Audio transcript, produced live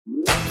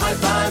High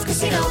Five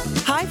Casino.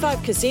 High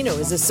Five Casino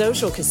is a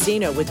social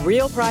casino with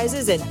real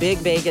prizes and big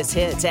Vegas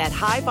hits at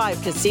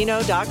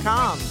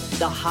highfivecasino.com.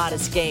 The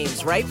hottest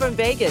games right from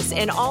Vegas,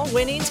 and all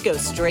winnings go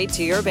straight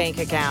to your bank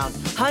account.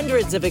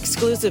 Hundreds of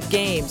exclusive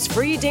games,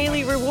 free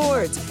daily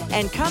rewards,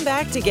 and come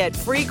back to get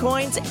free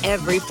coins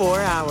every 4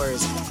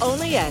 hours.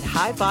 Only at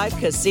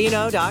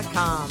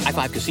highfivecasino.com. High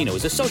Five Casino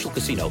is a social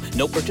casino.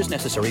 No purchase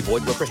necessary.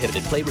 Void where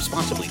prohibited. Play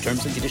responsibly.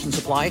 Terms and conditions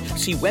apply.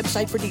 See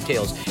website for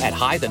details at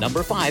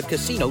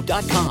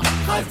high5casino.com.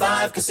 High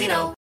Five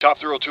Casino. Top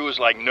Thrill 2 is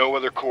like no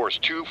other course.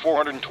 2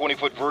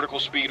 420-foot vertical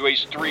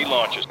speedways, 3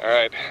 launches. All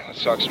right,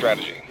 let's talk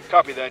strategy.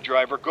 Copy that,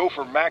 driver. Go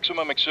for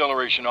maximum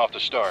acceleration off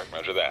the start.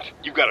 Roger that.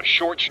 You've got a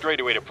short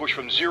straightaway to push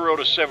from 0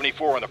 to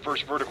 74 on the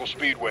first vertical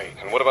speedway.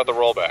 And what about the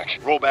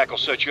rollback? Rollback will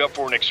set you up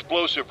for an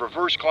explosive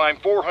reverse climb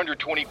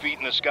 420 feet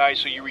in the sky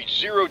so you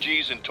reach 0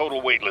 G's in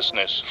total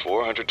weightlessness.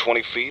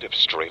 420 feet of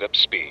straight-up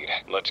speed.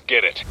 Let's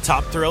get it.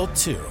 Top Thrill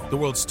 2, the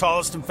world's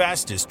tallest and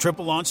fastest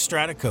triple-launch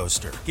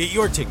stratocoaster. Get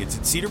your tickets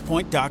at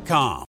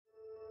cedarpoint.com.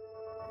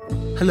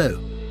 Hello,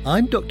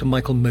 I'm Dr.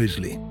 Michael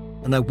Mosley,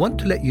 and I want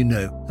to let you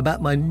know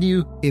about my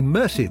new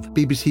immersive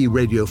BBC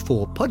Radio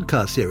 4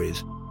 podcast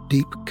series,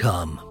 Deep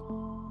Calm.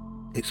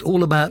 It's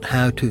all about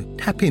how to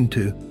tap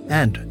into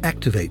and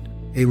activate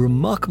a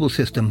remarkable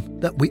system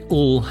that we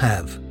all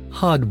have,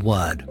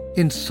 hardwired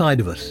inside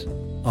of us,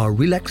 our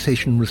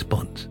relaxation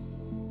response.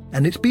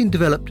 And it's been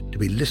developed to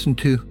be listened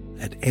to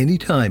at any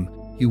time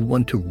you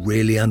want to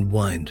really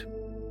unwind.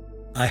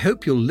 I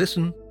hope you'll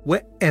listen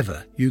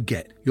wherever you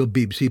get your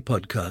BBC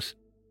podcasts.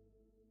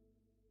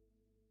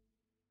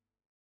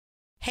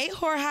 Hey,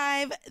 Whore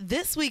Hive.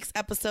 This week's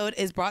episode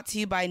is brought to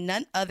you by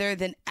none other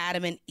than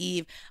Adam and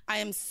Eve. I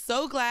am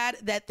so glad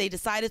that they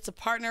decided to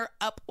partner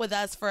up with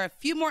us for a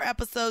few more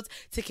episodes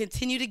to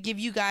continue to give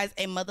you guys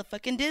a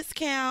motherfucking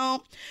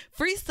discount.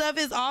 Free stuff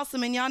is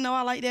awesome, and y'all know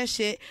I like that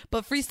shit,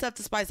 but free stuff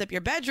to spice up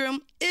your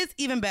bedroom is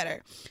even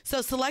better.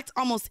 So select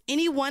almost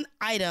any one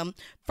item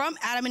from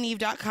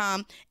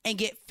adamandeve.com and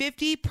get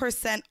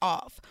 50%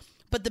 off.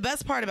 But the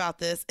best part about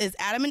this is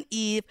Adam and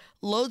Eve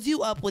loads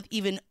you up with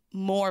even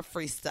more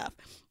free stuff.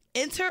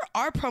 Enter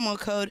our promo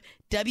code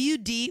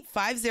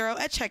WD50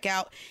 at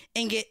checkout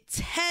and get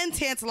 10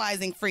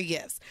 tantalizing free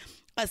gifts.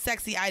 A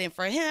sexy item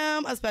for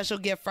him, a special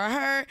gift for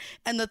her,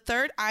 and the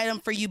third item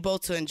for you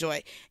both to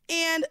enjoy.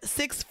 And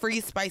 6 free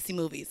spicy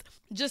movies.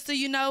 Just so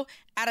you know,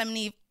 Adam and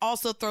Eve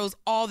also throws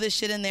all this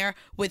shit in there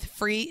with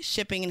free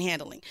shipping and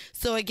handling.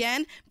 So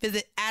again,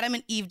 visit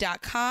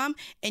adamandeve.com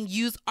and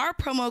use our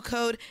promo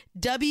code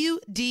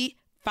WD50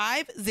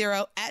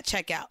 at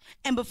checkout.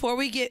 And before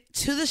we get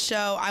to the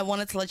show, I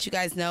wanted to let you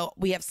guys know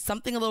we have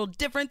something a little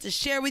different to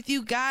share with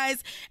you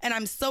guys. And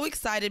I'm so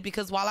excited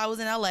because while I was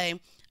in LA,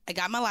 I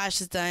got my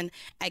lashes done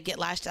at Get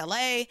Lashed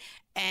LA,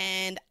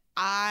 and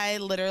I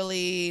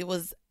literally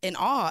was in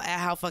awe at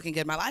how fucking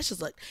good my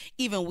lashes looked.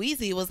 Even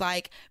Weezy was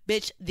like,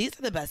 bitch, these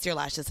are the best your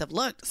lashes have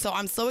looked. So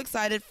I'm so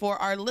excited for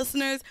our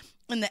listeners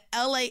in the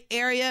LA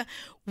area.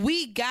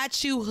 We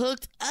got you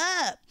hooked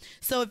up.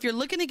 So if you're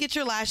looking to get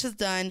your lashes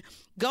done,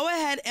 go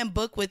ahead and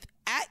book with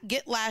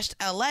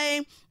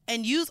 @GetLashedLA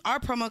and use our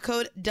promo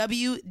code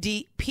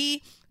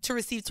WDP to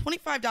receive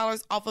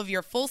 $25 off of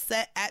your full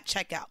set at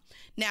checkout.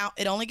 Now,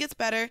 it only gets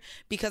better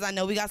because I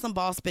know we got some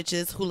boss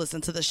bitches who listen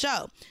to the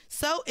show.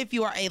 So if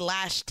you are a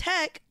lash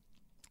tech,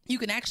 you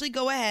can actually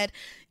go ahead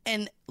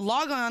and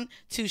log on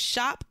to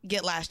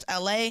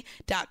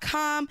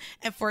shopgetlashedla.com,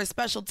 and for a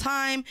special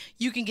time,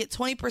 you can get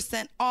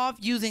 20% off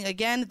using,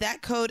 again,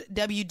 that code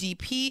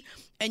WDP,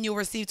 and you'll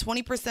receive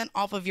 20%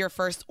 off of your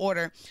first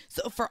order.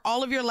 So for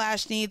all of your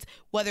lash needs,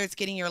 whether it's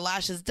getting your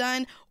lashes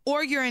done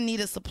or you're in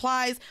need of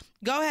supplies,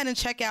 go ahead and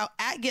check out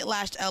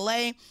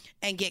 @GetLashedLA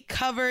and get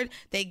covered.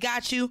 They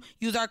got you.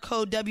 Use our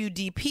code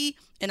WDP,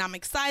 and I'm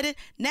excited.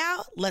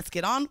 Now, let's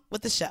get on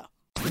with the show.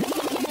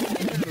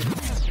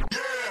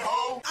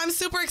 I'm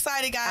super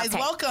excited, guys. Okay.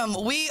 Welcome.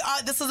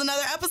 This is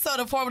another episode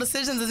of Horrible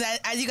Decisions.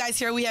 As you guys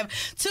hear, we have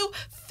 2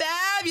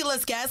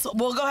 fabulous guests.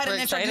 We'll go ahead and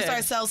introduce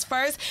ourselves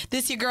first.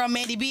 This is your girl,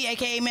 Mandy B,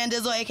 a.k.a.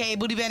 Mandizzle, a.k.a.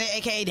 Booty Bandit,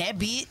 a.k.a. that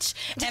bitch.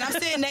 And I'm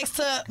sitting next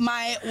to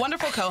my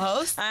wonderful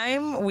co-host.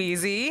 I'm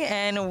Weezy,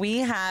 and we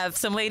have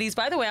some ladies.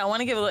 By the way, I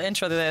want to give a little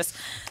intro to this.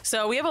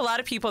 So we have a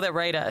lot of people that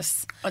write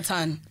us. A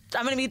ton.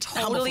 I'm going to be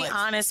totally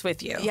honest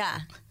with you. Yeah.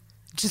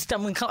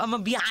 I'm going to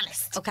be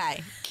honest.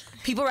 Okay.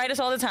 People write us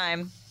all the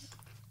time.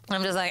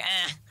 I'm just like,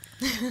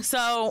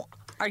 So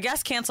our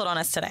guest canceled on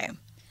us today.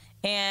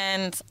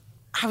 And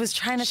I was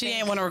trying to She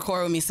ain't want to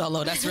record with me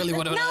solo. That's really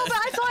what it was. No, but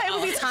I thought it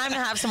would be time to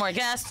have some more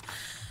guests.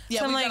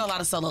 Yeah, so we've done a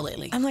lot of solo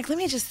lately. I'm like, let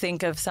me just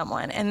think of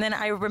someone. And then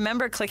I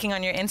remember clicking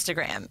on your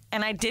Instagram,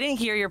 and I didn't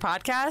hear your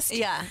podcast.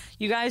 Yeah.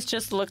 You guys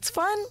just looked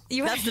fun.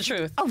 That's the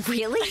truth. Oh,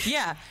 really?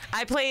 Yeah.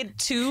 I played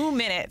 2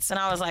 minutes, and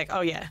I was like,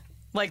 oh, yeah.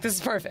 Like, this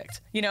is perfect,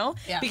 you know?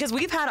 Yeah. Because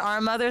we've had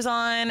our mothers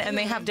on, and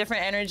they have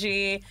different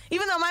energy,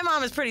 even though my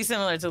mom is pretty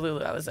similar to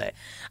Lulu, I would say.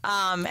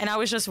 And I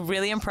was just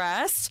really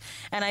impressed,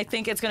 and I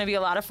think it's going to be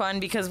a lot of fun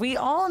because we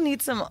all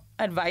need some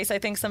advice, I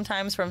think,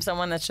 sometimes from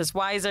someone that's just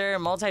wiser,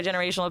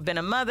 multi-generational, have been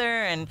a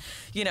mother, and,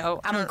 you know.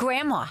 I'm a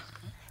grandma.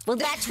 Well,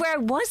 that's where I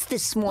was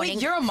this morning.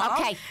 Wait, you're a mom?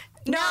 Okay.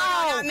 No,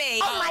 not me.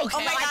 Oh my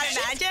God,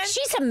 imagine.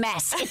 She's a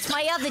mess. It's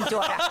my other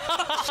daughter.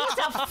 She's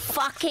a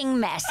fucking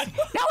mess.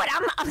 No,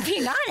 I'm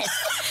being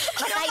honest.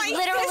 Like, I my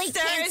literally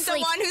sister can't is sleep.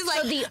 the one who's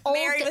like So the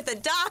married with a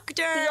doctor.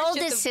 The She has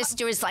oldest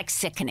sister is like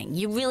sickening.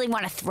 You really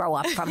want to throw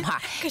up from her.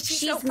 'Cause she's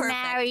so perfect.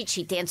 married.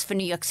 She danced for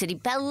New York City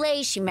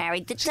Ballet. She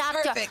married the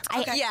doctor. perfect.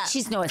 Okay. Yeah.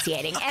 She's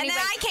nauseating. And Anyway,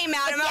 then I came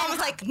out and my but mom was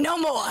like, no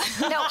more.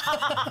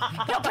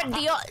 no,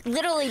 but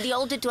literally the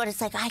older daughter's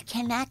like, I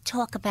cannot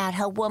talk about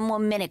her one more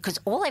minute because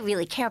all I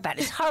really care about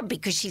is her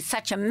because she's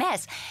such a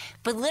mess.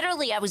 But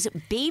literally, I was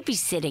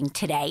babysitting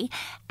today,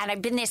 and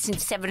I've been there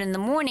since 7 in the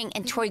morning.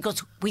 And Tori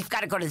goes, "We've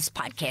got to go to this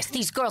podcast.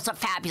 These girls are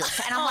fabulous."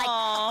 And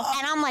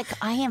I'm like,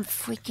 I am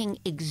freaking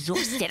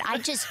exhausted. I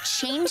just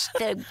changed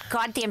the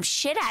goddamn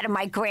shit out of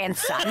my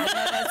grandson.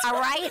 All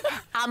right,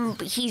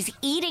 he's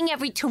eating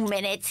every 2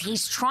 minutes.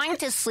 He's trying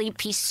to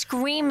sleep. He's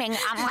screaming.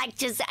 I'm like,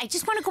 I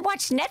just want to go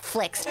watch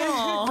Netflix.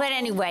 But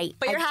anyway,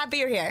 But you're happy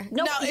you're here.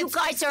 No, you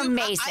guys are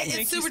amazing.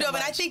 It's super dope,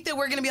 and I think that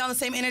we're going to be on the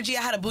same energy.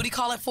 I had a booty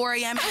call at 4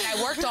 a.m. and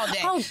I worked all day.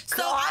 Oh,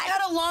 so I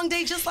had a long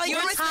day just like You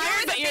were yours.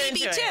 with the baby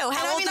too. And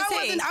How old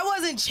is he? I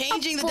wasn't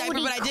changing the diaper,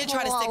 but I did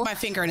try to stick my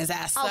finger in his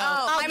ass. So.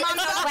 my mom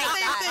knows It's about the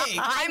that. same thing.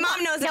 My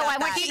mom knows about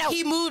that.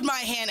 He moved my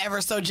hand ever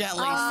so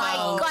gently.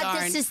 Oh my God,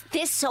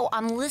 darn. so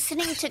I'm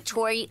listening to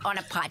Tori on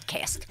a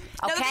podcast.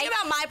 Okay? No, the thing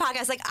about my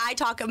podcast, like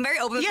I'm very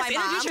open with my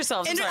mom. Introduce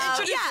yourself. I'm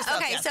sorry. Yeah,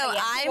 okay, so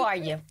I'm... Who are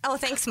you? Oh,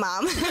 thanks,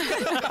 Mom. Who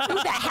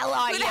the hell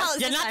are Who you? the hell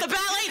is You're this not the one?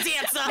 ballet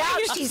dancer.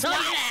 No, she's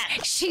not.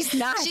 She's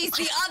not. She's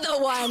the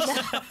other one.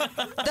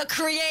 The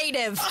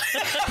creative.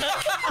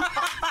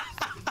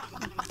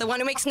 The one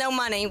who makes no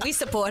money. We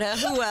support her.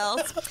 Who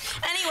else?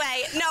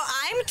 Anyway, no,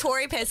 I'm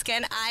Tori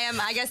Piskin. I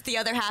am, I guess, the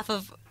other half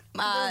of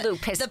Lulu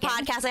Piskin. the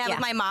podcast I have Yeah. with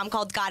my mom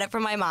called Got It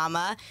From My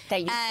Mama.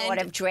 That you sort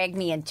of dragged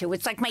me into.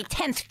 It's like my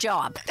 10th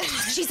job.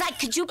 She's like,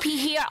 could you be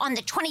here on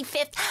the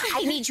 25th?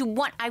 I need you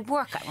I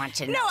work, I want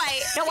you to know.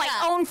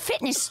 I own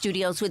fitness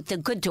studios with the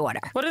good daughter.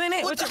 What do they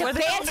name? The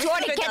bad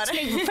daughter gets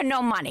me for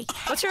no money.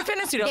 What's your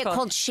fitness studio They're called?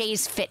 called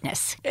Shay's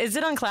Fitness. Is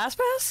it on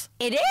ClassPass?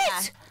 It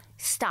is?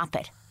 Stop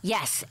it.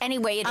 Yes.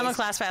 Anyway, it I'm a is.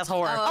 ClassPass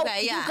whore. Oh,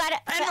 okay, yeah. You got it.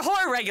 And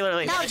whore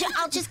regularly. No,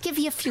 I'll just give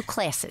you a few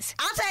classes.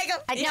 I'll take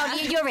them. No,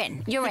 you're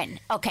in. You're in.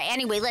 Okay.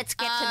 Anyway, let's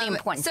get to the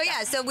important So stuff.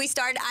 yeah, so we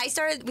started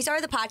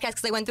the podcast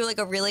because I went through like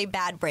a really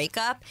bad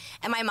breakup,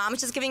 and my mom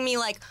was just giving me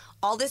like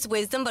all this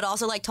wisdom, but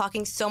also like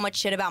talking so much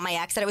shit about my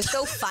ex that it was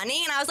so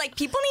funny, and I was like,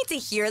 people need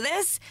to hear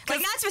this,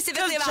 like not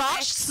specifically about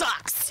Josh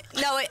sucks.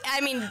 No,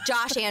 I mean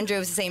Josh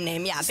Andrews, the same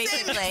name, yeah,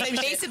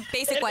 basically,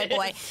 basic white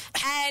boy,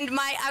 and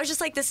I was just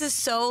like, this is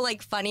so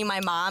like funny. My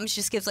mom, she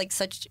just gives like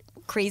such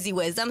crazy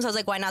wisdom, so I was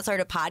like, why not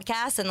start a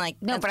podcast? And like,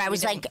 No, that's but what I we're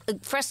was doing.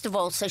 like, first of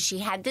all, so she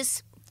had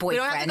this We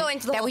boyfriend don't have to go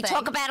into the that whole we thing.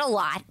 talk about a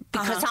lot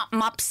because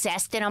I'm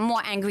obsessed and I'm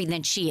more angry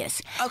than she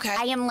is. Okay.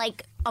 I am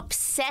like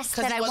obsessed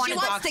 'Cause that he I was want your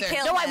to wants to doctor.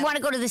 kill No, I him. want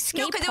to go to the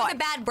skate No, 'cause it was a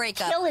bad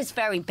breakup. Kill is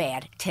very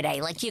bad today.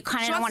 Like you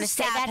kind She of wants want to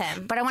say stab that,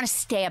 him. but I want to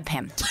stab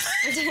him.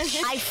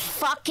 I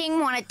fucking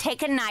want to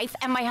take a knife,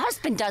 and my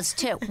husband does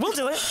too. We'll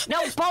do it.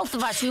 No, both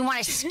of us. We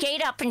want to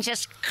skate up and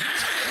just.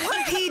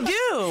 What did he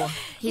do?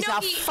 He's No,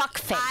 a he-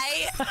 fuckface.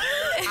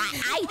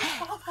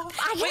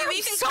 Wait, I'm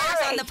we can sorry.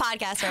 curse on the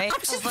podcast, right? I'm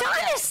just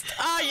honest.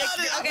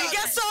 I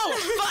guess so.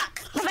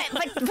 Fuck.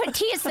 But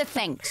here's the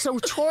thing. So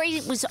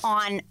Tori was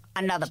on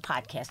another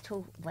podcast.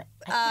 I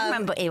can't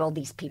remember all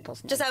these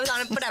people's names. Just I was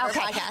on a whatever Okay.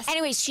 podcast.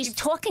 Anyways, she's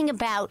talking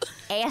about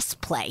ass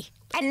play.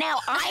 And now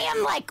I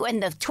am like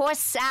in the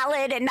tossed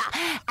salad, and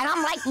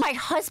I'm like my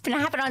husband. I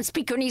have it on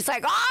speaker, and he's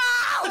like,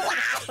 "Oh!"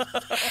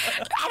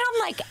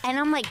 and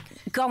I'm like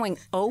going,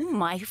 "Oh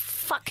my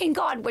fucking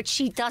God!" What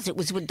she does, it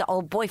was with the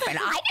old boyfriend.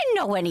 I didn't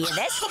know any of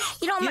this.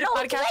 You know, I'm You an had a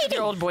old podcast with lady.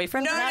 your old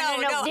boyfriend? No.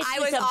 This I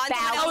was on about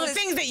to Oh, the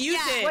things that you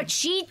did. what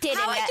she did.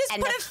 How in I the- just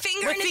and put the- a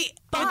finger With in his the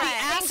butt.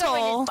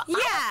 asshole.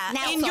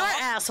 Yeah. In your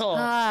asshole.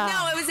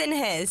 No, it was in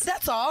his.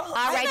 That's all. All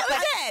right, that but,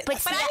 was it. but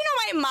But see, I didn't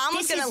know my mom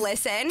was this going to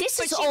is- listen. this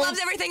But is she old- loves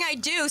everything I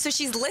do, so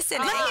she's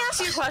listening. Let me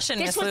ask you a question,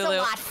 This Miss was a Lulu.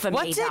 lot for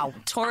what me, did though.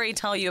 Tori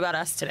tell you about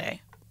us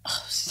today?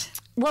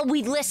 Well,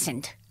 we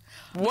listened.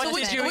 What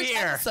did you Which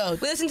hear? episode?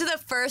 We listened to the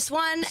first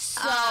one.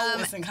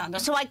 Listen, condom.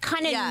 So I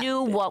kind of Yeah.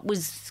 knew what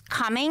was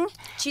coming.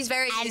 She's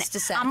very And used to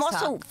sex I'm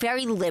also talk.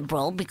 very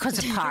liberal because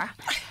of her.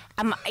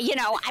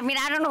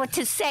 I don't know what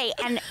to say.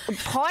 And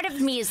part of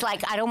me is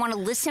like, I don't want to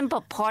listen,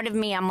 but part of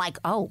me, I'm like,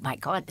 oh my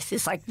God, this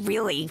is like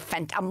really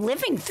I'm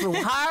living through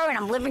her and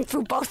I'm living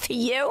through both of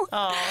you.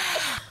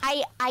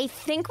 I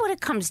think what it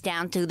comes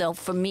down to, though,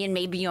 for me, and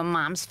maybe your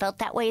moms felt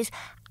that way, is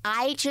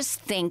I just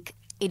think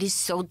it is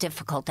so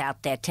difficult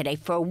out there today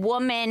for a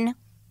woman.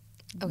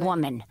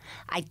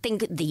 I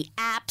think the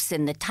apps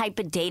and the type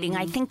of dating,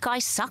 I think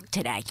guys suck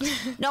today.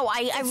 No,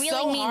 I really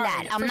so mean hard,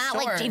 that. I'm for not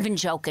like sure. even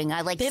joking.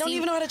 I like They don't see-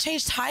 even know how to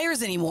change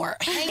tires anymore.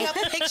 Hang up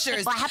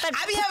pictures. Well, how about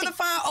I be having to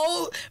find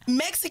old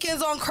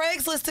Mexicans on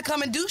Craigslist to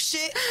come and do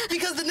shit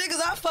because the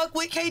niggas I fuck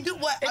with can't do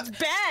what. It's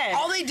bad.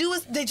 All they do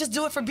is they just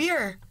do it for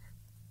beer.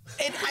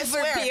 And I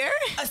swear, beer?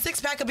 a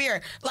 6-pack of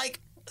beer. Like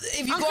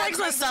if you on go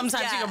Craigslist,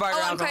 sometimes you can barter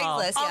on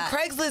alcohol. Craigslist, on yeah.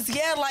 Craigslist,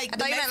 yeah, like I the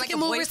thought you meant, Mexican like, a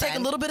movers take a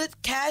boyfriend. little bit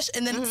of cash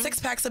and then 6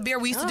 packs of beer.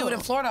 We used to do it in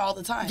Florida all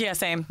the time. Yeah,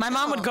 same. My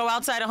mom would go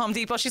outside of Home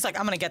Depot. She's like,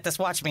 I'm going to get this.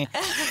 Watch me.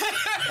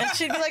 And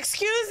she'd be like,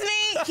 excuse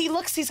me.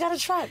 He's got a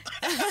truck.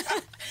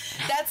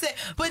 That's it.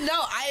 But no,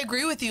 I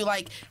agree with you.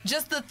 Like,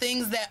 just the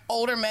things that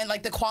older men,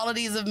 like the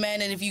qualities of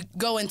men, and if you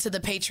go into the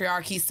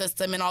patriarchy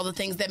system and all the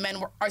things that men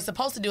are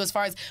supposed to do as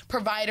far as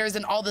providers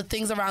and all the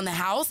things around the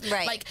house,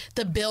 Right. like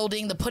the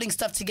building, the putting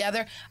stuff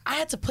together, I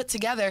had to put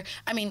together,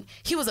 I mean,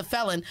 he was a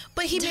felon,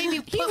 but he made me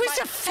put he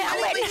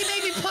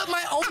made me put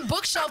my own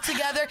bookshelf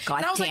together. God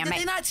and I was like, damn did it.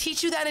 they not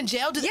teach you that in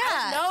jail?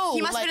 Yeah. No.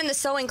 He must like, have been in the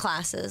sewing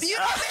classes. You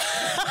know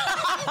what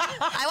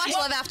I watched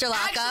Love After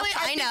Lockup. Actually,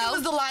 I think know. it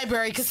was the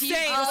library because he used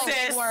Same, all the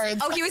sis. big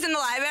words. Oh, he was in the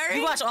library?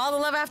 You watch all the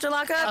Love After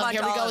Lockup? Oh,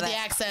 here we all go of with it. the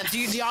accents.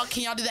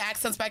 Can y'all do the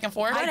accents back and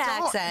forth? What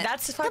accent?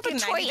 That's fucking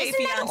but Troy, 90 Day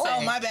isn't that Fiance.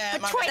 Oh, my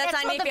bad. But Troy, That's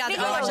that's 90 what Day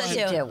the Fiance. I watch videos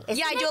that too. do. Isn't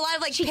Yeah, I do a lot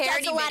of like She does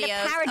parody a lot of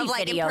videos parody of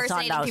like videos on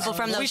impersonating those. people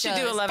from those We should shows.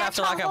 do a Love That's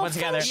After her Lockup whole one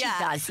together. thing.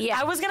 She does, yeah.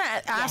 I was going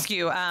to ask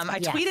you, I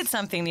Yes. tweeted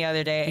something the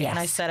other day, and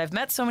I Yes. said, I've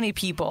met so many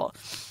people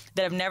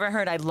that have never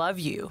heard I love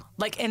you,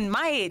 like in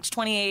my age,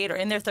 28 or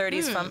in their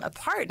 30s, from a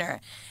partner.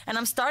 And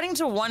I'm starting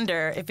to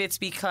wonder if it's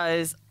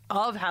because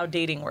of how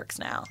dating works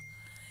now.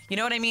 You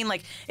know what I mean?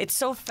 Like, it's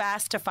so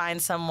fast to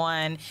find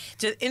someone,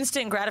 just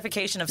instant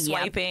gratification of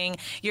swiping.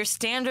 Your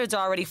standards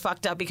are already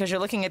fucked up because you're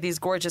looking at these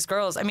gorgeous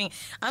girls. I mean,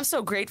 I'm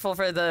so grateful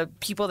for the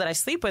people that I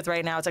sleep with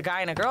right now. It's a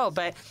guy and a girl,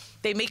 but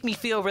they make me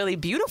feel really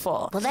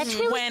beautiful. Well, that's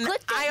really when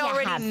good that I you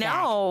already have that.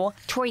 know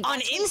Tori, on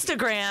that's-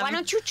 Instagram, Why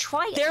don't you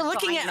try it? they're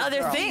looking at Find a other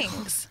girl.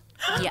 things.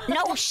 Yeah.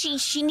 No,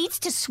 she needs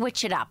to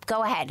switch it up.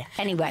 Go ahead.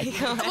 Anyway.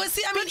 But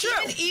see, I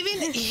mean,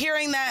 even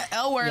hearing that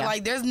L word, Yeah.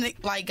 like, there's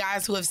like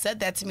guys who have said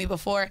that to me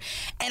before,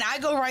 and I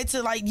go right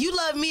to like, you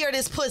love me or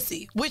this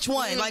pussy? Which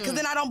one? Like, because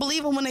then I don't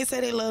believe them when they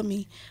say they love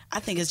me. I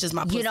think it's just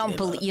my pussy. You don't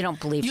believe. You don't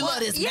believe. You it. love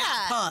this mouth,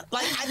 huh?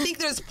 Like, I think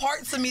there's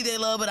parts of me they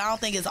love, but I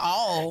don't think it's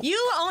all. You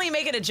only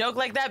make it a joke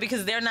like that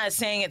because they're not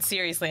saying it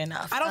seriously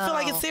enough. I don't feel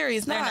like it's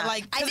serious. They're Not not.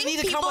 like, I because it think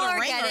need to come people with a are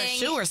ring or a getting-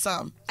 shoe or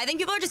something. I think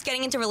people are just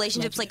getting into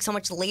relationships like so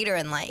much later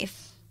in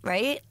life,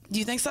 right? Do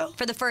you think so?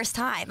 For the first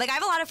time. Like I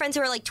have a lot of friends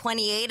who are like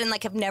 28 and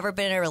like have never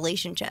been in a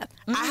relationship.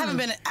 I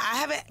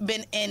haven't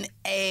been in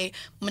a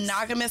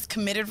monogamous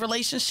committed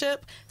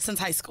relationship since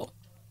high school.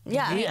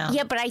 Yeah.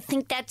 Yeah, but I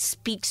think that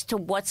speaks to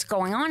what's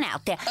going on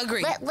out there.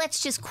 Agreed.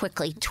 Let's just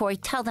quickly, Tori,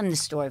 tell them the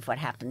story of what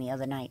happened the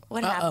other night.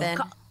 What happened?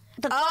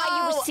 The guy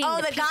you were seeing.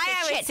 the piece guy of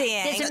I was shit.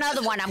 seeing. There's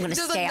another one I'm going to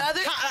There's stamp. another.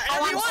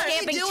 I'm Everyone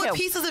stamping deal with too.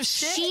 pieces of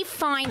shit. She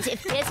finds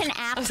if there's an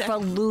app for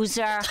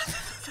loser,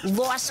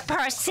 lost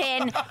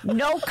person,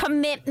 no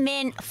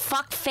commitment,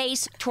 fuck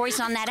face, Tori's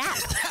on that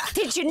app.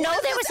 Did you know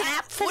there was an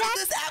app for What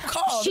that? is this app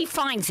called? She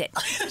finds it.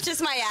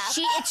 Just my app.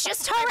 It's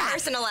just her My app.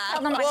 personal app.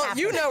 Tell them what Well, happened.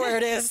 you know where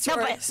it is, No,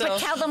 Tori, but so-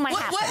 tell them what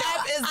What happened.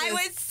 app is this? I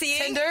was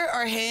seeing Tinder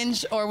or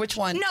Hinge or which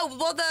one? No,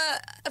 well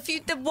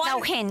the one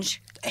No,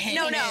 Hinge.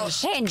 No,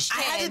 Hinge.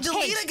 I had to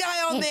delete Hinge. a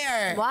guy on Hinge.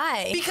 there.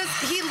 Why? Because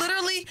he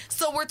literally,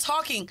 so we're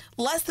talking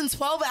less than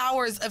 12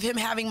 hours of him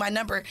having my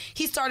number.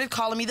 He started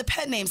calling me the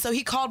pet name. So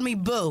he called me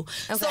Boo.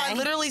 So I Okay.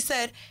 literally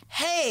said,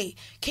 hey,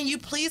 can you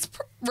please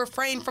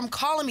refrain from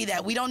calling me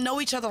that? We don't know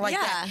each other like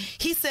that. Yeah.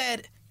 He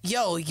said,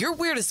 yo, you're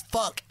weird as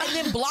fuck. And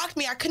then blocked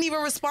me. I couldn't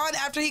even respond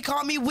after he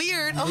called me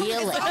weird.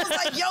 Really? So I was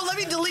like, yo, let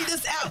me delete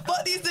this app.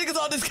 Fuck these niggas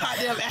on this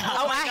goddamn app.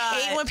 Oh, I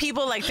hate when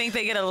people like think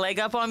they get a leg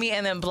up on me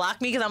and then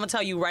block me because I'm gonna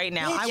tell you right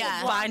now, I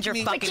Yeah. will find your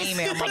Block me. fucking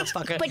email,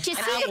 motherfucker. but you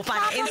and see I the will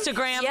find your problem?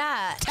 Instagram,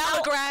 Yeah.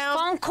 Telegram,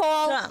 Phone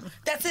call. Dumb.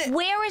 That's it.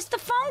 Where is the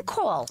phone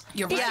call?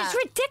 You're this right. is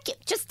ridiculous.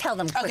 Just tell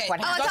them quick Okay.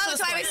 what Oh, happened. tell them,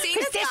 so I was seeing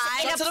 'Cause this guy.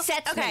 It Go to the-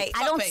 upsets okay, me.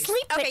 I don't fuck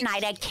sleep face. at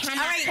night. I cannot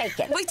All right. take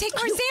it. Wait, take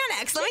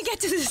Xanax. Let me get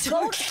to this.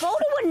 Go to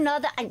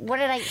another. What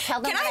did I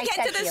tell them? Can I what get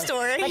said to the you?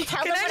 story? But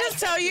tell Can them I what just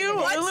said tell to you,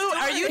 What Lulu,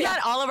 are you story?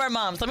 not all of our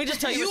moms? Let me just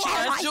tell you You what she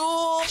are does.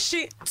 Jewel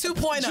She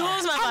 2.0.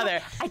 Jules, my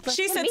mother. I'd like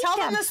She to said, meet "Tell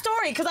them them." the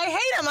story because I hate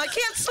them. I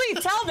can't sleep.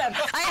 Tell them.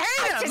 I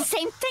hate It's them." the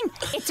same thing.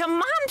 It's a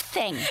mom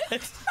thing. I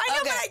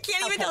know, but I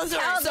can't even tell the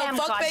story. Tell So them,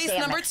 fuck face goddammit.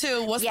 number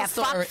 2. What's Yeah, the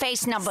story? fuck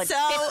face number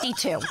So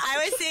 52.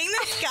 I was seeing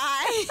this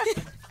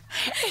guy.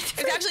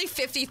 It's actually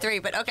 53,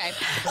 but okay.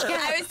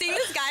 I was seeing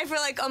this guy for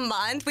like a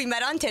month. We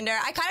met on Tinder.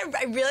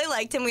 I really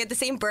liked him. We had the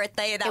same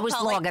birthday. That It was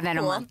felt, like, longer than a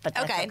cool. month, but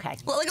that's okay.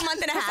 Well, like a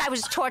month and a half. I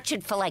was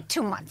tortured for like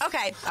 2 months.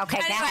 Okay. Okay,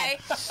 go Anyway,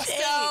 ahead.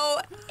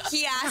 so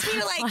he asked me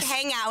to like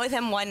hang out with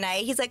him one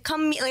night. He's like,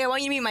 "Come, meet, like I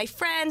want you to meet my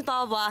friends."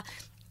 Blah blah blah.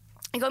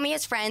 I go meet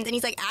his friends, and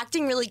he's like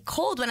acting really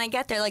cold when I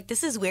get there. Like,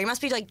 this is weird. He must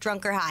be like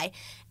drunk or high.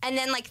 And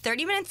then like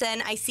 30 minutes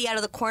in, I see out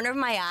of the corner of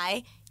my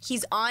eye,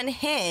 he's on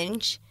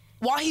Hinge.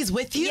 While he's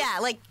with you? Yeah,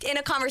 like in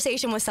a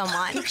conversation with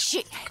someone.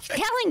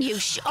 Telling you,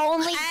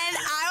 only. And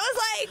I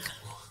was like,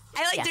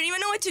 Yeah. didn't even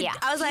know what to. Yeah.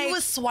 I was like, He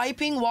was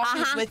swiping while he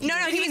was with you. no,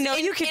 Did he he was know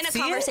in, you could in a see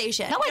it?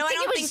 conversation. No, I no,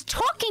 think don't he was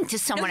talking to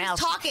someone he was else.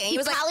 talking. He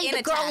was, like, probably in the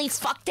a girl he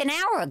text. fucked an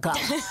hour ago.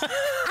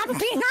 I'm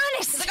being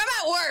honest. He's like, I'm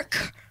at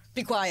work.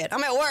 Be quiet.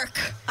 I'm at work.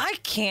 I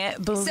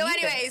can't believe. So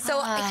anyway, it.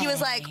 so he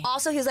was like,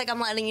 also he was like, I'm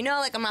letting you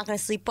know, like I'm not gonna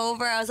sleep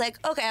over. I was like,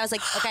 okay.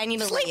 I need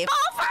to Sleep leave.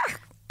 over.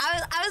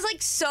 I was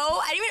like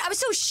I was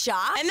so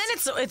shocked. And then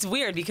it's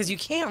weird because you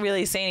can't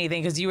really say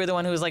anything because you were the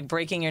one who was like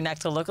breaking your neck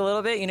to look a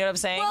little bit. You know what I'm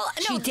saying? Well,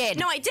 no, She did.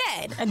 No, I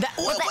did. And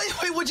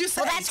Wait, what'd you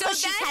say? Well, that's because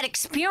she's had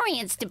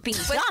experience to be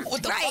dumped.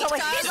 what the Right. fuck? So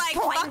at So I was this like,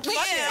 point, fuck look, you.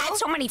 she's had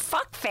so many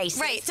fuck faces.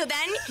 Right. So then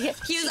I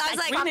was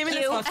like, fuck renaming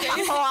this you, fuck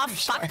face? fuck off,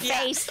 fuck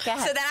face. Go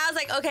ahead. So then I was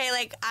like, okay,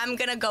 like I'm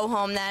gonna go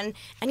home then.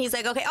 And he's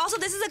like, okay. Also,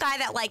 this is a guy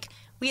that like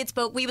we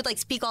would like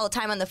speak all the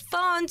time on the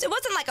phones. It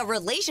wasn't like a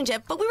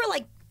relationship, but we were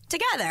like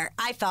together.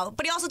 I felt.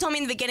 But he also told me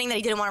in the beginning that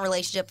he didn't want a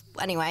relationship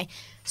anyway.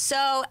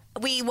 So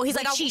he's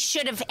like, But she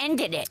should have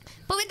ended it.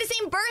 but with the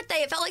same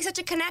birthday, it felt like such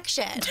a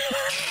connection.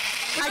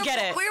 I get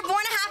it. We were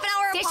born a half an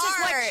hour This apart.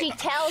 is what she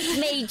tells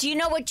me. Do you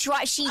know what she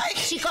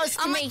goes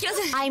to I'm me? like,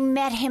 "Doesn't-" I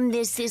met him.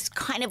 There's this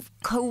kind of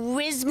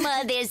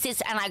charisma. There's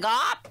this, and I go,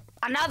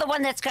 another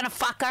one that's gonna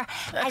fuck her.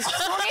 As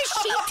soon as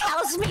she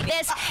tells me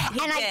this, and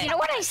you know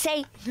what I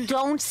say?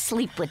 Don't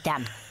sleep with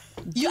them.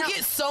 You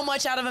get so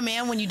much out of a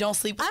man when you don't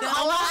sleep with him.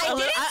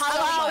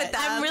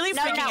 I'm really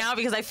freaking out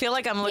because I feel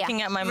like I'm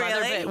looking at my mother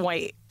Really? but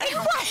white.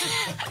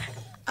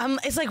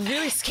 It's like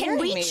really scaring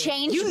Can we me.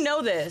 change? You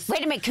know this.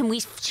 Wait a minute. Can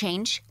we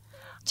change?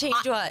 Change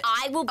what?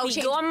 I will be change-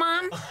 your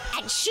mom,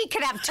 and she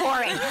could have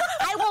touring.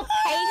 I will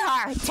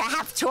pay her to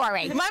have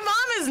touring. My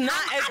mom is not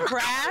as I don't know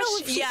brash.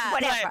 if she-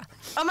 whatever.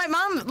 Oh, my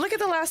mom, look at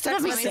the last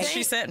text Let me message see.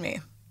 she sent me.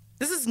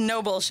 This is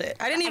no bullshit.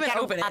 I didn't even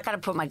open it. I gotta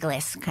put my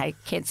glass. I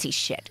can't see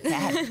shit. Go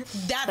ahead.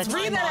 That's my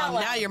read that out mom.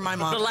 loud. Now you're my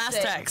mom. The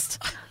last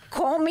text.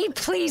 Call me,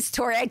 please,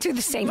 Tori. I do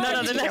the same thing.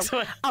 No, the to next you.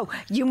 one. Oh,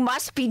 you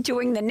must be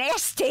doing the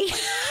nasty.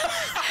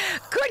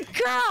 Good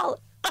girl.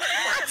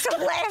 Lots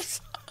of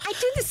laughs. I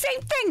do the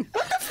same thing.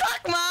 What the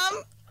fuck,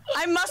 Mom?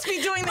 I must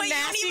be doing the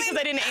nasty because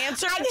I didn't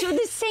answer. I do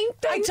the same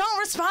thing. I don't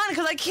respond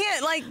because I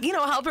can't,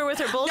 help her with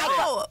her bullshit.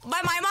 No,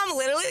 my mom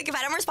literally, like, if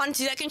I don't respond in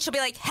 2 seconds, she'll be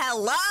like,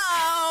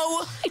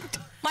 hello.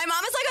 My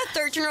mom is like a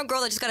 13-year-old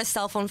girl that just got a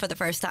cell phone for the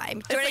first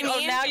time. Do you know what I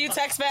mean? Oh, now you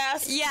text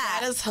fast? Yeah.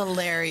 That is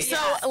hilarious.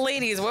 So,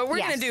 ladies, what we're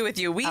Yes. going to do with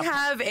you, we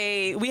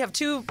have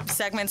 2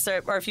 segments,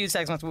 or a few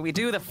segments what we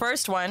do. The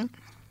first one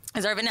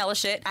is our vanilla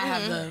shit. I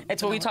have the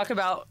It's what we talk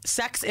about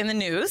sex in the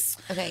news.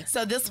 Okay.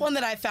 So this one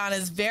that I found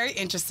is very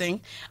interesting.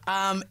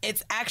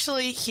 It's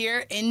actually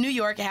here in New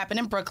York. It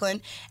happened in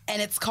Brooklyn,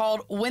 and it's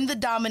called When the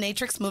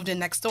Dominatrix Moved In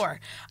Next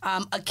Door.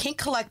 A kink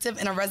collective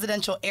in a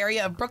residential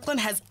area of Brooklyn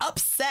has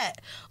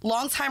upset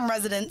longtime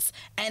residents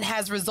and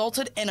has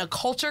resulted in a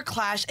culture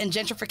clash and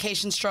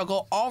gentrification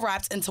struggle all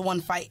wrapped into one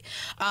fight.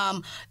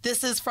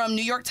 This is from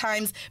New York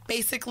Times.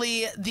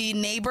 Basically, the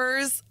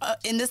neighbors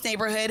in this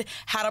neighborhood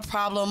had a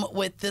problem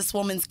with this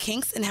woman's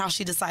kinks and how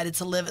she decided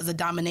to live as a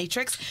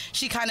dominatrix.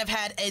 She kind of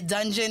had a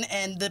dungeon,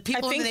 and the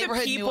people in the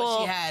neighborhood knew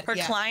what she had. her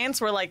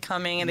clients were like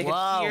coming and they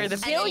Whoa. could hear the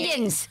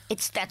Billions.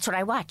 That's what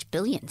I watch.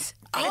 Billions.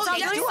 Oh, That's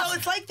yeah, how they do so it.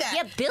 it's like that.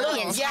 Yeah,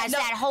 Billions has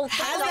that whole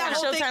thing. Has that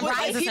whole thing Showtime with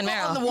Rises and people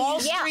Meryl. on the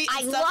Wall Yeah, Street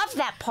I and stuff. love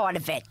that part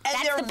of it. And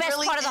That's they're the best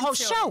really part of the whole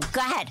into show. it.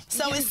 Go ahead.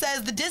 So it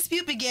says the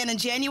dispute began in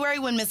January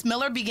when Miss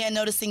Miller began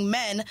noticing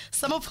men,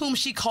 some of whom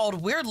she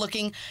called weird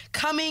looking,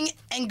 coming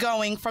and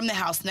going from the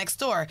house next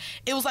door.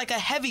 It was like a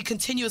heavy,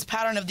 continuous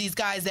pattern of these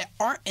guys that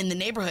aren't in the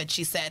neighborhood,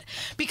 she said.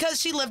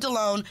 Because she lived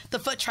alone, the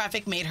foot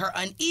traffic made her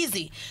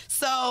uneasy.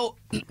 So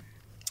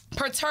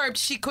perturbed,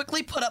 she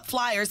quickly put up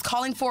flyers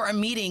calling for a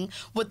meeting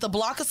with the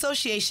Block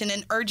Association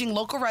and urging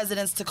local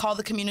residents to call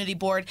the community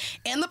board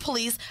and the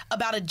police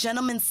about a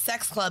gentleman's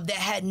sex club that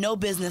had no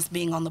business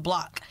being on the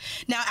block.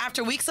 Now,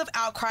 after weeks of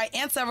outcry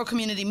and several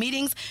community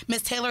meetings,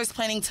 Ms. Taylor is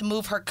planning to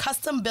move her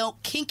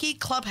custom-built kinky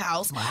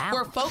clubhouse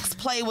where folks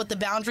play with the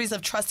boundaries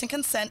of trust and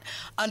consent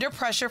under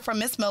pressure from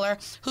Ms. Miller,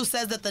 who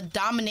says that the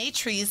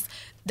dominatrices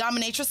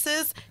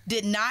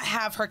did not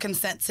have her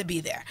consent to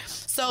be there.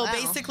 So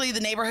basically, the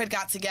neighborhood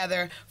got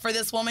together for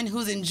this woman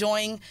who's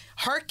enjoying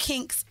her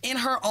kinks in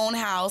her own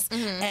house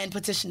and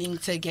petitioning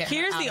to get her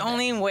Here's out the of it.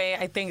 only way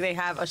I think they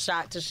have a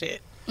shot to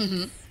shit.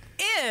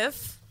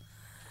 If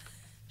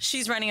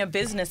she's running a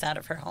business out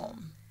of her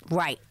home.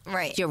 Right.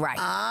 You're right.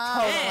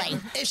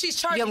 Totally. If she's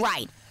charging, You're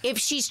right. If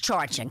she's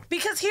charging.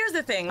 Because here's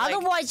the thing.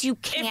 Otherwise, you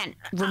can't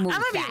remove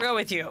I'm that. going to be real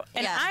with you.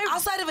 And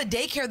outside of a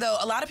daycare, though,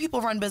 a lot of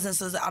people run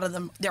businesses out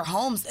of their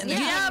homes. And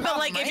Yeah, but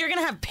like if you're going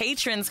to have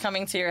patrons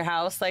coming to your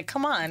house, like,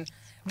 come on.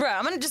 Bro,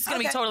 I'm just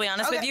going to be totally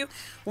honest with you.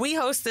 We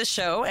host this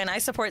show, and I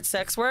support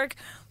sex work,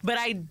 but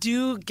I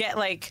do get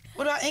like...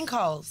 What about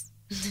in-calls?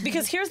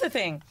 Because here's the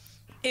thing.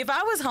 If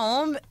I was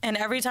home and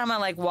every time I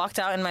like walked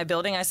out in my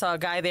building, I saw a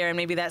guy there and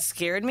maybe that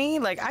scared me,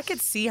 like I could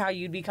see how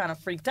you'd be kind of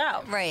freaked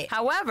out. Right.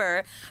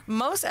 However,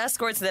 most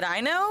escorts that I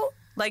know,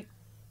 like,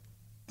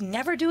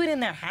 never do it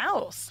in their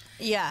house.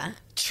 Yeah.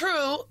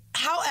 True.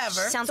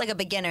 However, sounds like a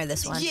beginner.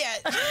 This one. Yeah.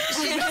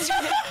 She's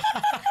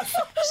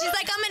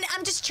like,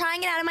 I'm just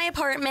trying it out of my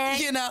apartment.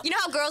 You know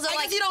how girls are I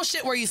like, guess you don't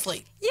shit where you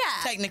sleep. Yeah.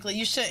 Technically,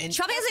 you shouldn't. She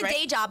probably has a That's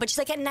day job, but she's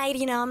like at night,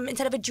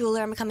 instead of a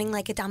jeweler, I'm becoming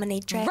like a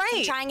dominatrix. Right.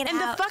 I'm trying it and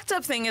out. the fucked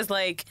up thing is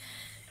like,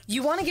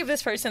 you want to give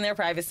this person their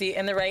privacy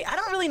and the right. I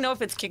don't really know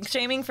if it's kink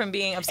shaming from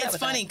being upset It's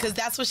with funny that. because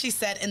that's what she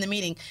said in the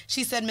meeting.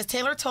 She said Ms.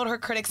 Taylor told her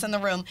critics in the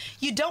room,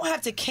 "You don't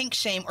have to kink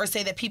shame or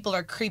say that people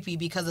are creepy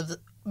because of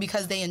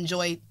because they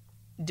enjoy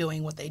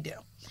doing what they do.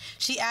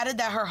 She added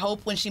that her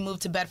hope when she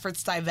moved to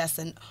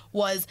Bedford-Stuyvesant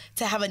was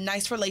to have a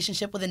nice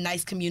relationship with a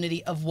nice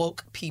community of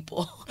woke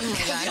people. Oh my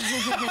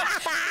God.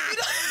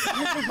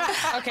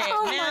 Okay,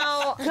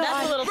 now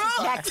that's a little too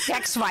far.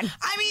 Next one.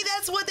 I mean,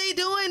 that's what they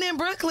doing in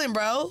Brooklyn,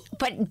 bro.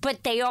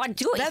 But they are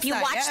doing. That's If you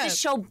not- watch yeah. the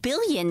show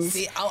Billions,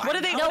 What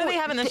do they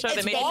have in the show that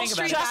It's made you Wall think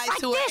about Street it? just guys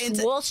who are like this,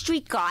 into- Wall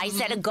Street guys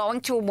that are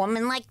going to a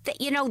woman like that,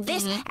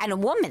 this, and a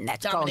woman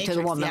that's going to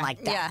the Dominatrix, woman yeah.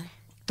 like that. Yeah.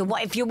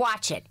 If you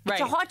watch it, it's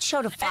a Right. hard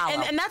show to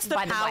follow. And that's the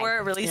by power,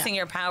 way. releasing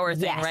your power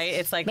thing, Yes. right?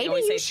 It's like maybe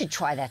always you say, should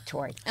try that,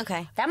 Tori.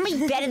 Okay. That might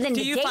be better than Do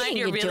the you dating find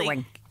you're you're really-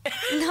 doing.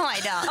 No, I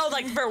don't. oh,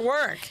 like for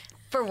work.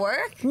 For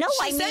work? No,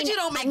 She I said mean, you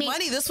don't make I mean,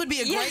 money. This would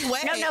be a great way.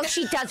 No,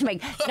 she does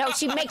make. No,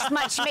 she makes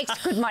much. She makes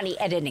good money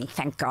editing.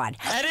 Thank God.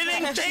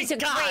 Editing, She's a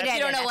thank God. great editor.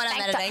 You don't know what I'm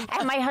thank editing. God.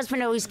 And my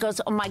husband always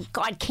goes, "Oh my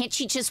God, can't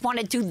she just want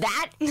to do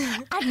that?"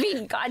 I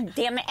mean, God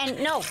damn it. And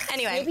no,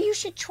 Anyway. maybe you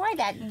should try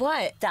that.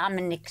 What?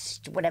 Dominic's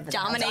whatever. the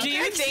hell Dominatrix? that Do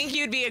you think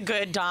you'd be a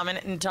good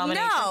dominatrix?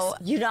 No.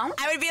 is. You don't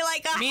I would be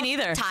like, Me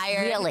neither.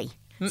 tired. really.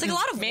 It's like a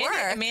lot of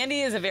work. Mandy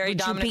is a very Would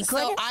you dominant. be good?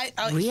 So I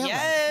Really?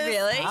 yes.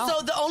 Really?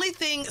 So the only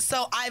thing,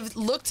 so I've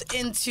looked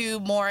into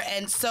more,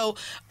 and so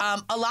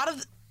a lot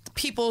of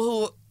people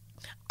who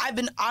I've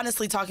been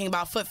honestly talking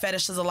about foot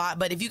fetishes a lot,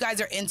 but if you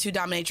guys are into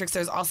dominatrix,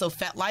 there's also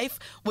FetLife,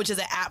 which is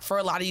an app for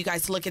a lot of you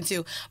guys to look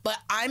into. But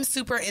I'm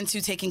super into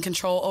taking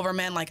control over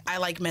men. Like, I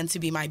like men to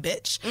be my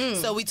bitch.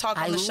 So we talk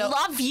on I the show.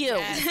 love you.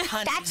 Yes,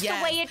 honey, That's yes.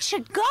 the way it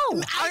should go.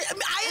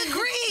 I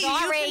agree. Do you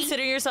Sorry.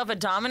 consider yourself a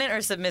dominant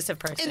or submissive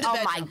person? In the Oh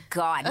bedroom. my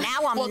God! Now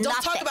I'm Well, don't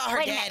nothing. talk about her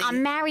Wait a minute, daddy.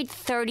 I'm married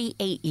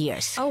 38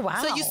 years. Oh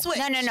wow! So you switch.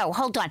 No.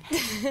 Hold on.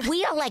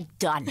 We are like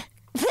done.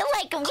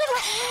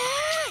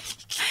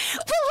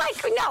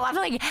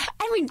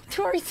 I mean,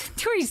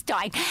 Tori's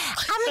dying.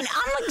 I mean,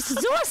 I'm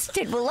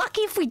exhausted. We're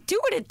lucky if we do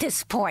it at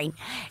this point.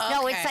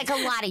 No, it's Okay. like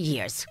a lot of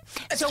years.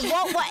 So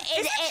what?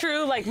 It's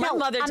true. Like my No,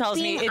 mother I'm tells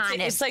me, being it's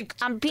honest. like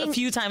I'm being- a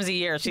few times a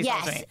year. She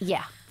tells Yes, me.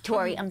 yeah.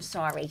 Tori, I'm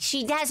sorry.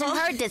 She hasn't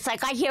heard this.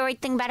 Like, I hear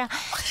everything about her.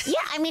 Yeah,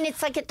 I mean,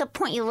 it's like at the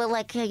point you were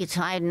like, hey, you're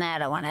tired and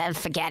that. I want to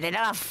forget it.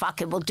 Oh,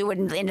 fuck it. We'll do it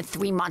in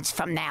 3 months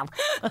from now.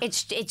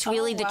 It's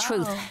really the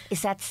truth.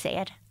 Is that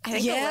sad? I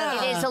think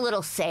Yeah. It is a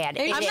little sad.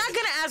 Maybe It I'm is. not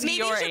going to ask Maybe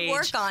your you should age,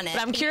 work on it.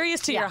 but I'm curious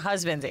to Yeah. your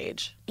husband's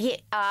age. He,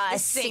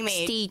 same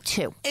age.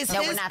 62. Is No,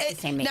 his, we're not the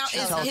same age. Now,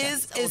 She's is older.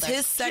 his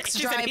his sex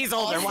She said drive he's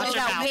older. also Watch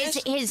your No,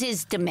 mouth. his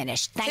is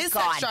diminished. Thank His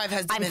God. sex drive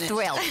has I'm diminished.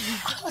 thrilled.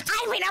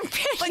 I mean, I'm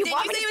But you did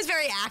want you me say he was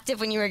very active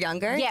when you were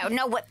younger? Yeah,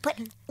 no, but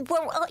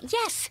well,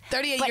 yes.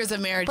 38 But- years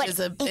of marriage but is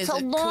a it's is a a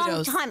long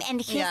kudos. time.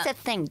 And here's Yeah. the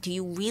thing: do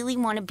you really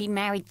want to be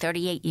married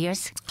 38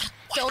 years?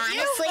 Don't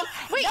Honestly, you?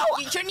 Wait,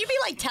 no. shouldn't you be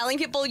like telling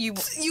people you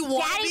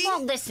want Daddy me?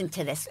 won't listen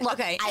to this. Look,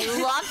 Okay. I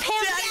love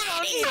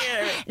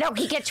him. No,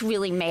 he gets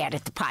really mad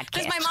at the podcast.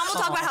 Because my mom will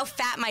talk about how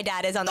fat my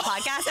dad is on the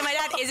podcast, and my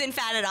dad isn't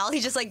fat at all. He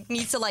just like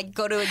needs to like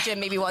go to a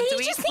gym maybe once a He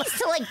week. just needs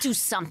to like do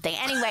something.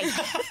 Anyway,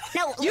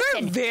 no, You're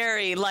listen.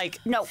 very like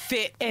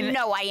fit and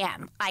No, I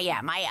am.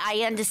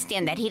 I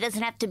understand that he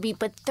doesn't have to be,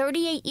 but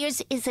 38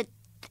 years is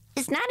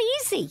it's not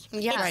easy.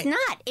 Yeah. It's Right.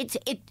 not.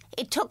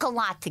 It took a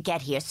lot to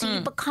get here. So you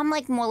become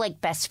like more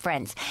like best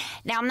friends.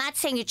 Now I'm not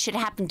saying it should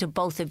happen to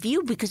both of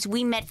you because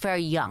we met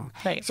very young.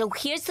 Right. So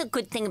here's the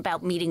good thing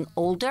about meeting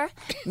older.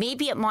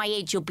 Maybe at my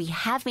age you'll be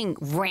having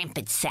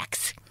rampant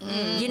sex.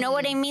 You know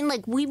what I mean?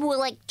 Like we were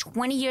like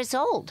 20 years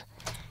old.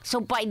 So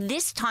by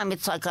this time,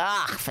 it's like,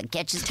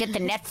 forget, just get the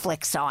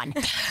Netflix on.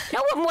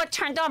 No, we're more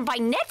turned on by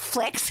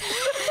Netflix.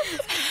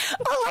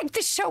 Or like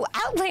the show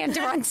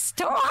Outlander on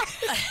Star.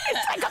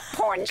 It's like a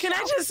porn show. Can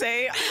I just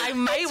say, I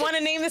might want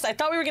to name this. I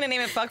thought we were going to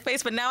name it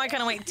Fuckface, but now I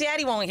kind of wait.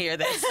 Daddy won't hear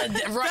this.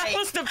 Right. That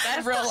was the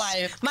best. Real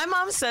life. My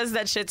mom says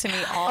that shit to me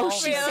all Oh,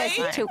 she says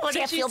it too. What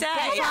See, I did she feel say?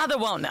 bad. My father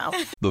won't know.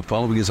 The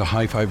following is a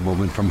high five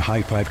moment from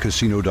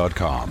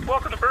highfivecasino.com.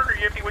 Welcome to Burger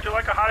Yippee. Would you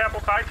like a hot apple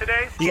pie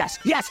today? Yes,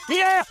 yeah,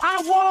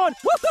 I won!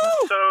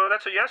 Woohoo! So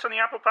that's a yes on the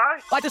apple pie?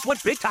 I just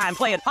went big time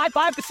playing High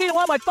Five Casino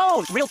on my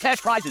phone. Real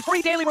cash prizes,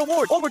 free daily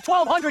rewards, over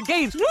 1,200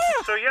 games. Yeah!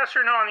 So yes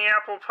or no on the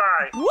apple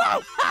pie?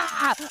 Whoa!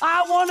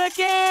 I won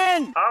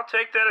again! I'll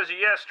take that as a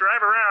yes.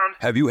 Drive around.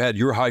 Have you had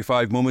your high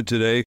five moment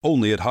today?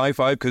 Only at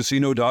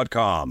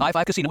highfivecasino.com. High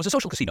Five Casino is a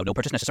social casino. No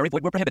purchase necessary.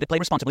 Void where prohibited. Play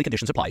responsibly.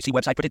 Conditions apply. See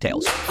website for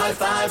details. High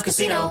Five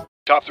Casino.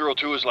 Top Thrill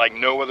 2 is like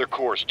no other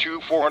course. 2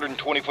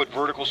 420-foot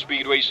vertical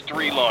speedways,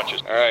 3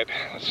 launches. All right,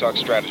 let's talk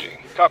strategy.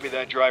 Copy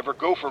that, driver.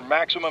 Go for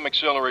maximum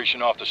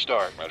acceleration off the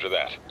start. Roger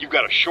that. You've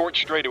got a short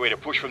straightaway to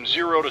push from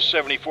 0 to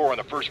 74 on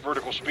the first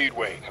vertical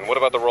speedway. And what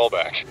about the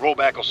rollback?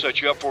 Rollback will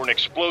set you up for an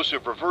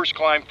explosive reverse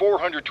climb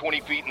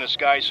 420 feet in the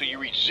sky so you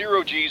reach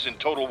 0 G's and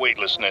total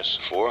weightlessness.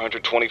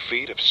 420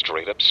 feet of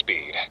straight-up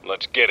speed.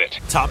 Let's get it.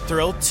 Top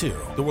Thrill 2,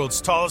 the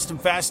world's tallest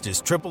and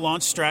fastest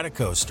triple-launch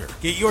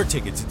Stratocoaster. Get your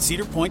tickets at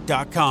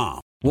cedarpoint.com.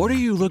 What are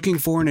you looking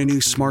for in a new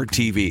smart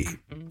TV?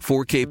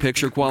 4K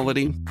picture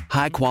quality?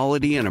 High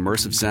quality and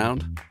immersive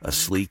sound? A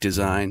sleek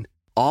design?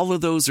 All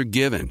of those are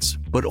givens,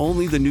 but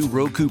only the new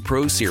Roku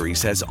Pro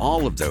Series has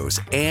all of those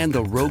and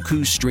the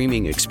Roku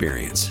streaming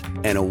experience,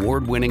 an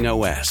award-winning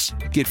OS.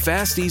 Get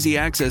fast, easy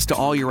access to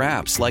all your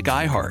apps like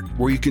iHeart,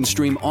 where you can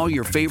stream all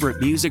your favorite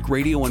music,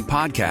 radio, and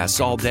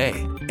podcasts all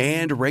day,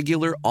 and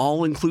regular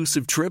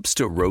all-inclusive trips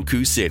to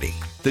Roku City.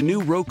 The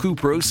new Roku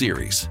Pro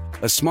Series,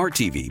 a smart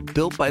TV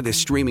built by the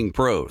streaming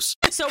pros.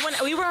 So when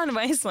we were on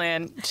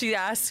Viceland, she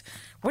asked,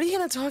 "What are you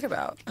going to talk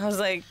about?" I was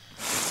like,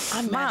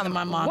 Mom,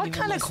 what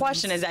kind of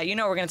question is that? You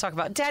know we're going to talk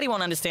about. Daddy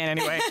won't understand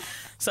anyway.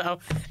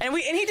 And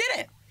he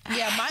didn't.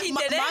 Yeah, my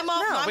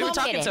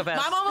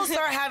mom will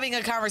start having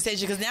a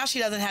conversation because now she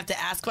doesn't have to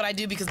ask what I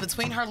do because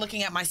between her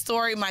looking at my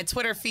story, my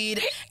Twitter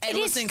feed, and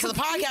listening to the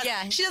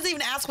podcast, she doesn't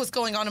even ask what's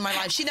going on in my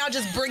life. She now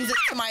just brings it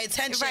to my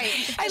attention.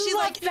 Right. And she's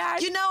like, that.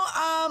 You know,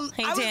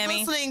 Hey, I was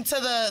Tammy. listening to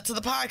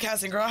the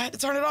podcast and girl, I had to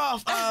turn it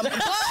off. But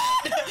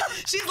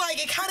she's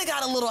like, it kind of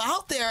got a little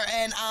out there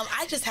and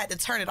I just had to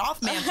turn it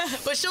off, man.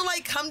 But she'll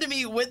like come to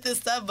me with this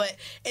stuff, but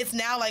it's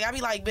now like, I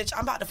be like, bitch,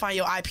 I'm about to find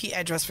your IP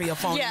address for your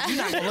phone. Yeah. You're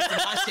not going to listen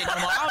to my shit no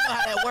more. I don't know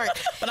how that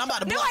works, but I'm about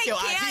to block your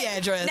IP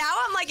address. Now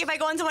I'm like, if I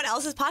go on someone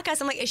else's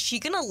podcast, I'm like, is she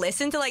gonna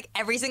listen to like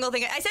every single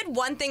thing? I said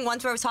one thing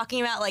once where I was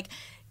talking about like,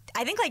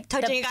 I think like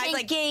touching a guy's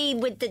like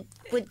with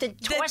the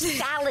tossed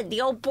salad,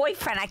 the old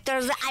boyfriend. I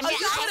thought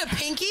you put a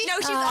pinky? No,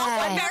 she's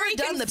also very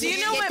done the Do you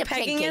pinky. know what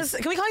pegging is?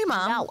 Can we call you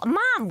Mom? No,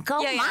 Mom,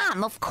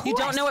 Mom, of course. You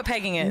don't know what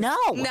pegging is?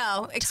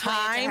 No. Explain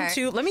Time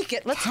to her.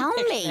 let's tell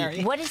do me.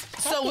 Pictionary. What is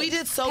pegging? So we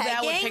did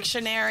bad with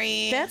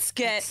Pictionary. Let's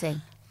get.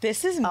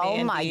 This is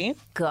Mandy. Oh my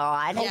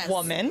God. A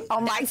woman.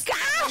 Oh my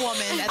God. A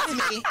woman.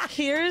 That's me.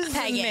 Here's the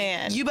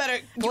man. You better.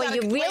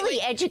 You're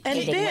really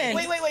educated. And then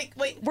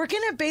wait. We're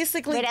gonna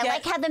basically. Wait, I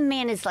like how the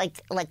man is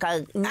like a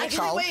nickel.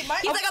 Actually, wait, he's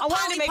like a I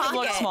wanted to make him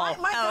look Pocket. small.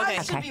 My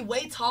guy should be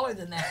way taller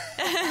than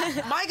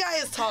that. My guy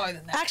is taller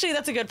than that. Actually,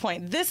 that's a good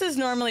point. This is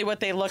normally what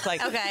they look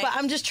like. Okay. But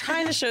I'm just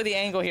trying to show the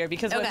angle here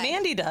because what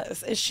Mandy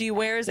does is she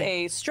wears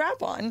a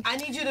strap-on. I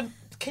need you to.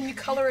 Can you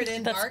color it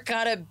in That's dark?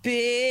 got a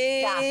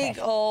big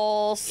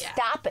old.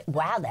 Stop it!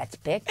 Wow, that's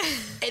big.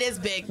 It is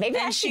big. Maybe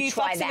I And should she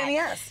try fucks that. it in the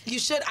ass. You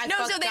should. I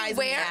fuck so they guys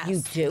wear- in the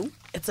ass. You do?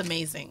 It's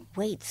amazing.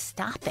 Wait,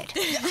 stop it.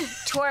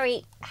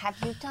 Tori, have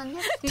you done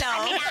this? No.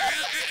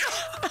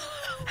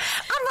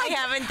 I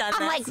haven't done I'm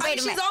that. like, wait a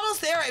She's minute.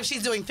 almost there if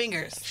she's doing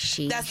fingers.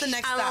 That's the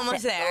next I'm stop.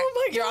 almost there. Oh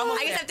my God. You're almost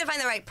I just there. have to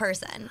find the right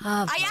person.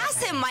 Oh, I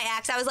asked him, my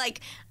ex, I was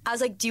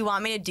like, do you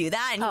want me to do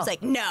that? And he was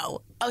like,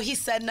 no. Oh, he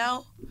said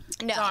no?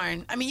 No.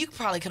 Darn. I mean, you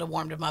probably could have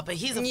warmed him up, but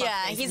he's a Yeah,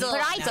 fuckface. he's a But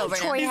little I think over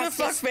Tori him. has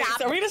to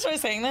stop. Are we gonna start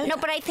saying that? No,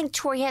 but I think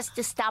Tori has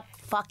to stop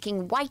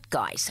fucking white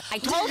guys. I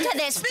told her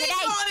this Speak today.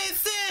 on it,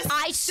 sis.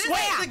 I This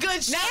swear. is a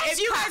good shit. Now, if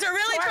you guys are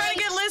really trying to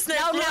get listeners,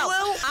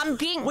 Lulu, I'm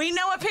being. we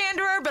know a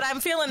panderer, but I'm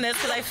feeling this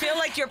because I feel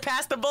like you're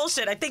past the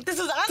bullshit. I think this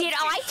is honesty. Did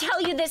I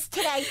tell you this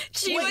today?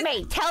 With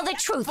me. Tell the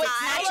truth. Wait,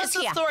 It's not tell us just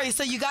the here. story.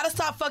 So you got to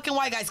stop fucking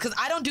white guys because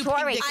I don't do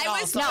Tori, pink dick at all.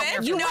 So with- I'm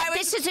here You for know, that.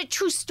 this is a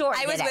true story.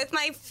 I was today. with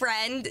my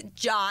friend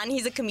John.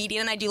 He's a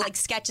comedian, and I do like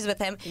sketches with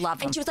him. Love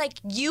him. And she was like,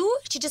 "You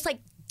should just like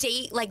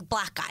date like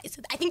black guys.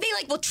 I think they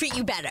like will treat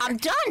you better." I'm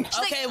done.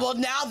 Okay, well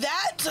now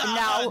that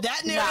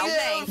that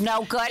narrative,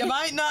 no good. You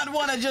might not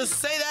want to just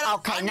say that.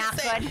 Okay, I'm not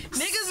just saying, good.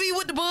 Niggas be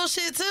with the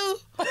bullshit too.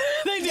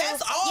 They do.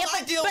 That's all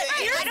I deal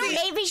with.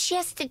 Maybe she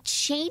has to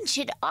change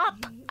it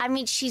up. I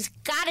mean, she's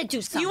got to do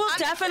something. You will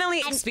definitely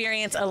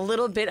experience a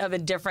little bit of a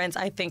difference,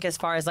 I think, as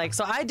far as like,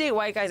 so I date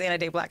white guys and I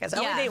date black guys. I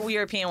only date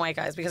European white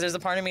guys because there's a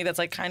part of me that's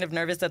like kind of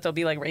nervous that they'll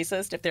be like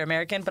racist if they're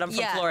American, but I'm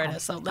from Florida,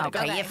 so let it go.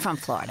 Okay, you're from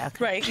Florida.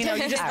 Okay. Right, you know,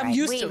 you just, All I'm right.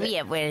 used to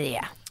it.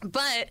 Yeah.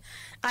 But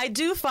I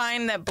do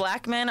find that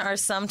black men are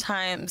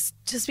sometimes,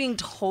 just being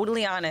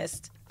totally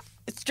honest,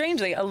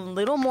 strangely, a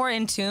little more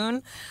in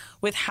tune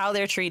with how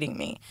they're treating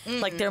me.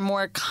 Like they're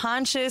more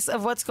conscious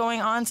of what's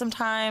going on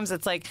sometimes.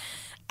 It's like,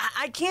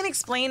 I can't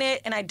explain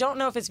it, and I don't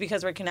know if it's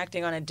because we're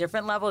connecting on a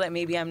different level that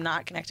maybe I'm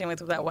not connecting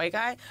with that white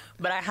guy,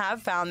 but I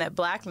have found that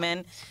black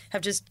men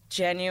have just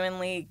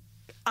genuinely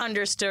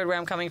understood where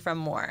I'm coming from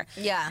more.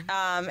 Yeah.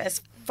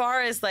 As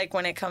far as like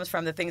when it comes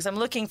from the things I'm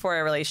looking for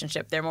in a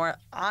relationship, they're more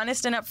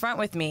honest and upfront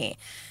with me.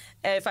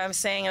 If I'm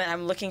saying that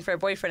I'm looking for a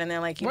boyfriend and they're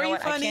like, you know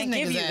what, I can't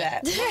give you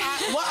that.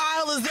 What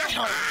aisle is that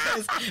on?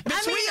 'Cause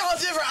bitch, we all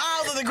different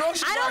aisles of the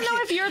grocery I don't market. know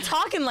if you're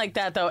talking like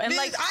that though. And Bitch,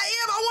 like I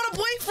am. I want a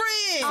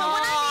boyfriend.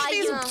 Oh,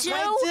 you do?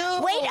 I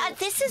do. Wait,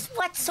 this is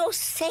what's so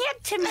sad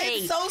to me.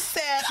 It's so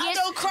sad. I Here's-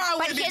 don't cry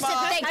but with me, here's the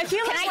Mom. thing. I feel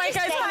Can like I white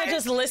just guys say- want to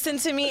just listen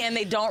to me and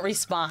they don't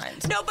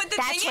respond. No, but the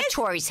That's thing what is,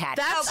 Tori's had.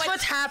 That's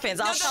what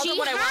happens. I'll tell them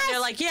what I want. They're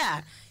like,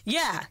 yeah.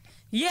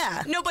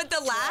 no, but the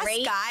last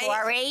guy.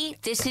 Tori,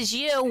 this is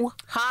you.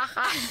 Ha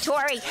ha,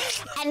 Tori.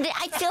 And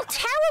I feel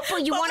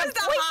terrible. You What want a was the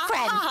ha,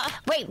 boyfriend.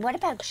 ha? Wait, what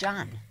about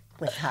John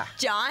with her?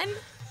 John?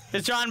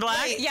 Is John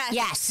black? Yes.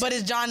 Yes. But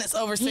is John that's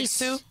over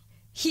 6'2"?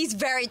 He's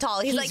very tall.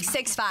 He's like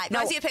 6'5". No,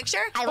 Want to see a picture?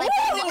 I like.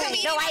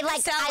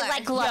 I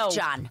like Love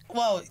John.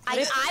 Whoa.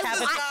 Listen,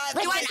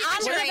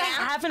 I'm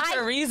gonna happened for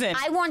a reason.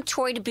 I want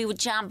Tori to be with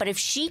John, but if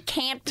she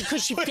can't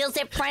because she feels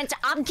they're friends,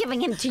 I'm giving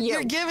him to you.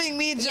 You're giving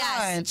me John.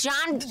 Yes,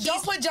 John.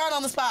 Don't put John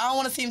on the spot. I don't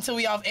want to see him till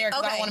we off air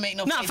because I don't want to make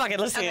no. No, fuck it.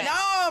 Let's see it.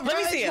 No, bro.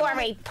 Let me see it.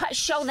 Tori,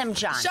 show them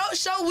John.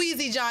 Show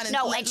Wheezy John. And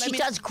she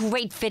does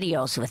great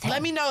videos with him.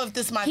 Let me know if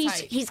this is my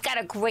type. He's got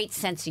a great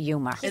sense of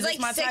humor. He's like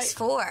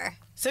 6'4".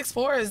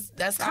 6'4"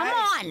 that's Come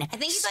on. I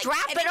think he's like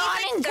strap it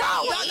on and go.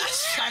 No, not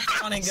strap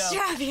it on and go.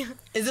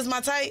 Is this my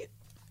type?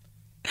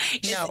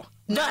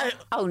 No.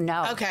 Oh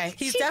no. Okay.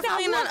 He's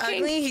definitely not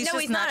ugly. He's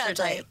just not your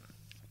type.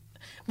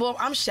 Well,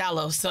 I'm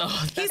shallow, so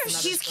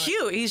he's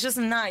cute. He's just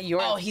not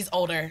your. Oh, he's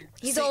older.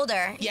 He's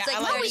older. Yeah, he's like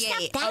I like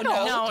 38. that no,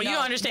 old. no, you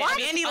don't understand. What?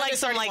 Mandy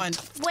likes him like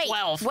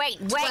 12. Wait.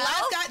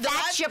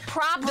 That's your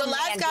problem. The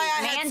last Mandy. guy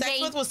I had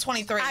sex with was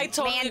 23. I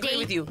totally agree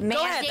with you. Mandy,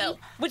 Go ahead, though.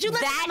 Would you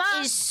let that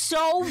is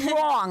so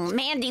wrong.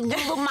 Mandy,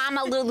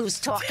 Mama Lulu's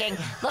talking.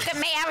 Look at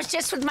me. I was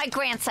just with my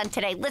grandson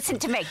today. Listen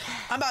to me.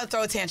 I'm about to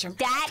throw a tantrum.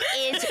 That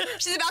is.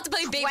 She's about to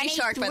play Baby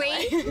Shark, by the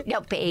way.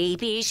 No,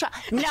 Baby Shark.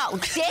 No,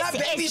 this Not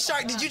is. Baby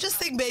Shark. Did you just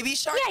sing Baby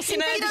Shark? Yeah, I sing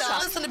Baby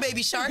Shark. Listen to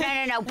Baby Shark.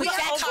 No. We got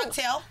a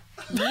cocktail.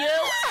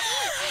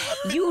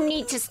 You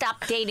need to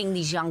stop dating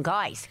these young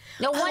guys.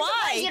 No wonder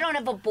why you don't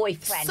have a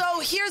boyfriend. So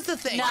here's the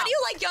thing. Why do you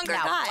like younger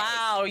guys?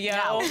 Wow,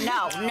 yo.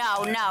 No. Speaking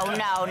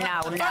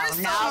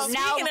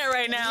it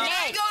right now.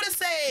 I go to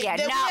say that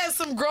we have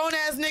some grown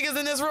ass niggas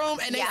in this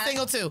room and they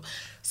single too.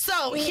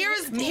 So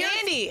here's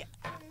Mandy.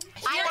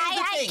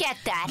 I get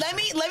that. Let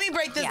me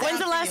break this down. When's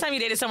the last time you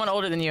dated someone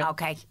older than you?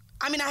 Okay.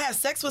 I mean, I had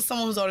sex with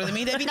someone who's older than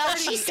me. They'd be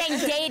 30. She's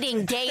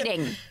saying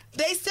dating.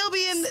 They still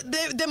be in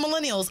the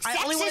millennials.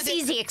 Sex is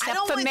easy except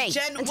for me.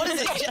 What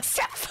is it?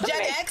 Except for Gen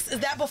me. X? Is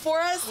that before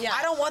us? Yeah.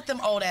 I don't want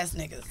them old ass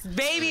niggas.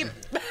 Baby.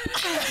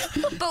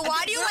 But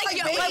why do you like baby?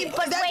 younger?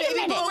 But wait a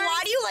minute. But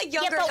why do you like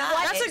younger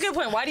guys? That's a good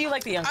point. Why do you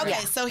like the younger Okay,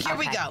 guys? so here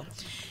we go.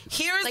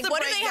 Here's like, the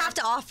what do breakdown. they have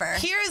to offer?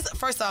 Here's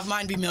first off,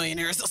 mine be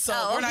millionaires, so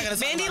we're not gonna.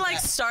 Mandy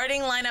likes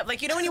starting lineup,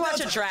 like you know when you watch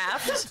a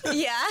draft,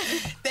 yeah,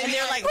 and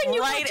they're like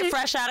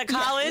fresh out of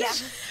college. Yeah.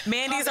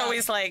 Mandy's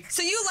always like,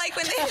 so you like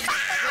when they.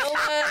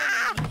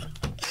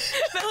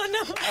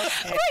 Villanova.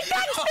 Okay.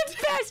 That's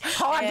the best.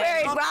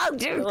 Harvard,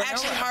 dude.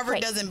 Actually,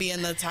 Harvard doesn't be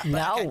in the top.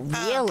 No,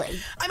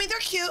 really. I mean, they're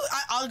cute.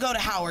 I'll go to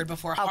Howard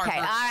before Harvard. Okay,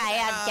 all right,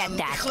 I get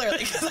that.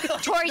 Clearly,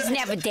 Tori's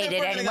never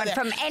dated anyone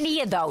from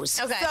any of those.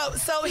 Okay.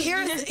 So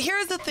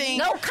here's the thing.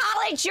 No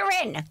college, you're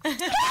in.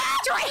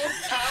 Tori,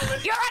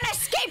 you're on a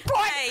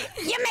skateboard.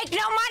 You make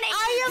no money.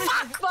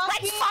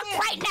 Let's fuck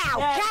right now.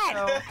 Go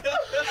ahead.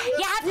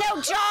 You have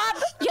no job.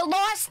 You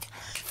lost.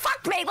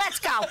 Fuck me, let's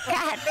go. Go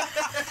ahead.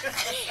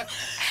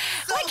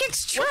 Like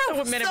it's true.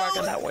 What's the minute mark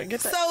on that one? Get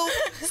that.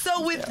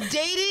 So with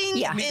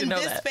dating in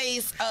this that.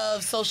 space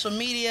of social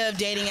media, of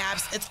dating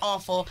apps, it's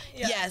awful.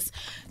 Yeah. Yes.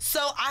 So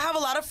I have a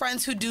lot of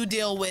friends who do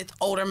deal with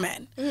older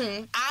men.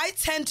 Mm-hmm. I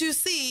tend to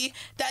see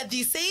that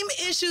the same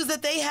issues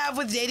that they have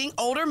with dating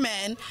older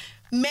men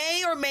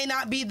may or may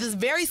not be the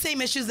very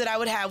same issues that I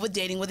would have with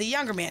dating with a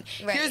younger man.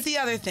 Right. Here's the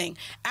other thing.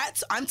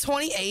 I'm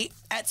 28.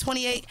 At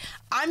 28,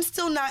 I'm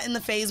still not in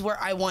the phase where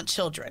I want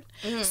children.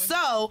 Mm-hmm.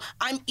 So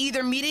I'm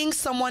either meeting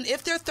someone,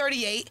 if they're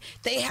 38,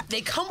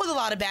 they come with a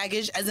lot of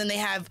baggage, as in they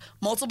have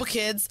multiple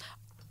kids.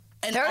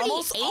 And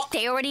 38?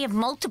 They already have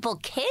multiple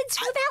kids?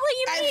 Who the hell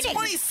are you meeting? At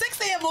 26,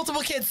 they have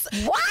multiple kids.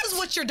 What? This is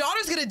what your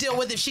daughter's going to deal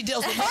with if she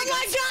deals with Oh,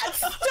 my God,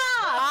 stop!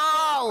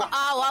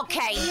 Oh,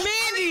 okay.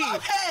 Mandy!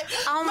 Okay.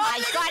 Oh,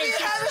 my God, is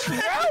this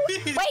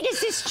true? Wait, is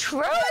this true?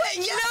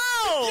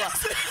 No!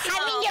 I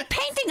mean, you're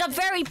painting a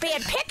very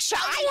bad picture.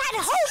 I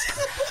had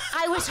hope.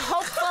 I was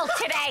hopeful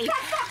today.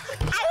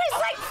 I was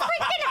like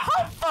freaking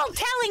hopeful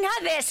telling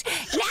her this.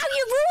 Now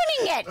you're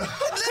ruining it.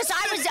 Because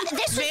I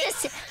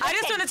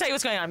just want to tell you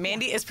what's going on.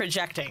 Mandy is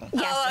projecting.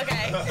 Yes. Oh,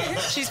 okay.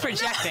 She's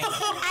projecting.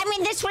 I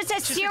mean, this was a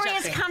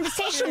serious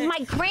conversation with my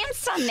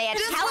grandson there,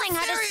 telling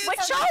her to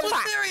switch over.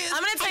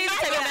 I'm going to tell you the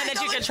type of men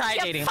that you can try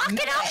dating. Fucking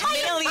up my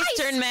Middle advice.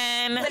 Eastern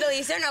men. Middle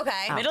Eastern,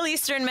 okay. Middle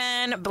Eastern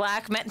men,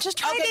 black men. Just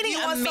try dating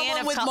you a want man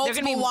someone of with color.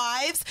 multiple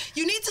wives?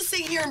 You need to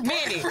sit here and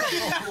Mandy.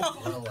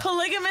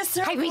 Polygamous.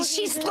 I mean,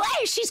 she's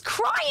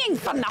crying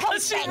from the whole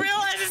She thing.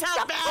 realizes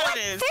how The bad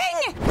it is.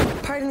 thing.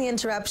 Pardon the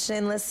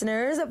interruption,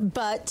 listeners,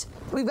 but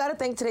we've got to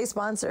thank today's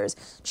sponsors,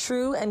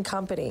 True and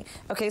Company.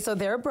 Okay, so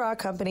they're a bra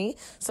company.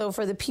 So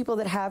for the people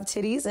that have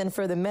titties and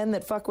for the men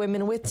that fuck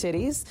women with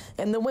titties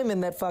and the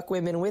women that fuck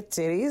women with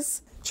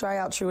titties, try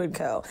out True &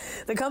 Co.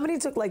 The company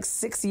took like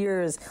 6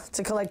 years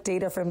to collect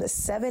data from the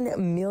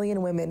 7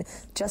 million women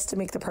just to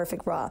make the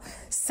perfect bra.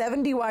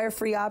 70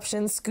 wire-free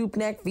options, scoop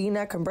neck,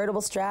 V-neck,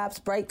 convertible straps,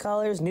 bright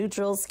colors,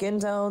 neutrals,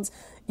 skin tones.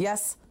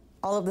 Yes,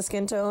 all of the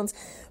skin tones.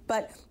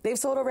 But they've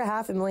sold over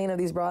 500,000 of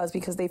these bras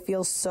because they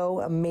feel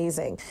so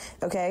amazing.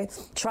 Okay?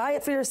 Try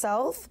it for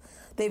yourself.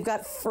 They've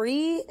got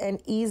free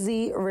and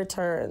easy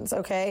returns.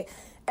 Okay?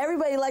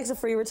 Everybody likes a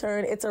free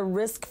return. It's a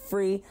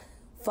risk-free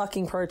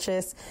fucking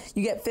purchase.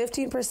 You get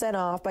 15%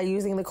 off by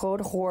using the code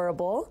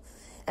HORRIBLE.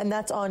 and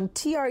that's on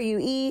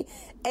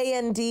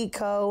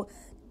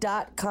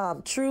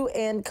TrueAndCo.com.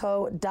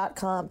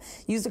 TrueAndCo.com.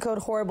 Use the code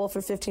HORRIBLE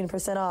for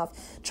 15%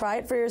 off. Try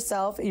it for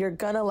yourself. You're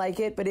gonna like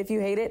it, but if you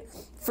hate it,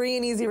 free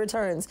and easy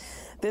returns.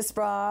 This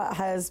bra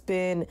has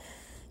been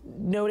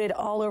noted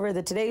all over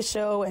the Today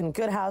Show and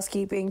Good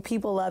Housekeeping.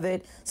 People love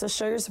it. So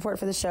show your support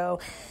for the show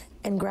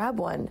and grab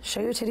one.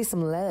 Show your titties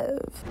some love.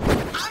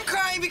 I'm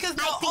crying because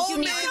the old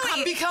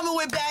men be coming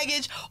with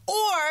baggage,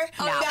 or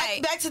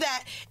back to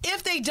that,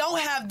 if they don't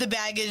have the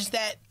baggage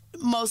that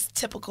most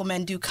typical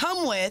men do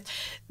come with,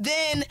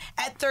 then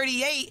at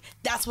 38,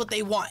 that's what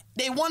they want.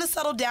 They want to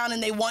settle down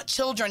and they want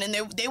children, and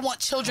they want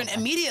children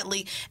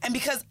immediately. And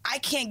because I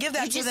can't give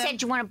that to them. You just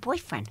said you want a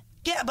boyfriend.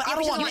 Yeah, but I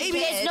don't want babies.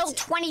 There's no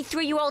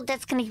 23-year-old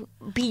that's going to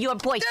be your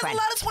boyfriend. There's a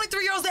lot of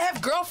 23-year-olds that have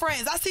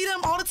girlfriends. I see them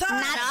all the time.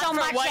 Not so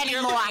much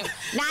anymore.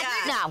 No.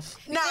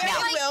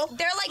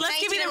 They're like Let's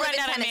give you the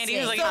rundown on Mandy,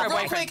 who's looking for a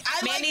boyfriend.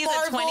 Mandy's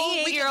a Marvel.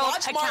 28-year-old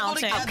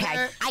accountant.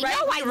 Okay. I know. Right?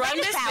 I We run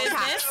read this about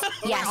business. her.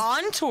 Yes. We're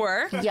on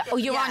tour. Yeah. Oh,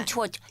 you're on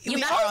tour. You're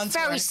We are on both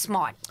very tour.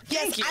 smart.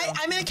 Yes,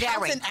 I'm an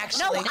accountant,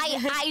 actually. No,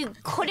 I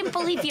couldn't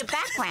believe your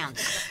background.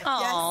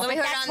 Oh, we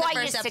heard that's on the why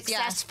you're first episode, yeah.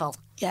 successful.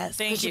 Yes.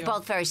 Because you're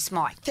both very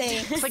smart.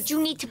 Thanks. But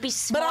you need to be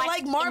smart But I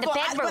like Marvel. in the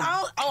bedroom.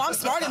 I'm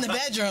smart in the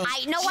bedroom.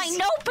 I know,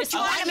 but you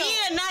want I'm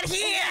here, not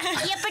here.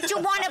 Yeah, but you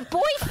want a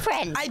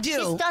boyfriend. I do.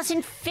 This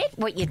doesn't fit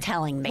what you're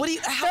telling me. What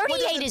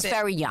 38 is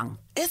very young.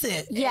 Is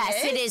it?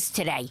 Yes, it is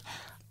today.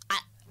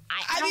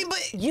 I mean,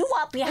 but you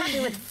up? You're happy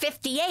with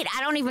 58?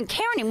 I don't even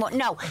care anymore.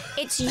 No,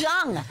 it's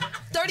young.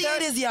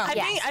 38 is young.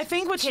 I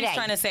think what she's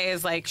trying to say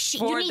is like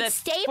you need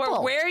stable.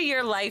 for where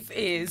your life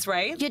is,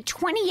 right? You're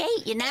 28.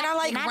 You're not. And I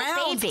like not a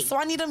rounds, baby. so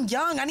I need them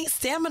young. I need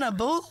stamina,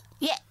 boo.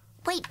 Yeah.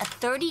 Wait, a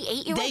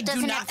 38-year-old They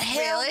doesn't do not. have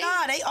Hell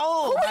nah, they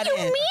old. Who are you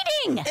then.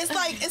 meeting?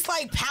 It's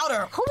like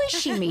powder. Who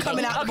is she meeting?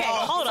 Coming out the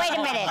ball. Wait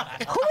a minute.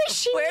 Who is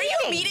she Where are meeting?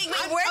 you meeting?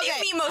 Where do you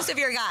meet most of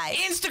your guys?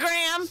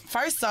 Instagram.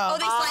 First off. Oh,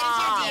 they slide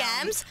into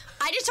your DMs?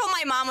 I just told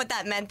my mom what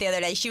that meant the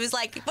other day. She was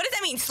like, what does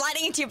that mean,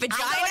 sliding into your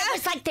vagina? I thought it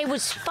was like they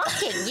was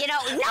fucking, you know.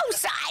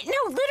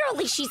 No,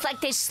 literally, she's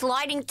like, they're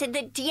sliding to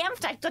the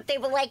DMs. I thought they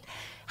were like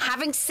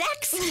having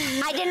sex.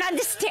 I didn't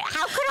understand.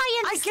 How could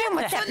I understand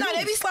what that No, means?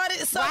 they be sliding.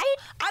 So right?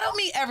 I don't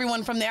meet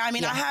everyone from there. I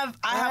mean,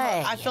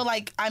 I feel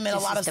like I'm in a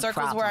This lot is of the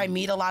circles where I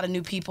meet a lot of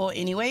new people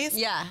anyways.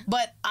 Yeah.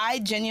 But I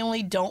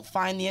genuinely don't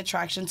find the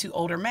attraction to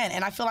older men.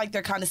 And I feel like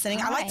they're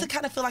condescending. I like to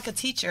kind of feel like a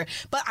teacher,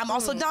 but I'm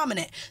also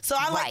dominant. So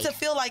I like to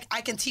feel like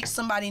I can teach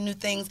somebody new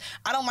things.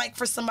 I don't like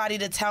for somebody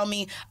to tell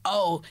me,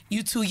 oh,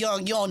 you too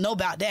young, you don't know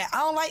about that. I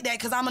don't like that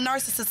because I'm a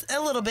narcissist a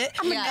little bit.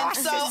 I'm a and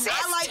so narcissist.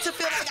 I like to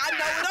feel like I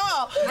know it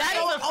all. That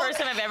is the first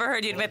time I've ever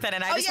heard you admit that,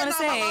 and I just want to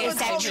say, is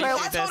that true?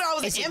 I told her I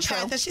was Is an it empath, true?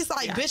 and she's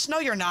like, "Bitch, no,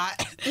 you're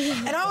not."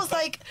 And I was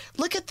like,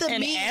 "Look at the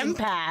An meme."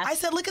 empath? I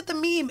said, "Look at the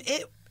meme.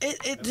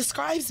 It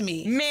describes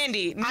me."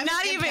 Mandy, I'm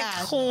not an even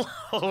empath.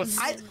 close.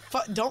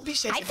 Don't be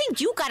shaky. I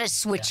think you got to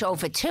switch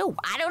over too.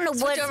 I don't know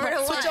what. over to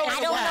what? Switch over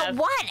I don't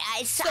know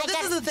what. So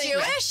this is the thing.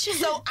 Jewish?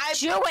 So I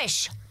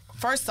Jewish.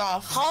 First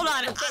off, Hold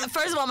on.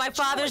 First of all, my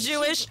father's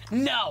Jewish.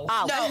 No.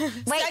 Oh. No.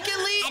 Wait.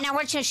 Secondly, and I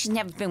want you to know she's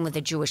never been with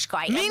a Jewish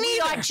guy. Me and we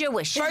neither. are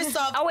Jewish. First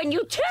off- Oh, and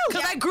you too.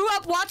 Because I grew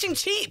up watching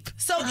Cheap.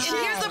 so and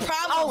here's the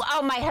problem.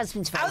 Oh, my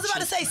husband's very I was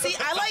about to cheap. say, see,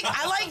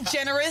 I like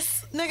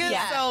generous niggas.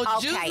 Yeah. So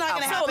Okay, Jews not gonna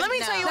okay. happen. So let me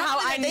tell you how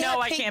I They know have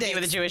I pink can't be with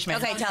a dicks. Jewish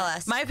man. Okay, tell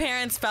us. My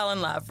parents fell in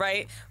love,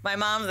 right? My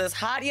mom's this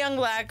hot young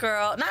black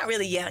girl, not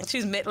really young.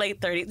 She's late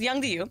 30s, young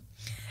to you.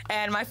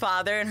 And my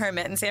father and her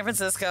met in San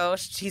Francisco.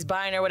 She's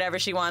buying her whatever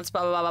she wants,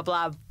 blah, blah, blah,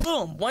 blah, blah.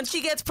 Boom. Once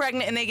she gets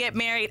pregnant and they get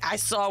married, I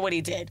saw what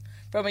he did.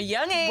 From a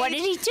young age. What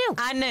did he do?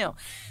 I knew.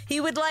 He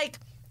would like,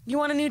 you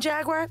want a new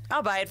Jaguar?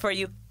 I'll buy it for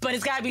you. But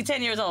it's got to be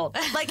 10 years old.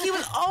 Like, he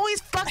was always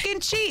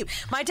fucking cheap.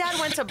 My dad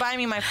went to buy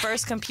me my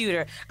first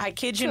computer. I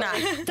kid you not.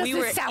 We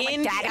were sound like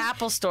in the Daddy.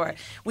 Apple store.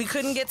 We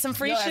couldn't get some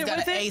free Yo, I shit got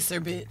with an it. Acer,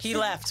 bitch. He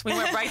left. We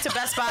went right to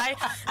Best Buy.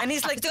 And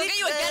he's like, They'll get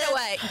you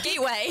a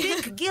gateway.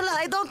 Pick, Gila,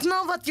 I don't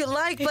know what you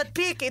like, but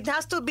pick. It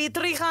has to be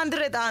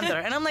 300 under.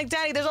 And I'm like,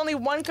 Daddy, there's only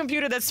one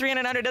computer that's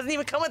 300 under. It doesn't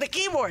even come with a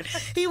keyboard.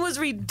 He was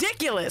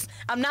ridiculous.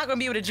 I'm not going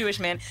to be with a Jewish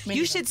man.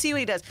 You should see what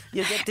he does.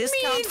 You get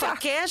discount for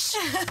cash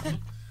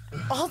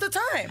all the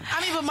time.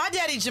 I mean, but my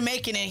daddy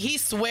Jamaican and he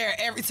swear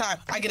every time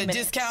I get a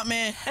discount,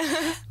 man.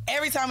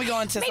 Every time we go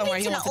into Maybe somewhere,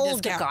 it's he an wants a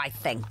older discount. guy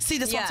thing. See,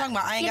 that's what I'm talking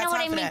about. I ain't You got know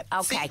time what for I that. mean?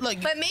 Okay. See,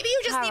 look, But maybe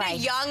you just All need right. a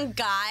young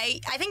guy.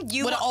 I think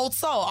you with an old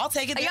soul. I'll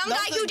take it. a young Those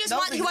guy are- who just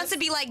those wants to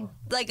be like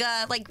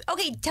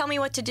okay, tell me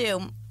what to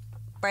do.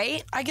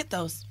 Right? I get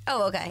those.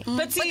 Oh, okay.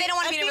 But, see, they don't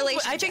want to be in a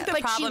relationship. I think the But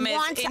she problem is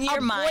wants in a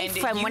your mind.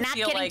 boyfriend. You We're not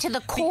feel getting like to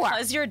the core.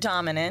 Because you're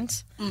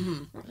dominant.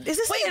 Is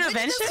this Wait, an when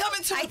did intervention? this come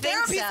into a I think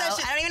therapy so.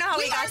 session? I don't even know how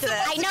we got are to this.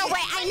 supposed I know, get-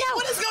 wait, I know.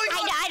 What is going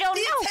on? I don't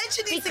the know.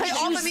 attention needs to Because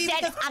get off you of me said,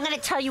 because I'm going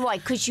to tell you why.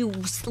 Because you laid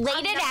it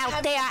not out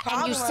having there a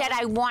and you problem. said,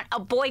 I want a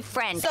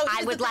boyfriend. So I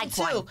here's would the thing, like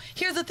too. one.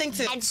 Here's the thing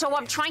too. And so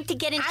I'm trying to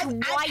get into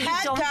why I've you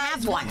had don't guys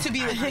have one. want to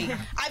be with me.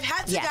 I've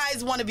had two Yes.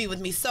 guys want to be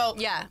with me. So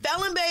Yeah.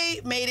 Felon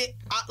Bay made it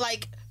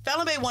like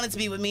Felon Bay wanted to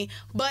be with me,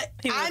 but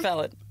He was a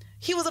felon.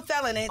 He was a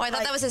felon. Oh, I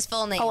thought that was his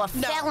full name. Oh, a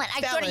felon.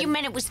 I thought you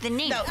meant it was the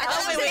name. No,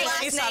 Wait,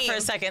 let me stop for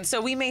a second.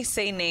 So we may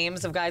say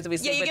names of guys that we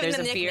sleep with. There's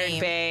a Beard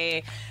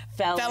Bay,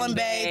 Felon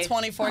Bay,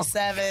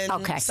 24/7.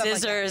 Okay.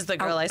 Scissors, the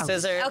girl I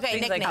scissors. Okay,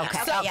 things like nicknames.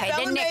 that. Okay,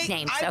 Felon the Bay,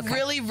 nicknames. I Okay.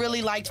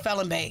 really liked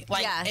Felon Bay.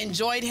 Like,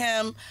 enjoyed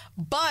him.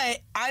 But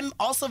I'm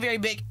also very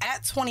big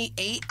at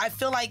 28. I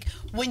feel like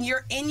when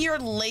you're in your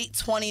late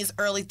 20s,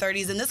 early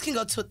 30s, and this can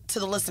go to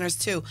the listeners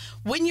too,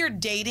 when you're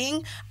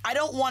dating, I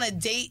don't want to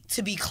date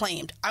to be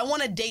claimed. I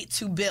want to date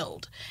to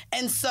build.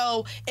 And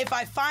so if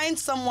I find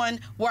someone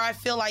where I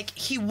feel like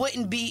he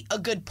wouldn't be a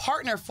good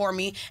partner for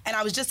me, and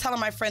I was just telling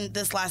my friend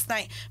this last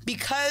night,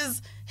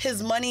 because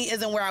his money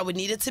isn't where I would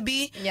need it to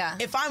be. Yeah.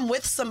 If I'm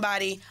with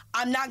somebody,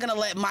 I'm not going to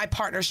let my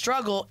partner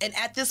struggle. And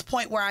at this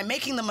point where I'm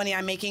making the money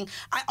I'm making,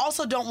 I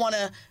also don't want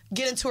to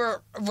get into a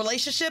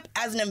relationship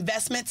as an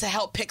investment to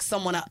help pick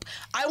someone up.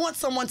 I want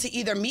someone to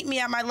either meet me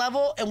at my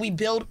level and we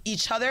build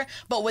each other,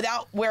 but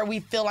without where we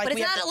feel like But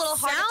we it's have not to... a little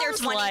hard if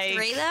they're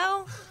 23,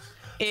 though?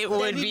 It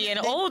would be an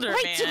older man.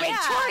 Wait,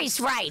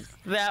 Tori's right.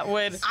 That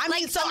would. I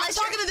mean, so I'm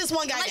talking to this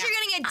one guy. Unless now.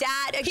 you're getting a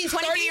dad, a He's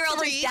 23-year-old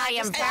 33.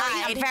 who's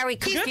dad I'm very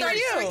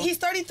confused. He's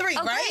 33,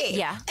 Oh, right? great.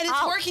 Yeah. And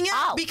it's working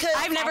out because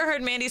I've never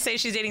heard Mandy say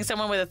she's dating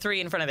someone with a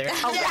 3 in front of there.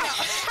 So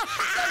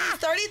he's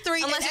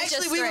 33. Unless and it's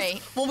actually,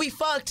 just 3. when we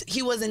fucked,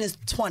 he was in his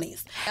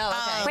 20s.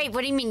 Oh, okay. Wait,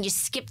 what do you mean? You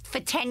skipped for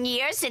 10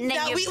 years and then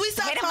Yeah, you we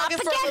stopped hit him up talking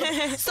for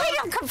again? so Wait,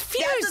 I'm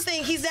confused. That's the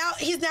thing.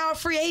 He's now a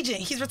free agent.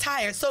 He's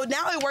retired. So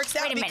now it works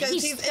out Wait a minute. because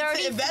He's into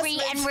 33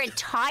 investments. and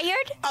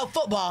retired? Oh,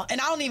 football. And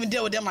I don't even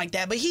deal with them like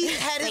that. But he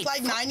had his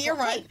like 9-year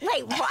run.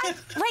 Wait, what?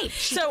 Wait,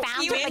 she So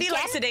found him Mandy again?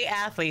 likes to date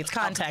athletes.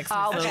 Context.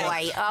 Oh, So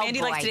boy. Oh, Mandy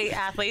boy. likes to date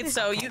athletes.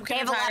 So you They can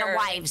have a lot retire. of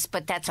wives,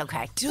 but that's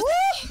okay. Do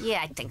they?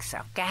 Yeah, I think so.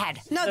 Go ahead.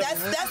 No,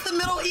 that's the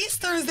Middle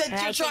Easterns that I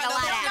you're think trying a to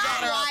lot hook of your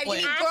daughter up wives, with.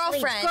 you need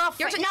girlfriend.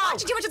 You're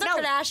watching too much of the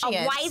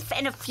Kardashians. A wife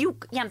and a few.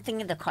 Yeah, I'm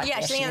thinking of the Kardashians. Yeah,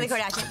 she's thinking of the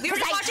Kardashians. We were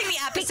just watching the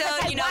episode,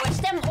 Because you know. I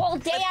watched them all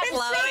day. I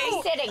was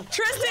Chloe. babysitting.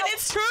 Tristan,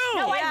 it's true.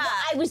 No, Yeah.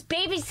 I was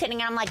babysitting,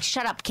 and I'm like,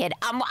 shut up, kid.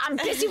 I'm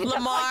busy with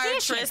Lamar, the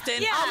Kardashians.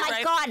 Tristan. Oh my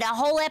right? God, the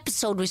whole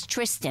episode was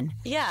Tristan.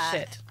 Yeah.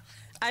 Shit.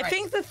 I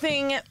think the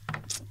thing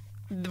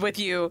with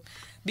you,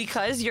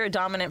 because you're a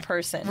dominant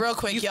person. Real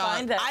quick, you y'all.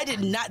 find that I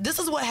did not. This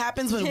is what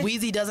happens when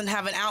Wheezy doesn't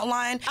have an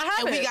outline. I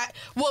have and we it. got.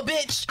 Well,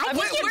 bitch. I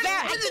think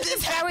When did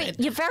this happen?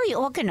 you're very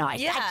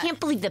organized. Yeah. I can't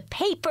believe the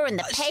paper and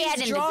the pad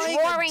and the drawing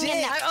a drawing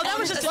and dick. the. Oh, that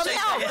was just a well, dick.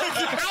 no,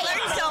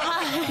 learned so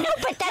much. No,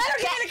 but that's Let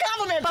her get a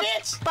compliment,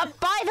 bitch. But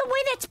by the way,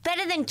 that's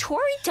better than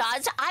Tori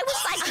does. I was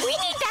like, we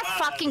need that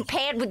fucking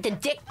pad with the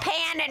dick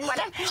pan and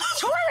whatever.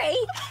 Tori,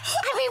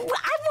 I mean,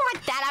 I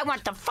want that. I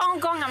want the phone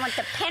going. I want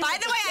the pen. By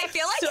with the way, I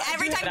feel like So-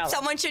 every time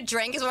someone should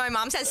drink is when my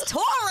mom says,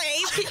 Tori,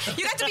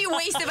 you got to be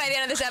wasted by the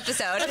end of this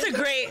episode. That's a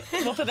great.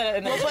 We'll put that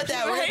in there. We'll put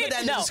that in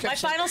the No, my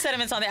description. final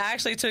sentiments on it. I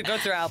actually took go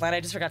through outline. I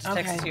just forgot to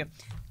text it to you.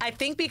 I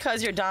think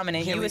because you're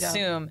dominant, Here you we go.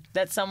 assume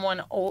that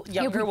someone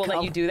younger will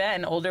let you do that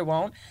and older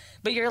won't.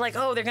 But you're like,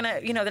 oh, they're gonna,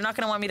 they're not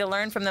gonna want me to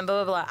learn from them.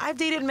 Blah blah blah. I've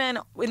dated men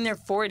in their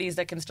 40s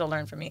that can still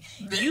learn from me.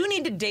 You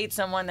need to date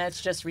someone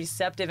that's just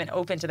receptive and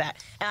open to that.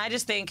 And I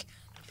just think.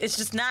 It's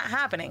just not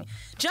happening.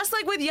 Just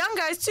like with young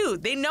guys too,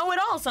 they know it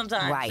all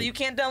sometimes. Right. So you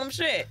can't tell them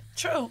shit.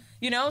 True.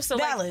 So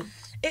Valid. Like,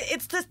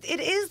 it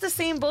is the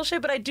same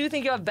bullshit, but I do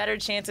think you have better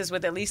chances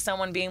with at least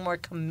someone being more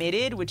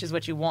committed, which is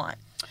what you want.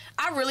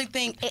 I really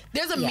think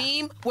there's a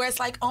meme where it's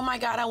like, oh my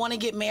God, I want to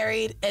get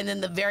married. And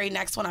then the very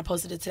next one, I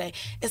posted it today,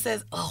 it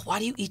says, oh, why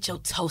do you eat your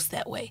toast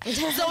that way?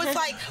 So it's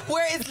like,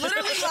 where it's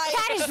literally like,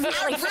 That is really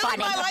I really funny.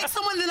 might like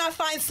someone, then I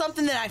find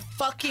something that I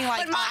fucking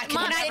like. I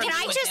can never Can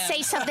I do just again.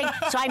 say something?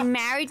 So I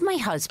married my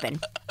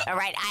husband. All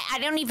right, I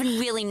don't even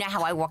really know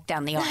how I walked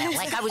down the aisle.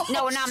 Like I was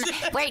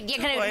wait,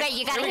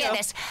 you gotta hear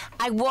this.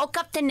 I woke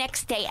up the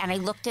next day and I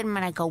looked at him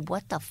and I go,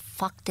 what the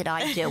fuck did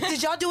I do?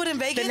 Did y'all do it in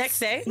Vegas? The next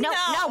day? No,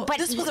 but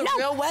this was a no,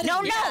 real wedding.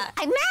 No, Yeah.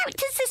 I married.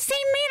 This is the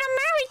same man I'm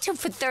married to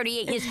for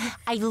 38 years.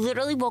 I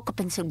literally woke up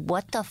and said,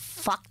 "What the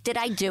fuck did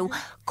I do?"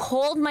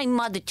 Called my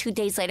mother 2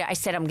 days later. I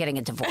said, "I'm getting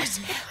a divorce."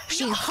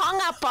 She hung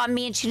up on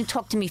me and she didn't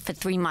talk to me for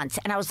 3 months.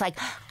 And I was like,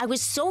 I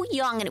was so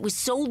young and it was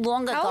so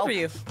long ago. How old were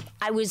you?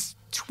 I was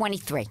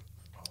 23.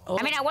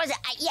 I mean, I wasn't.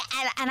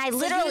 And I So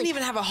literally you didn't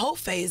even have a hope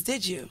phase,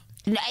 did you?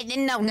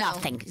 No,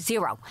 nothing.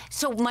 Zero.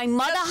 So my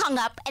mother hung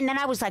up, and then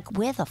I was like,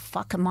 where the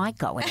fuck am I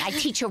going? I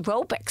teach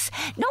aerobics.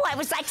 No, I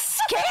was like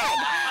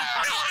scared.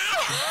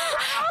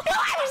 No,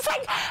 I was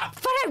like,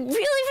 but I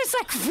really was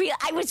like,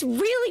 I was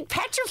really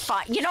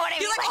petrified. You know what I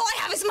mean? You're like, all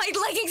I have is my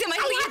leggings and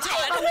my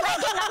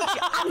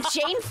leotard. I'm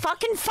Jane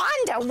fucking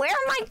Fonda. Where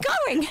am I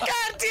going?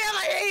 God damn,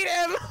 I hate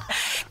him.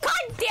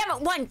 God damn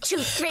it. 1, 2,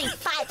 3,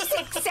 5,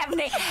 6, 7,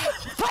 8.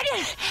 But,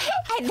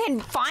 and then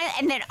finally,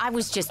 and then I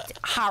was just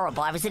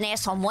horrible. I was an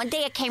asshole. One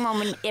day I came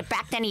home and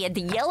back then he had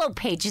the yellow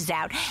pages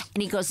out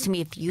and he goes to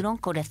me, if you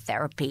don't go to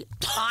therapy,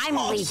 I'm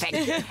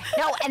leaving.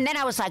 No, and then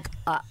I was like,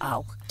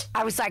 uh-oh.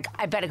 I was like,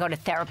 I better go to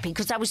therapy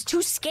because I was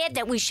too scared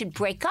that we should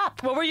break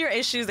up. What were your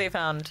issues they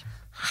found?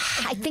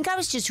 I think I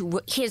was just,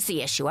 here's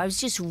the issue. I was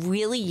just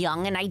really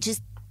young and I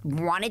just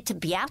wanted to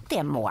be out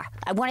there more.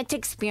 I wanted to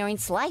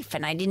experience life,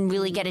 and I didn't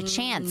really get a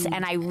chance.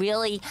 And I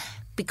really,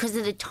 because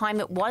of the time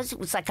it was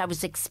like I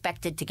was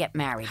expected to get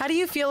married. How do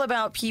you feel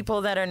about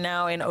people that are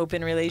now in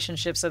open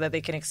relationships so that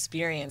they can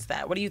experience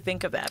that? What do you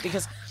think of that?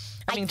 Because,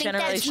 I mean, think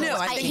that's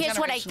generationally. new. Here's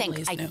what I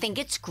think. I think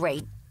it's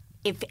great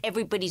if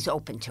everybody's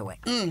open to it.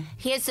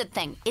 Here's the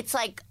thing. It's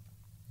like,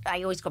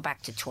 I always go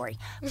back to Tori.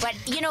 But,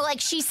 you know, like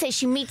she says,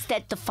 she meets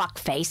the fuck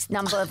face,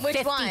 number Which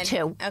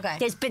 52. one? Okay.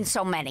 There's been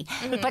so many.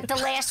 But the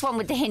last one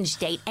with the hinge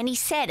date, and he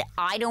said,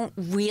 I don't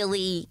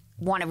really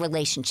want a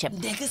relationship.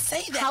 Niggas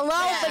say that. Hello,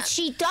 Yeah. but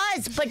she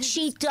does.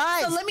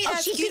 So let me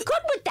ask you. She'd be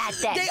good with that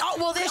then. They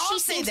all She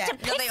say seems that. to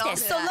pick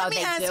this. So let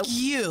me ask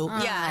you.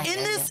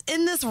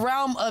 In this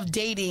realm of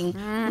dating,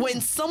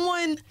 when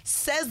someone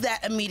says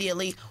that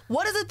immediately,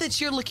 what is it that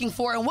you're looking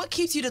for, and what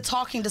keeps you to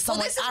talking to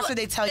someone after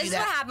they tell you This that?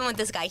 is what happened with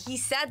this guy. He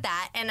said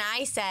that, and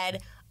I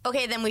said,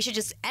 okay, then we should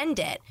just end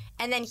it.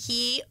 And then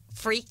he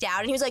freaked out,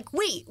 and he was like,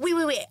 wait.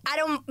 I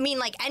don't mean,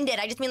 like, end it.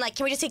 I just mean, like,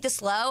 can we just take this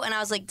slow? And I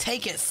was like...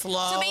 Take it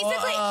slow. So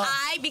basically,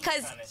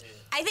 because...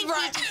 I think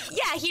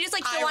he just,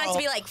 like, still wanted to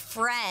be, like,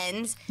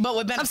 friends. But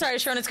with I'm sorry,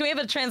 Shronis, can we have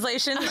a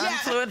translation on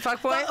fluid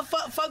fuckboy?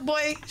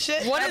 Fuckboy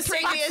shit. What does fuck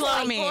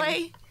slow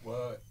mean?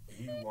 Well,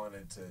 he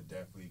wanted to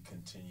definitely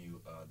continue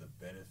the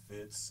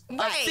benefits.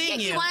 Right.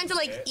 He wanted to,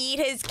 like, eat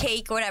his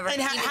cake or whatever.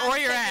 Or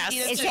your ass.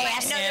 It's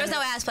ass. No, there was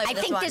no ass play. I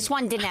think this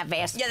one didn't have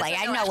ass play.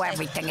 I know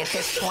everything at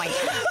this point.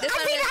 This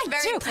one is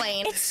very do.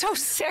 plain. It's so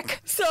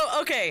sick. So,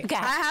 okay. I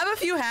have a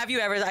few have you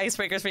ever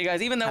icebreakers for you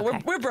guys, even though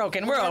we're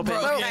broken. We're open.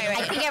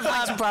 I think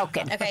everyone's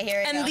broken. Okay,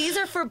 here we go. And these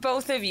are for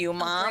both of you.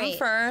 Mom Great.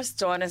 first,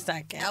 daughter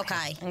second.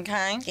 Okay.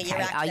 Okay? Get your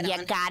Oh, accent you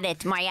on. got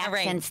it. My All right.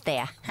 accent's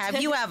there.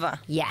 Have you ever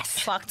Yes.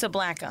 fucked a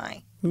black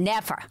guy?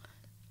 Never.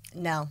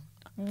 No.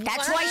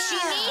 That's why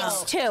she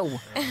needs to.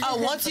 Oh,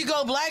 once you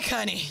go black,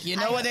 honey, you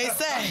know what they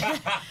say.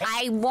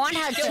 I want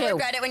her You'll to.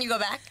 regret it when you go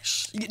back.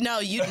 No,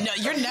 you're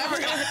never.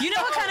 You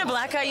know what kind of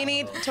black guy you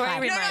need? Tori, No,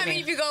 remind I me. mean,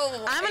 if you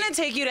go... I'm going to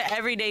take you to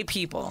everyday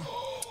people.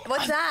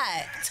 What's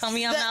that? Tell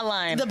me I'm not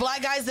lying. The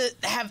black guys that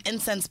have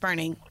incense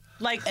burning.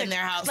 Like in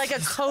their house. Like a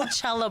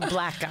Coachella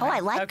black guy. Oh, I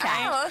like okay?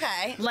 that. Oh,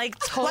 okay. Like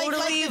totally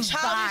like the childish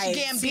vibes,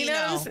 Gambino. you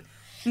know?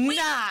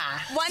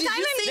 Nah. One Did time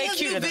you in see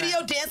his new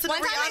video dancing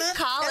One with time in Rihanna?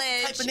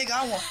 college. That's the type of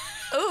nigga I want.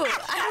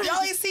 Ooh.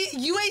 Y'all ain't see?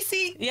 You ain't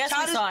see? Yes, we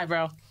Childish- saw it,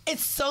 bro.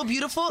 It's so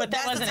beautiful. But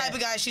that That's the wasn't type it.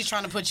 of guy she's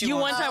trying to put you You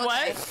on. one time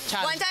what?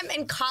 One time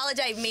in college,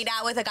 I made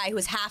out with a guy who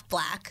was half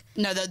black.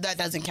 No, that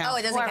doesn't count. Oh,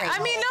 it doesn't count.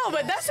 I mean, no,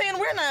 but that's saying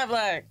we're not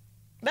black.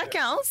 That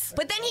counts.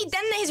 But then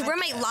his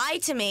roommate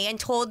lied to me and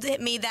told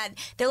me that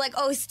they're like,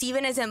 oh,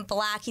 Steven isn't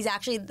black. He's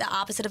actually the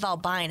opposite of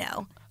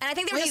albino. And I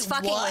think they were just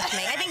fucking what? with me.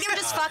 I think they were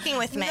just fucking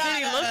with me. Did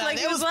he look like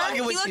he was black? He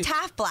looked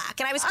half black,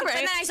 and I was. All But right.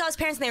 then I saw his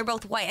parents, and they were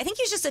both white. I think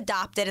he was just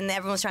adopted, and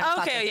everyone was trying to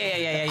fuck with Okay,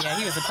 me. yeah.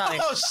 He was probably.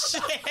 Oh,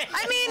 shit.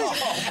 I mean,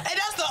 and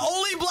that's the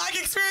only black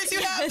experience you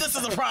have? This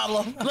is a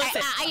problem.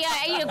 listen,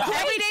 I agree.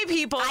 Everyday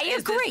People I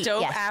is agree. this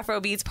dope Yeah.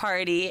 Afrobeats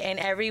party, and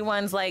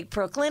everyone's like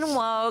Brooklyn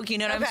woke, you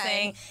know what I'm Okay.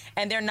 saying?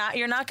 And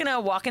you're not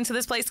gonna walk into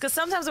this place because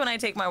sometimes when I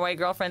take my white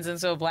girlfriends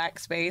into a black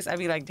space, I'd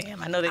be like,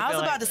 damn, I know they. I was feel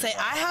about like, to say,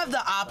 I have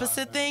the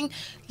opposite thing.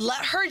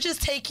 Let her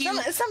just take you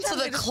Sometimes to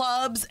the we just-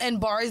 clubs and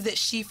bars that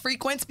she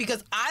frequents,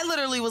 because I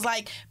literally was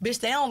like, bitch,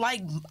 they don't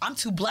like, I'm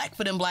too black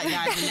for them black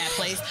guys in that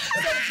place.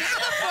 So you're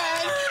the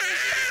friend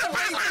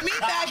to bring me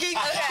backing,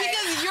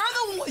 because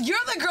you're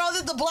the girl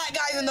that the black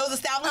guys in those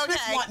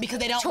establishments Okay. want, because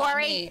they don't want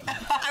Tori. me. All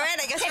right,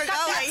 I guess we're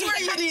That's going. where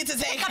you need to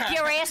take Pick up her.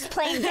 your ass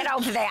plane, get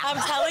over there. I'm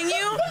telling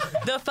you,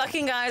 the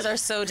fucking guys are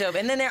so dope.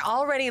 And then they're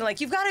already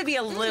like, you've got to be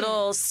a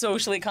little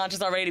socially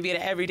conscious already to be at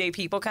an everyday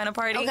people kind of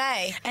party.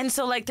 Okay. And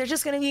so, like, they're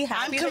just going to be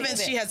happy. I'm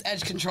convinced she has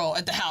edge control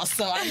at the house,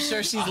 so I'm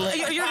sure she's lit.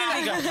 You're going to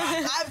be good.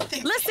 I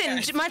think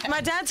Listen,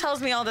 my dad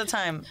tells me all the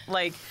time,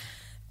 like,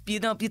 you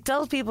know, you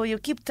tell people, you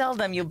keep telling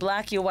them, you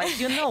black, you white.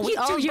 You know, we You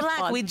do all your black,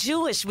 fun. we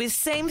Jewish, we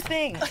same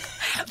thing.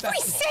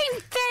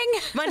 Same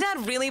thing. My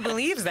dad really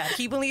believes that.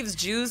 He believes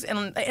Jews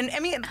and I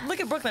mean, look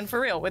at Brooklyn for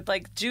real with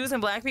like Jews and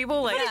black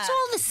people. Like, But it's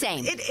all the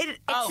same. it's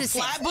the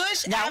same.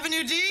 Flatbush, No.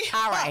 Avenue D.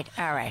 All right.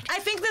 I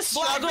think the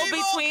Black struggle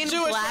people, between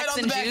Jewish right blacks on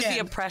the and back Jews, the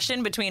end.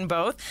 oppression between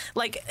both.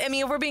 Like, I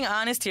mean, if we're being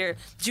honest here,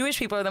 Jewish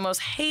people are the most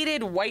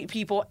hated white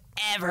people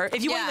ever.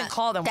 If you want to even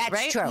call them, That's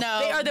right? true. No,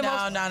 They are the no,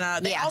 most. no.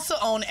 They Yeah. also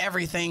own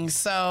everything,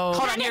 so... Hold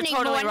Not on, you're anymore,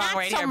 totally wrong not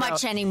right so here, bro.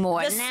 much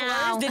anymore. The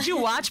Now- slurs, did you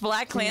watch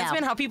Black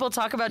Klansman? No. How people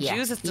talk about Yeah.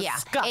 Jews? It's Yeah.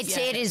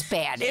 disgusting. It is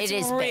bad. It's It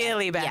is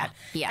really bad. bad.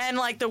 Yeah. And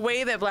like the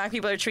way that black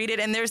people are treated,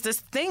 and there's this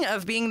thing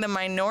of being the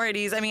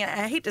minorities. I mean,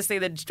 I hate to say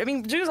that. I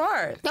mean, Jews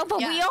are. No,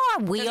 but Yeah. we are.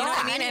 We You know are. what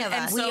I mean? And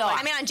And so, so, like-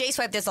 I mean, on J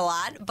Swipe, there's a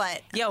lot,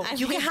 but Yo,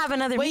 you can have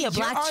another Wait, me, a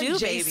black you're on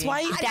Jew, J baby.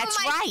 Swipe? That's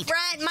my right.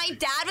 Friend, my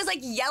dad was like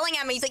yelling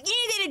at me. He's like, "You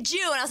need to date a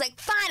Jew," and I was like,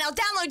 "Fine, I'll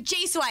download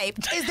J Swipe."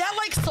 Is that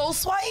like Soul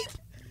Swipe?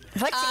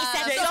 What's, is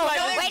that J so,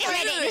 Swipe wait a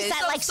minute. Is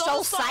that like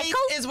Soul Cycle?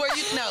 Is where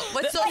you no.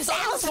 What's Soul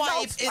Soul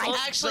Swipe is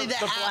Swipe? actually the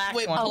The app black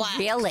with one. black.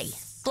 Really?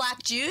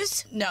 Black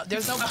Jews? No,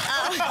 there's no.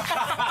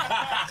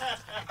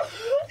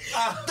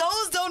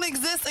 Those don't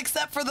exist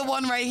except for the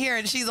one right here,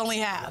 and she's only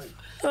half.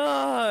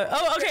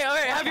 Oh, okay, all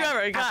right. Have you ever?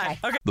 story. God.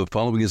 Okay. The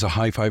following is a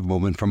high five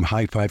moment from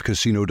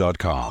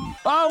highfivecasino.com.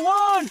 I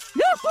won!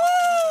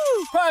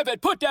 Yahoo!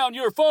 Private, put down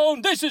your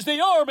phone. This is the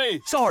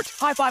Army. Sarge,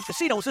 High Five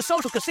Casino is a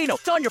social casino.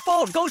 It's on your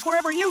phone. Goes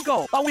wherever you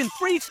go. I win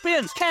free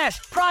spins, cash,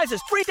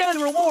 prizes, free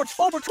daily rewards,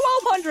 over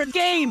 1,200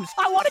 games.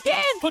 I won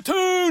again.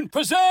 Platoon,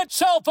 present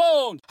cell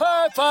phone.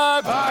 High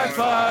Five. High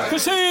Five.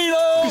 Casino.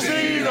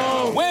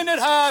 Casino. Win at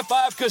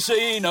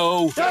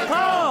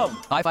highfivecasino.com.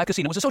 High Five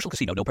Casino is a social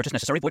casino. No purchase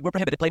necessary. Void where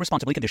prohibited. Play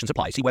responsibly. Conditions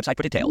apply. See website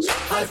for details.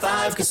 High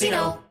Five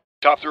Casino.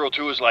 Top Thrill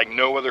 2 is like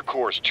no other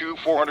course. 2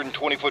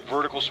 420-foot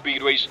vertical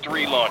speedways,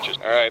 3 launches.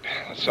 All right,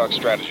 let's talk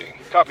strategy.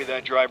 Copy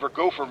that, driver.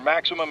 Go for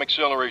maximum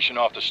acceleration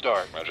off the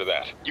start. Roger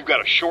that. You've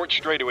got a short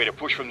straightaway to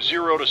push from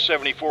 0 to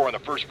 74 on the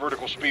first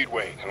vertical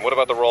speedway. And what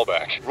about the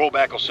rollback?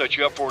 Rollback will set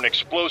you up for an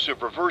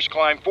explosive reverse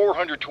climb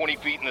 420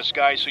 feet in the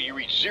sky so you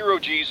reach 0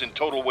 G's in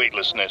total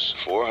weightlessness.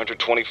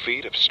 420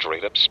 feet of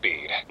straight-up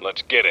speed.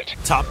 Let's get it.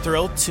 Top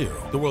Thrill 2,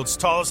 the world's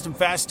tallest and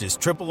fastest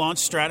triple-launch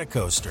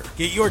Stratocoaster.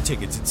 Get your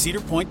tickets at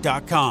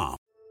cedarpoint.com.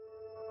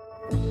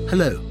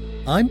 Hello,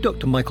 I'm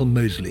Dr. Michael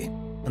Mosley,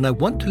 and I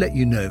want to let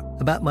you know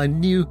about my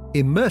new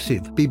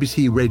immersive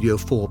BBC Radio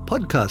 4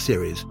 podcast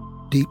series,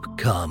 Deep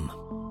Calm.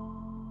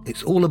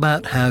 It's all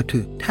about how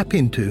to tap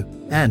into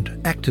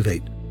and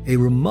activate a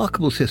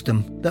remarkable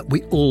system that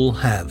we all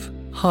have,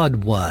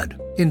 hardwired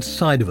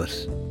inside of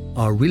us,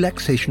 our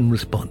relaxation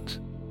response.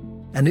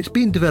 And it's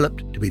been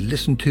developed to be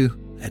listened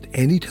to at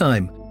any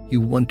time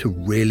you want to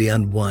really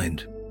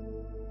unwind.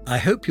 I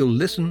hope you'll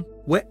listen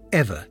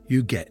wherever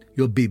you get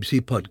your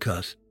BBC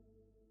podcasts.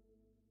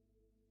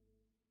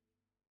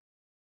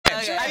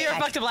 Have you ever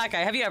fucked a black guy?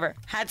 Have you ever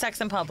had sex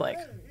in public?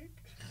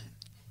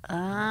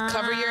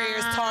 Cover your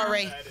ears,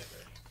 Tari.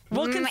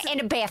 In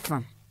a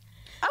bathroom.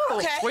 Oh,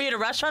 okay. Were you at a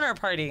restaurant or a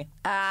party?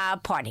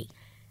 Party.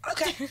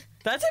 Okay.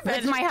 That's it.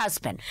 With my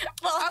husband.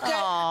 Well, okay.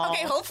 Aww.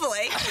 Okay,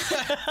 hopefully.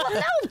 Well,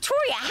 no,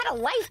 Tori, I had a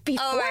life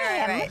before him.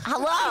 right.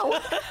 Hello.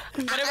 What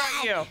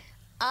about you?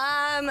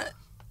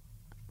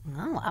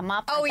 Oh, I'm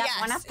up. Oh, I got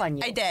yes. one up on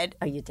you. I did.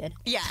 Oh, you did?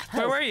 Yeah.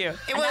 Where were you?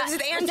 It was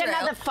with It was Andrew.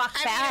 another fuck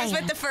I mean, it was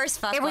bag. with the first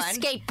fuck It was one.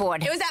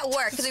 skateboard. It was at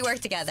work because we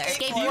worked together.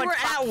 Skateboard You were at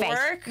fuckface.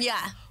 work? Yeah.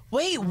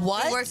 Wait,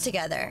 what? We worked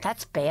together.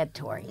 That's bad,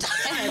 Tori.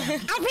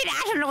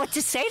 I don't know what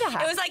to say to her.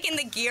 It was like in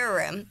the gear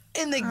room.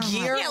 In the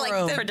gear Yeah, like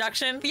room. the-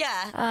 Production?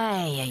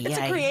 Yeah. It's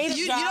a creative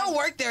You job. don't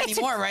work there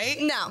anymore, right?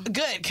 No.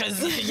 Good,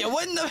 because you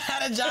wouldn't have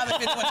had a job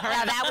if it went her.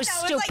 No, that was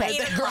That was like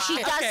stupid. 8 o'clock. She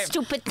does Okay.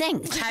 stupid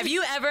things. Have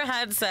you ever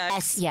had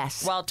sex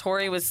Yes. while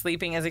Tori was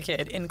sleeping as a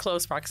kid in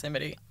close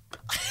proximity?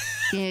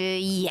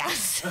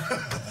 Yes.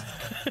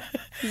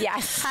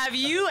 Yes. Have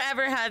you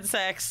ever had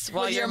sex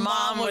while When your your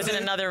mom mom was in was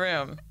in- another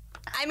room?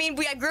 I mean,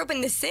 I grew up in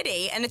the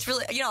city, and it's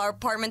really, our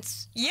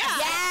apartments. Yeah.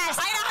 Yes.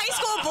 I had a high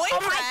school Oh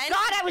boyfriend. my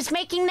God! I was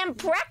making them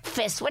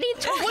breakfast. What are you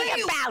talking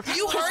Wait, about?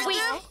 you heard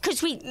them?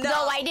 Because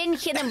no, I didn't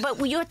hear them. But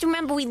you have to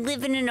remember, we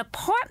live in an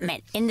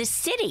apartment in the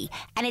city,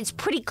 and it's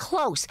pretty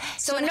close.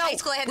 So in no, high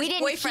school, I had we this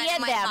didn't boyfriend, hear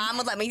and my them. mom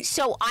would let me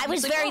So I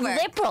was sleep very over.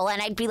 liberal, and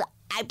I'd be like,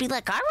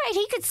 all right,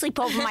 he could sleep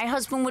over. My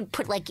husband would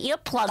put like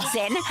earplugs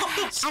in,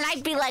 and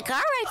I'd be like, all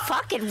right,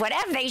 fuck it,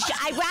 whatever.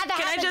 I'd rather Can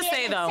have I it just there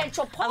say, than though,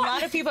 Central a Park.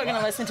 lot of people are going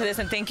to listen to this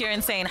and think you're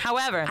insane.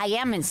 However, I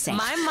am insane.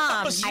 my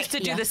mom used to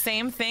do yeah. the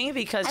same thing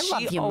because I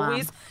love she your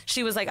always, mom.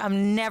 she was like,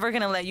 I'm never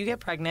going to let you get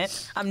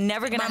pregnant. I'm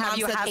never going to My have mom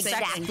you said have the sex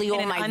exactly in all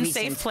an my unsafe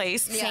reasons.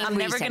 place. Same I'm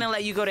never reason. going to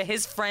let you go to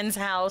his friend's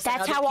house.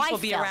 That's and other how I people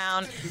be felt.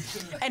 around.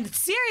 And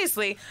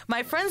seriously,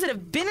 my friends that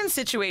have been in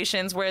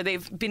situations where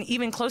they've been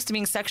even close to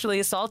being sexually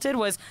assaulted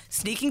was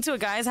sneaking to a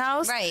guy's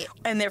house Right.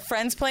 and their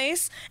friend's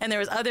place, and there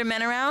was other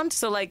men around.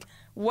 So like,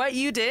 what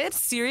you did,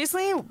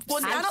 seriously? Well,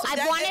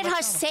 I wanted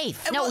her safe.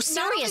 No, Well,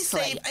 not only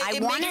seriously. safe, I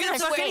it wanted makes her it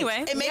to where- safe.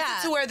 anyway. It makes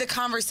it to where the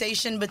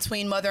conversation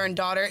between mother and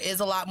daughter is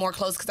a lot more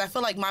close because I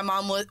feel like my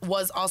mom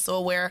was also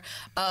aware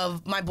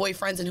of my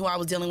boyfriends and who I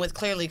was dealing with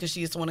clearly because she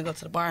used to want to go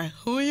to the bar.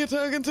 Who are you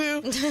talking to?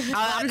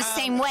 I'm the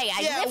same way.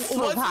 I live through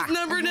what's her. his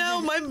number now?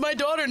 My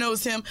daughter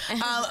knows him.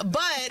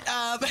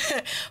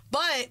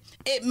 But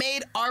it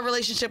made our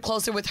relationship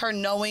closer with her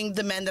knowing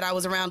the men that I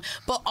was around.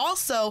 But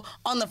also,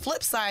 on the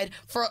flip side,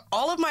 for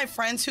all of my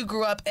friends who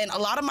grew up, and a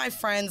lot of my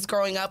friends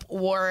growing up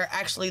were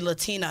actually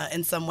Latina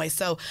in some way.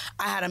 So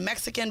I had a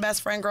Mexican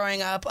best friend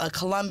growing up, a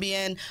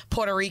Colombian,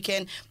 Puerto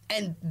Rican,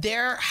 and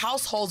their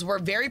households were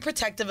very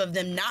protective of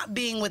them not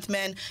being with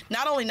men,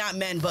 not only not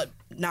men, but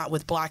not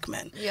with black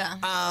men. Yeah.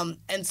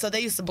 And so they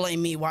used to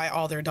blame me why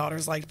all their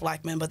daughters liked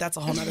black men, but that's a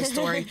whole nother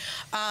story.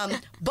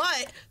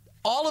 But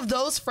all of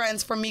those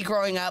friends from me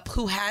growing up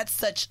who had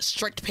such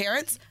strict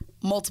parents,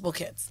 multiple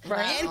kids.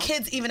 Right. And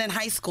kids even in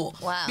high school.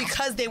 Wow.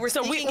 Because they were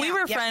So we sneaking were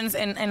out. Yep. friends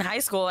in high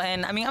school,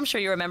 and I mean, I'm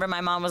sure you remember my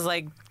mom was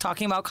like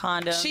talking about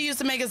condoms. She used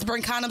to make us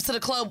bring condoms to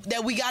the club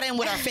that we got in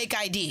with our fake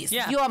IDs.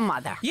 Yeah. Your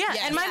mother. Yeah,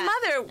 Yeah, and my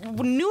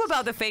mother knew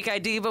about the fake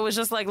ID, but was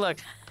just like, look,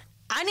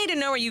 I need to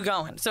know where you're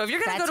going. So if you're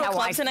going to That's go to a how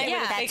club I tonight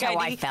felt. with a That's fake how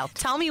I ID, felt.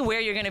 tell me where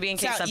you're going to be in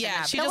case something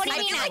happens. What do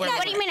you mean?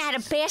 What do you mean? I had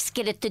a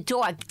basket at the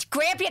door.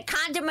 Grab your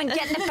condom and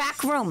get in the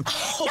back room.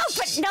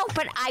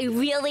 But I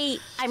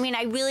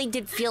really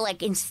did feel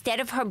like instead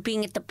of her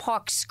being at the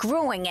park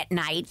screwing at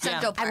night,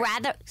 Central Park. I'd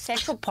rather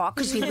Central Park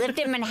because we lived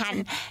in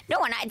Manhattan. No,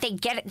 and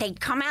they'd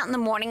come out in the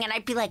morning and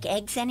I'd be like,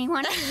 eggs,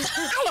 anyone?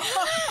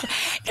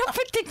 No,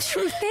 but the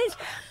truth is,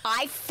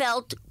 I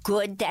felt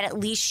good that at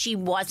least she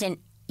wasn't,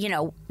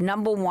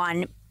 number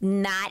one,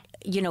 not,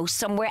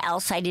 somewhere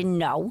else I didn't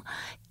know,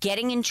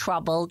 getting in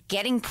trouble,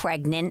 getting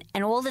pregnant,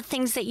 and all the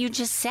things that you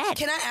just said.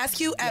 Can I ask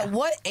you, at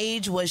what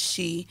age was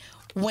she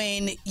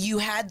when you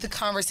had the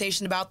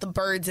conversation about the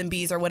birds and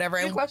bees or whatever?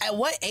 And at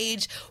what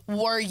age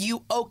were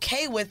you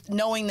okay with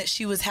knowing that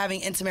she was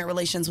having intimate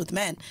relations with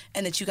men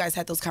and that you guys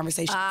had those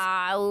conversations?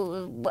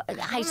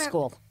 High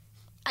school.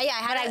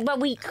 Yeah, but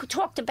we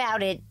talked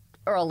about it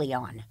early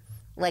on,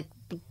 like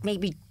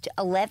maybe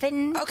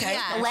 11. Okay,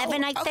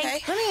 11, I think. Okay.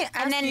 Let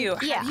me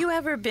ask you, have you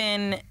ever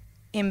been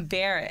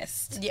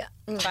embarrassed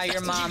by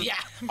your mom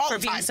for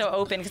being so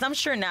open? Because I'm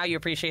sure now you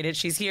appreciate it.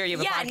 She's here. You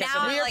have a podcast.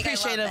 Now we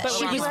appreciate it. But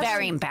she was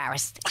very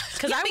embarrassed.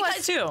 Because I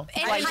was too.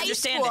 In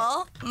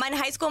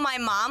high school, my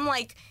mom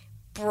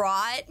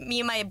brought me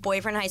and my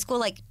boyfriend in high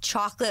school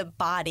chocolate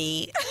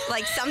body,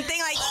 something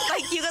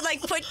like you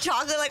could put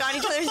chocolate on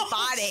each other's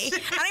body. I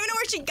don't even know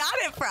where she got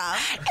it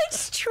from.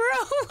 It's true.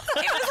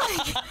 It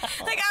was I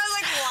was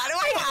like, why do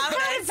I have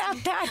this?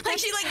 About that.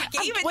 She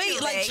gave it Wait,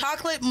 to me.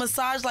 chocolate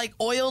massage,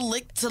 oil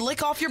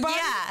lick off your body?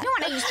 Yeah. No,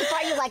 and I used to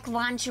buy you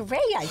lingerie.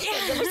 I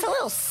think it was a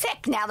little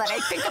sick now that I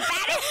think about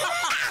it.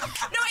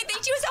 No, I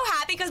think she was so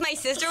happy because my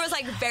sister was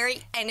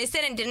very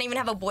innocent and didn't even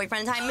have a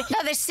boyfriend at the time.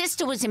 No, the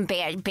sister was in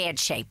bad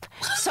shape.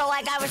 So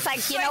I was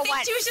like, you know I think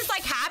what? she was just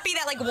happy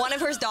that one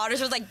of her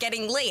daughters was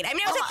getting laid. I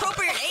mean, I was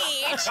appropriate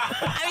age.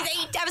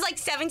 I was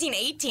 17,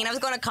 18. I was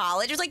going to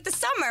college. It was the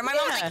summer. My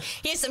mom was like,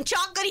 here's some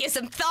chocolate, here's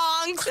some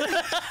thongs.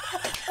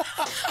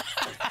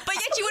 But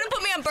yet she wouldn't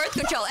put me on birth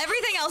control.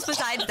 Everything else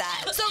besides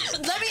that. So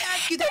let me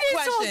ask you that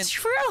question. It's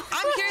all true.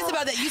 I'm curious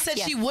about that. You said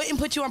she wouldn't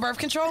put you on birth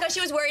control? Because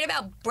she was worried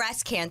about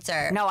breast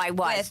cancer. No, I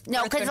was.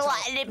 No, because a lot.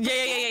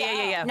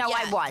 Yeah. No,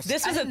 I was.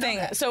 This was a thing.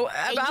 So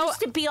it about used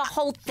to be a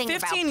whole thing.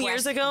 15 about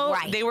years breast- ago,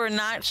 right. they were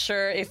not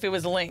sure if it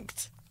was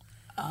linked.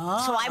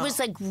 Oh. So I was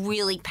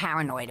really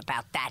paranoid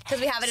about that. Because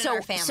we have it in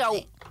our family. So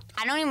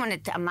I don't even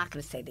want to. I'm not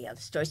going to say the other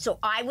story. So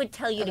I would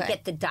tell you to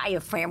get the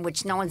diaphragm,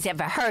 which no one's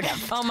ever heard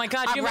of. Oh my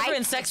God! Do you remember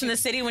in Sex in the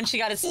City when she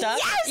got it stuck?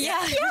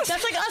 Yes.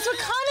 That's like us with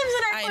condoms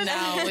in our. I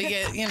know. We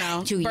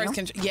get birth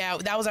control. Yeah,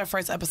 that was our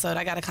first episode.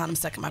 I got a condom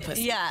stuck in my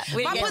pussy. Yeah,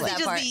 we my get pussy that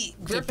just part. be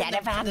Did gripping that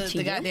ever happen to the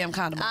you? goddamn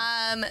condom.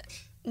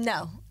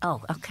 No.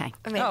 Oh, okay.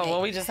 Maybe. Oh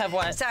well, we just have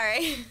one.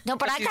 Sorry. No,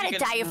 but I She's got a good.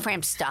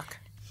 diaphragm stuck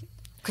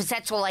because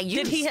that's all I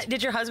used.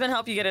 Did your husband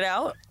help you get it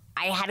out?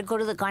 I had to go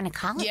to the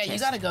gynecologist. Yeah, you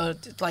got to go.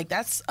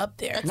 That's up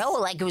there.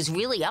 No, it was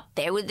really up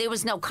there. There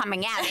was no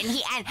coming out,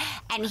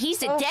 and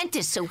he's a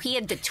dentist, so he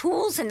had the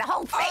tools and the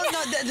whole thing.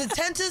 Oh no, the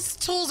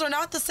dentist tools are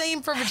not the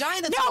same for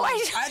vagina tools. No,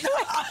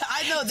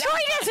 I know that. Troy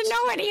doesn't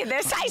know any of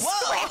this. I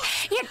Whoa. swear.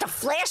 He had the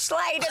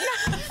flashlight.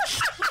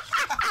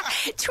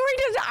 Troy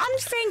doesn't. I'm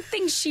saying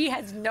things she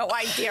has no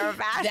idea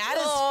about. That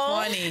is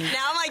funny.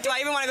 Now I'm like, do I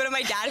even want to go to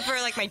my dad for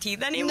my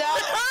teeth anymore? No.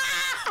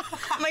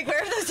 I'm like,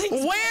 where are those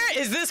things? Where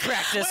is this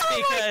practice? Oh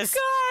Because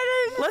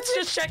my God. let's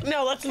just check.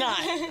 No, let's not.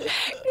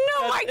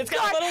 No, my It's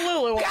God. got a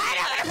little Lulu. God,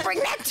 I'm gonna bring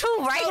that tool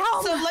right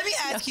home. So let me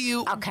ask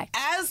you, Okay.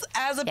 as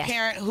a Yes.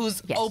 parent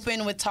who's Yes.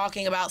 open with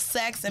talking about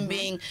sex and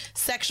being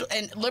sexual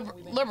and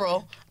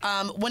liberal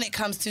when it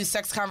comes to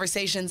sex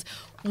conversations,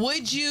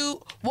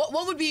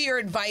 what would be your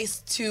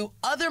advice to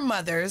other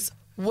mothers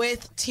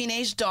with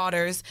teenage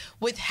daughters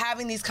with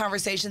having these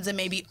conversations and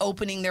maybe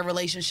opening their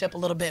relationship a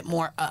little bit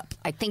more up?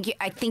 I think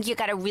you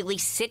got to really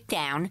sit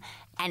down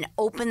and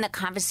open the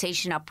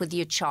conversation up with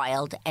your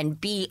child and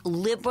be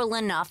liberal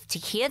enough to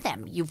hear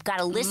them. You've got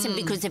to listen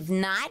because if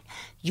not,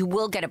 you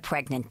will get a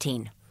pregnant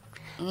teen.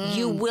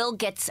 You will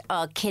get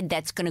a kid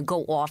that's going to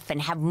go off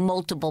and have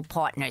multiple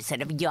partners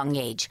at a young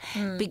age.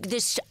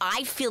 Because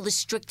I feel the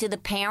stricter the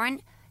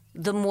parent,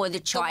 the more the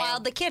child. The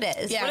wild the kid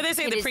is. Yeah. What do they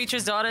say? It The is-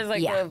 preacher's daughter is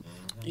like Yeah. the.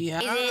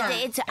 Yeah.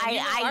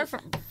 Our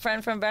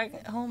friend from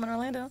back home in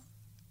Orlando.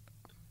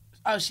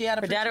 Oh, she had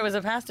a Her dad was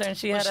a pastor, and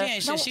she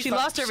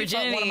lost her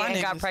virginity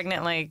and got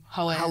pregnant. Like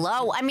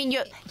hello. I mean,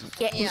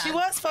 she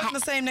was fucking the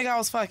same nigga I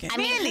was fucking. I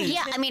mean,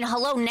 yeah. I mean,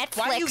 hello, Netflix.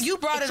 Why you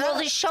brought it's it all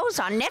up? the shows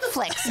on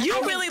Netflix.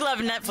 You really love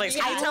Netflix.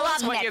 Can you tell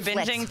us what you're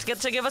Netflix. binging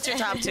to give us your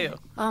top two?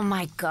 Oh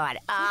my God.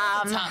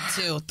 Top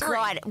two, three.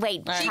 God,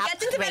 wait. She top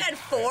gets into bed three. at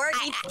 4,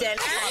 eats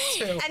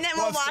dinner, and then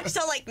we'll watch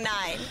till like 9.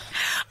 I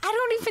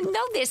don't even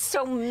know there's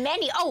so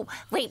many. Oh,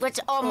 wait.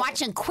 I'm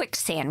watching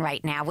Quicksand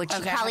right now, which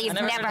you probably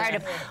have never heard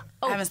of.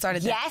 I haven't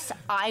started that. Yes,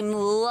 I'm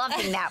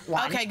loving that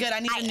one. Okay, good.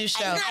 I need a new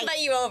show. I invite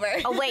you over.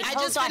 Oh, wait, I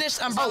hold just on.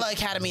 finished Umbrella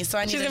Academy, so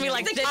I need She's a gonna be new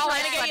like, show.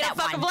 trying to get you to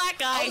fuck a black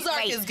guy. Ozark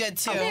Wait. is good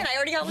too. Man, I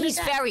already got one He's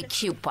of that. very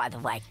cute, by the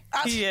way.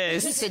 He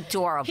is. He's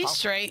adorable. He's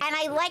straight. And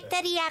I like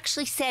that he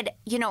actually said,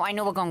 you know, I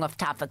know we're going off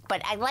topic,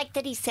 but I like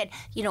that he said,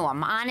 you know,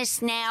 I'm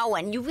honest now,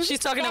 and you really She's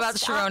talking about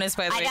fessed Sharonis, up.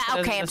 by the way.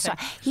 Okay, I'm sorry.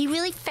 He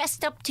really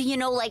fessed up to, you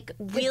know, like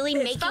really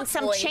making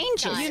some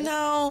changes. You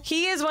know,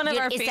 he is one of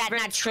our Is that favorite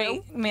not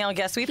true? male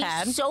guests we've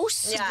had. He's so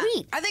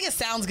sweet. I think it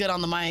sounds good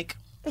on the mic.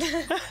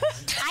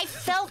 I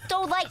felt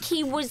though like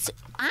he was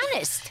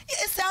honest.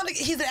 It sounded.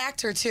 He's an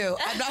actor too.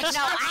 I'm not sure.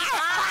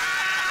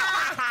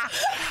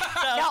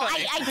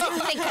 I didn't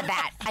think of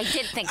that. I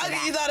did think of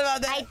that. You thought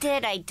about that? I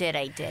did. I did.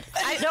 I did.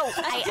 I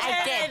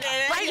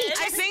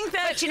think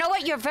that. But you know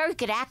what? You're a very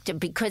good actor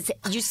because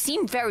you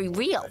seem very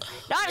real.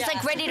 I was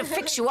like ready to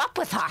fix you up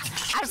with her.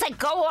 I was like,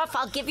 go off.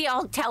 I'll give you a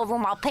hotel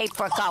room. I'll pay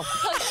for it. Go.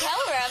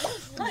 Hotel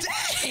room?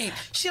 Dang.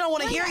 She don't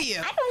want to hear you.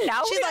 I don't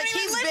know. She's like,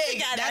 he's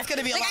big. That's going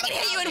to be a Like, lot I can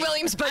of hit you in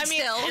Williamsburg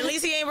still. At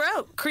least he ain't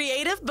broke.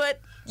 Creative,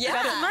 but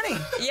got his money.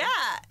 Yeah.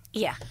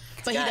 Yeah.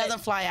 But he doesn't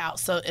fly out,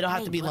 so it'll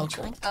have to be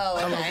local.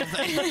 Oh, okay.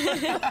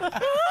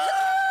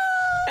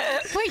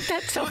 Wait,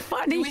 that's so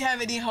funny. Do we have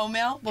any home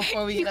mail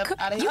before we get up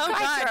out of here? Oh,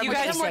 God. You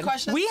guys have more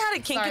questions? We had a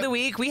kink of the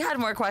week. We had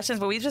more questions,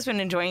 but we've just been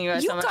enjoying you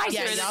guys so much. You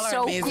guys are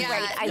so great.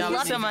 I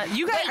love so much.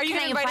 You guys, are you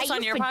going to invite us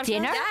on your podcast?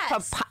 Dinner?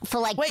 Yes. For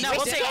like Wait, no,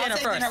 we'll take dinner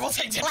first. We'll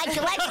take dinner. Like,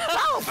 let's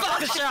go. Fuck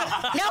the show.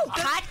 No,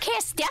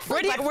 podcast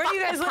definitely. Where do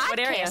you guys live? What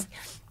area? Podcast.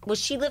 Well,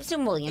 she lives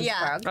in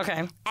Williamsburg. Okay.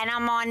 And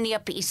I'm on the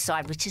Upper East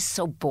Side, which is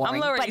so boring. I'm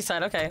Lower but, East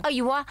Side, okay. Oh,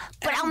 you are?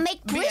 But I'll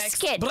make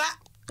brisket. Blah.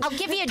 I'll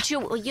give you a Jew.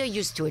 Well, you're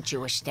used to a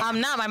Jewish dinner. I'm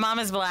not. My mom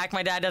is black.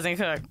 My dad doesn't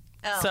cook.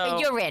 So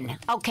You're in.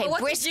 Okay, But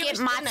what's a brisket,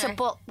 Jewish matzo dinner?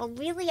 ball. Well,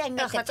 really, I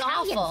make Ugh, that's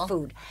Italian awful.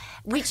 food.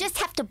 We just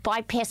have to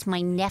bypass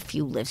my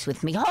nephew lives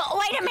with me. Oh,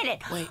 wait a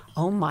minute. Wait.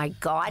 Oh, my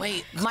God.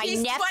 Wait. My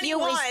He's nephew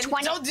 21. is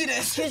 20. Don't do this.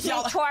 Excuse me,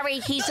 Y'all- Tori.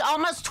 He's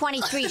almost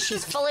 23.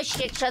 She's full of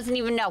shit. She doesn't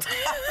even know.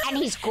 And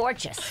he's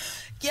gorgeous.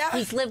 Yeah.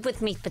 He's lived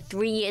with me for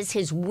 3 years.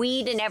 His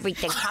weed and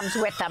everything comes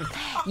with him.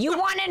 You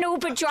want an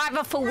Uber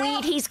driver for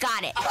weed? He's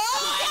got it.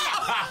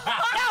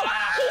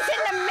 He's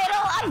in the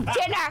middle of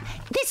dinner.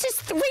 This is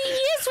 3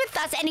 years with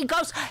us. And he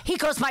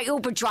goes, my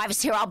Uber driver's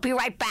here. I'll be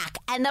right back.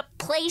 And the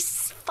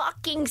place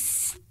fucking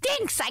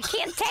stinks. I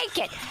can't take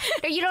it.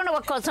 You don't know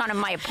what goes on in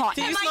my apartment.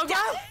 Do you smoke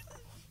pot?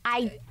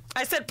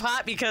 I said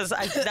pot because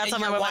that's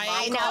something my mom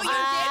I know. Oh, you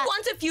did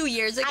once a few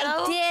years ago?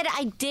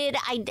 I did.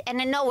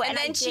 And I know. And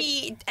then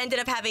she ended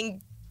up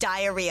having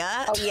diarrhea.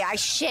 Oh, yeah, I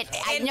shit.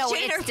 I and know,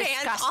 shit in it's her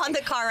pants disgusting. on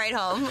the car ride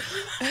home.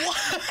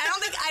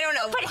 I don't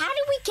know. But how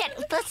do we get...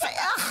 Listen,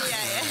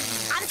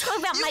 I'm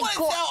talking about You my want to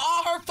tell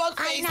all her fuck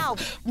face I know.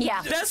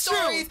 Yeah. That's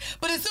stories,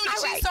 but as soon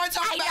as she starts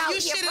talking about you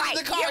shit in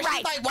the car, You're she's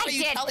right. like, why are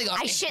you did. telling on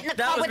me? I shit in the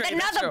That car was with great.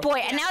 That's another true. boy,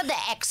 and now the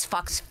ex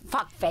fuck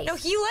face. No,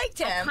 he liked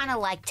him. I kind of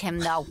liked him,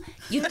 though.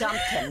 You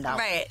dumped him, though.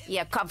 Right.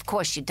 Yeah, of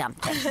course you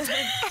dumped him.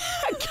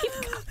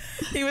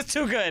 He was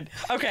too good.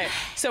 Okay,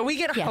 so we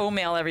get home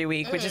mail every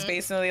week, which is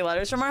basically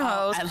letters from our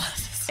host. I love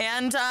this.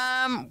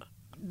 And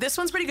this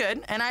one's pretty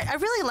good. And I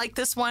really like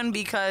this one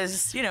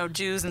because, you know,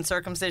 Jews and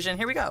circumcision.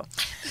 Here we go.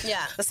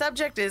 Yeah. The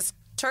subject is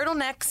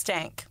turtleneck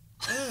stank.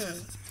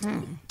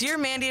 Dear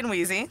Mandy and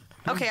Wheezy,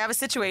 okay, I have a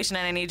situation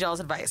and I need y'all's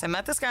advice. I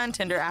met this guy on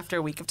Tinder after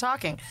a week of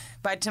talking.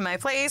 Invited to my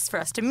place for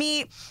us to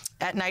meet.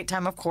 At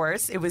nighttime, of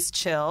course. It was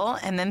chill,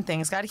 and then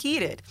things got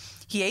heated.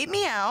 He ate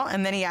me out,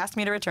 and then he asked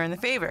me to return the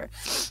favor.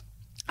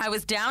 I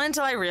was down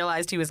until I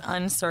realized he was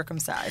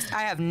uncircumcised.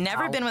 I have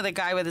never been with a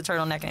guy with a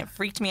turtleneck, and it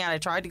freaked me out. I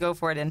tried to go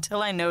for it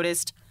until I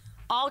noticed,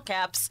 all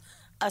caps,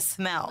 a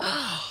smell.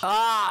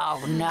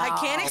 Oh, no. I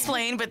can't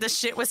explain, but the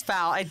shit was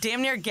foul. I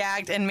damn near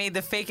gagged and made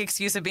the fake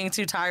excuse of being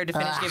too tired to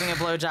finish giving a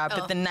blowjob.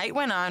 But the night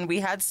went on. We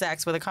had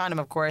sex with a condom,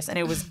 of course, and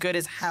it was good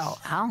as hell.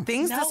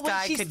 Things this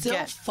guy she could still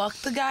get. fuck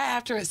the guy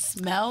after it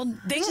smelled?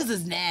 Bitches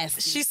is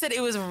nasty. She said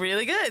it was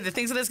really good. The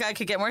things that this guy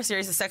could get more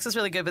serious. The sex was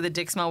really good, but the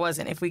dick smell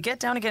wasn't. If we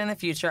get down again in the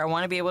future, I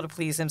want to be able to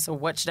please him. So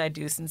what should I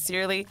do?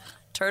 Sincerely,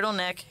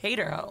 turtleneck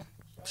hater hoe.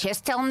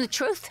 Just tell him the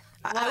truth.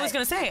 I was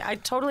going to say, I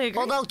totally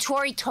agree. Although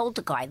Tori told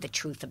the guy the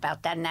truth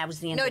about that, and that was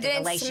the end No, of it the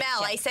didn't relationship.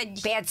 smell. I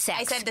said bad sex.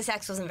 I said the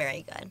sex wasn't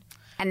very good.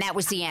 And that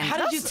was the end. How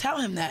did you tell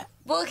him that?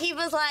 Well, he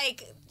was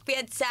like, we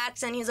had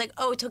sex, and he was like,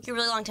 oh, it took you a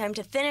really long time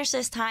to finish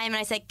this time. And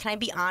I said, can I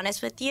be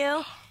honest with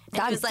you?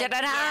 And he was like,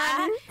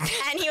 yeah. And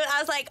I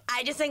was like,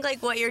 I just think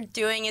like what you're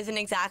doing isn't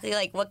exactly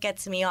like what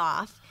gets me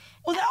off.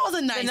 Well, that was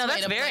a nice No, way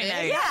that's to very put it.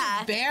 nice. Yeah.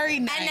 That's very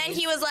nice. And then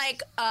he was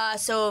like,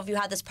 so have you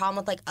had this problem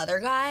with like other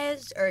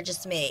guys or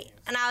just me?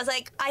 And I was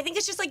like, I think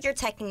it's just like your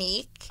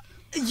technique.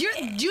 You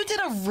did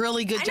a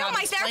really good job. I know,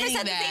 my therapist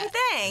said explaining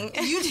the same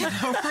thing. You did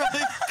a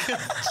really good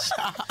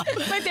job.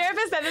 My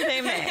therapist said the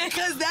same thing.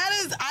 Because that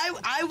is,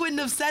 I wouldn't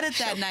have said it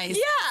that nice.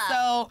 Yeah.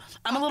 So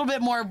I'm a little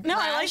bit more No,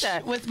 I like brash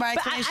that. with my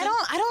But explanation.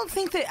 I don't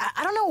think that,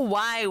 I don't know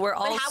why we're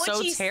all how would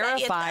so she say it,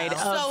 terrified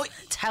though? of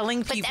telling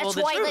But people that's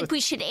the why, truth. like, we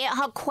should.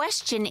 Her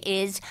question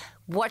is,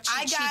 what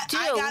should she do?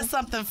 I got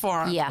something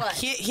for him. Yeah. What?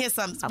 Here's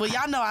something. Well,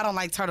 y'all know I don't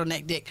like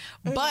turtleneck dick.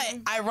 But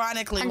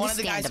ironically, one of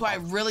the guys who I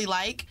really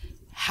like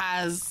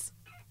has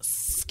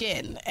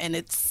skin. And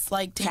it's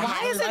like,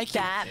 Why is it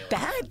that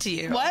bad to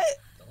you? What?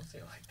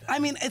 I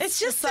mean, it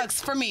just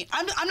sucks for me.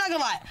 I'm not gonna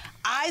lie.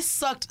 I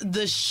sucked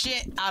the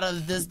shit out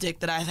of this dick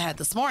that I had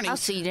this morning. Oh,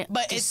 so you didn't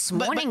but this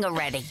morning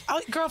already? Oh,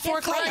 girl, 4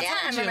 o'clock.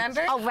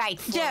 Remember? Oh, right.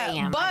 4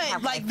 a.m.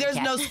 But like, there's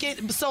no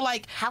skin. So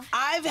like,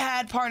 I've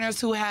had partners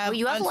who have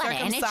you have a lot of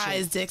uncircumcised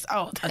energy. dicks.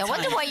 Oh, No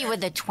wonder why you were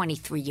the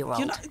 23-year-old.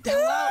 You know,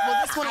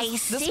 well, this one I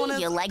is, see. this one is,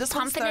 You like this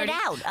one's pumping it 30.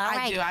 out. All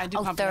right. I do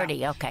Oh, pump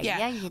 30. it out. Okay.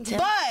 Yeah, you do.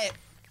 But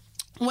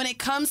when it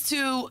comes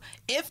to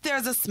if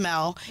there's a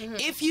smell,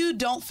 if you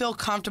don't feel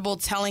comfortable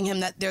telling him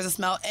that there's a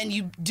smell and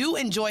you do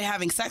enjoy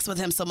having sex with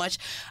him so much,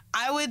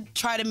 I would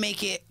try to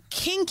make it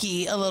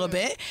kinky a little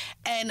bit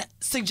and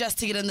suggest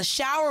to get in the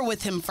shower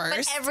with him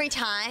first. But every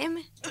time?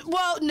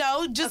 Well,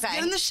 no, just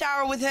get in the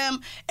shower with him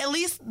at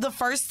least the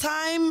first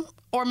time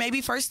or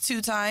maybe first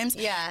 2 times.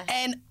 Yeah.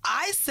 And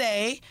I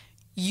say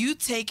you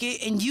take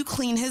it and you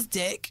clean his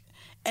dick.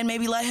 And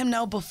maybe let him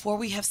know before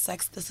we have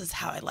sex, this is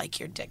how I like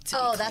your dick to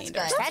be that's cleaned.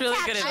 good. That's really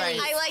good advice.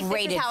 I like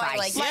Great this is how I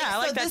advice. like Yeah, I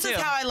like so that this too. is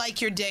how I like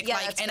your dick, Yeah,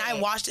 like, that's and I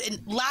great. washed it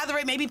and lather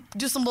it, maybe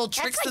do some little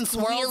tricks and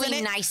swirls really in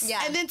it, nice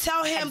and then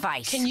tell him,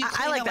 advice. can you I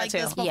clean like it that like too.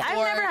 this before? I've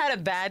never had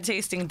a bad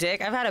tasting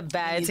dick. I've had a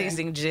bad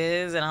tasting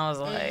jizz, and I was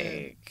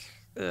like,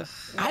 ugh.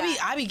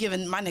 I be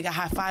giving my nigga a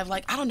high five,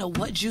 like, I don't know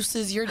what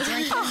juices you're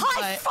drinking.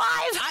 High but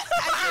five!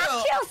 I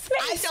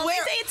Don't swear.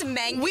 we say it's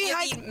mango? We You've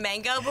had- eaten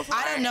mango before?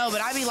 I don't know,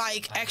 but I be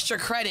like, extra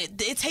credit.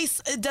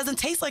 It doesn't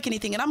taste like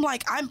anything. And I'm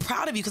like, I'm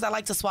proud of you because I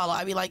like to swallow.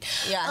 I be like,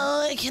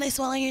 can I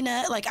swallow your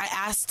nut? Like, I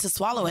asked to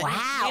swallow it.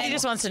 He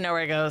just wants to know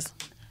where it goes.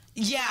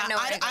 Yeah, know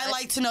where it I goes.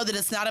 like to know that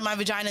it's not in my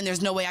vagina and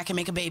there's no way I can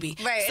make a baby.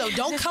 Right. So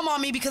don't come on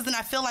me because then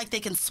I feel like they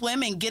can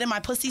swim and get in my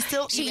pussy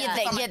still. So Even you if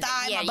think- it's on my yeah,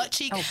 thigh, yeah, my butt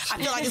cheek. oh, I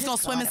feel like it's going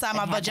to swim God, inside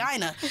my heavens.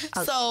 vagina.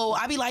 So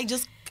I be like,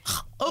 just...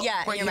 Oh,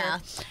 Yeah, right in your here.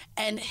 mouth.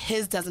 And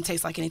his doesn't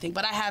taste like anything.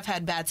 But I have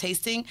had bad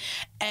tasting.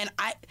 And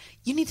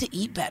you need to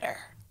eat better.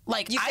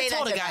 Like, You I say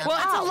told that a to guy... them. Well,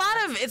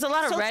 it's a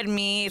lot of So red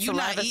meat. It's you a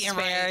lot not of eating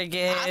right.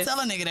 asparagus. I tell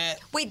a nigga that.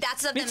 Wait,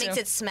 that's stuff Me that makes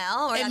too. it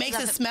smell? Or It that's makes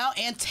stuff it that- smell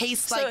and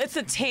taste So like... it's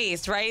a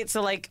taste, right?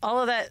 So like all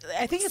of that,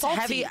 I think it's Salty.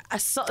 heavy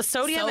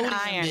sodium and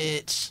iron.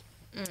 bitch.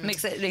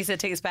 Makes it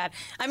taste bad.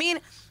 I mean,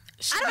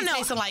 She I don't be know.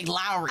 tasting like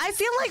Lowry. I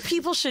feel like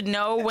people should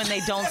know when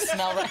they don't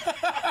smell it.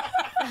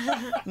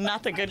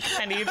 Not the good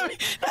kind either.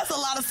 That's a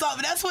lot of salt,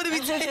 but that's what it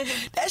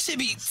be. That should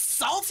be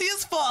salty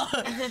as fuck.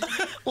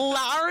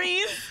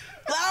 Lowry's.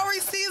 Lowry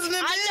seasoning,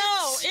 bitch. I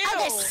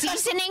know. Oh, the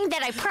seasoning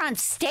that I put on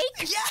steak?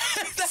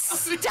 Yeah.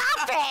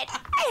 Stop it!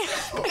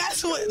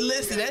 That's what.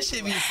 Listen, that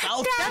should be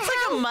salty. That's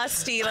like a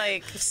musty,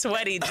 like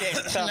sweaty dick.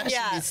 So. That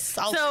should be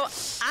salty. So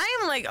I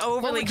am like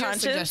overly would your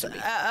conscious suggestion be?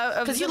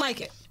 of 'Cause you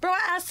like it. Bro, I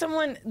asked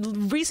someone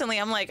recently.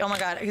 I'm like, oh my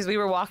god, because we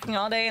were walking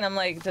all day, and I'm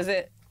like, is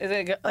it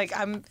like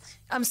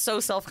I'm so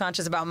self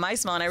conscious about my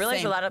smell, and I realize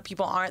Same. a lot of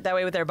people aren't that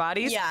way with their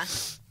bodies. Yeah.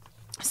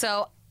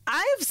 So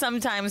I've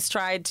sometimes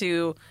tried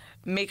to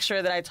make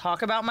sure that I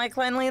talk about my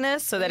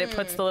cleanliness so that it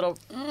puts the little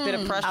bit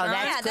of pressure Oh, on.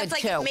 that's Yeah, that's good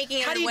like too. making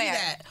it How do you do aware.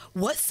 that?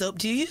 What soap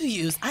do you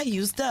use? I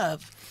use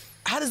Dove.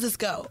 How does this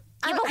go?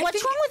 Yeah, but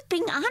what's wrong with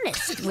being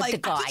honest with Like, the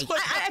guy?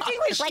 I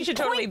think we Like, should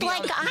totally be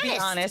point blank be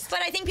honest. honest. But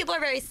I think people are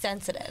very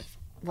sensitive.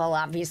 Well,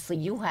 obviously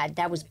you had.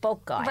 That was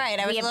boat guy. Right,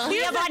 I was We a little- have,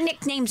 we have our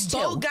nicknames too.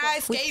 Boat guy,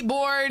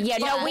 skateboard. Yeah,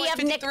 no, Boat we Boy have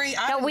 53.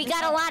 no, we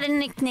got a lot of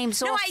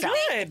nicknames No, also.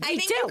 I We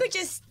think do. you could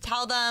just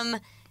tell them,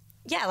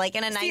 yeah, like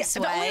in a nice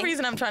way. The only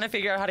reason I'm trying to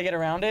figure out how to get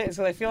around it is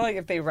because I feel like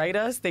if they write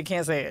us, they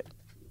can't say it.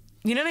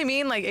 You know what I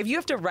mean? Like if you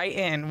have to write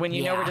in when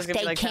you know we're just gonna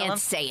they be like, tell can't them.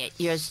 say it.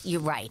 You're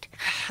right.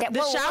 That- The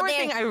well, shower they're-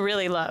 thing I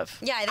really love.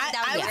 Yeah, I think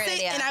that would be a would great say,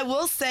 idea. and I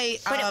will say,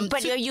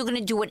 But are you going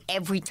to do it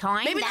every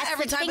time? maybe that's not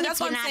every the time, thing but if that's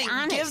what you're I'm saying.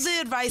 not honest. Give the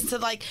advice to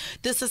like,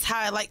 this is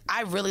how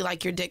I really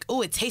like your dick.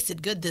 Oh, it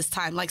tasted good this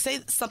time. Like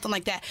say something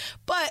like that.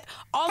 But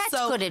also,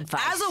 That's good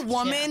advice. as a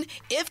woman,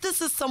 if this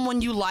is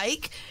someone you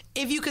like,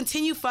 if you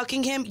continue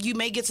fucking him, you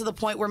may get to the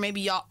point where maybe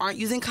y'all aren't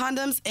using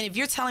condoms. And if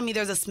you're telling me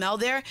there's a smell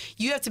there,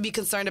 you have to be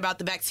concerned about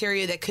the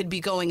bacteria that could be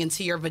going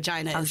into your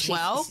vagina as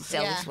well.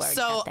 Zealous worried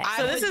So about that.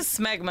 So this is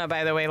smegma,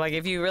 by the way. Like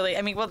if you really,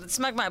 I mean, well,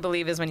 smegma I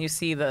believe is when you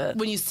see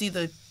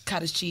the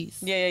cottage cheese.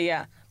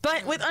 Yeah.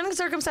 But with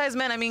uncircumcised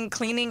men, I mean,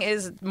 cleaning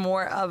is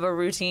more of a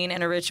routine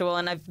and a ritual.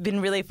 And I've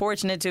been really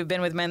fortunate to have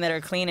been with men that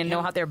are clean and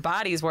know how their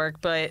bodies work.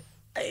 But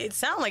it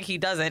sounds like he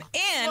doesn't.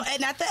 And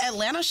and at the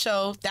Atlanta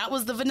show, that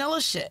was the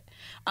vanilla shit.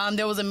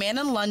 There was a man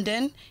in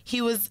London.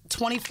 He was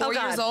 24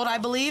 years old, I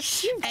believe,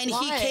 and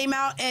he came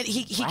out and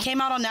he came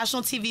out on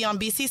national TV on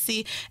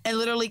BCC and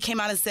literally came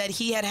out and said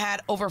he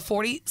had over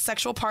 40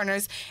 sexual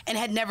partners and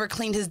had never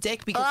cleaned his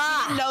dick because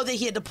he didn't know that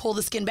he had to pull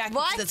the skin back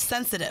because it's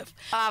sensitive.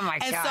 Oh my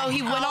And God. so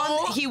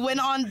he went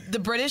on the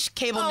British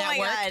cable Oh my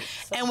network God.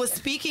 and was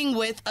speaking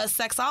with a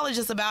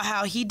sexologist about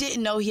how he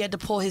didn't know he had to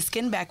pull his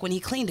skin back when he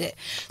cleaned it.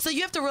 So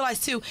you have to realize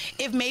this too.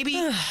 If maybe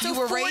you So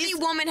were 40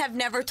 raised, women have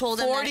never told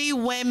him 40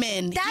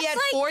 women. That's He had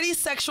like- 40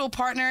 sexual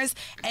partners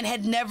and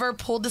had never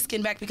pulled the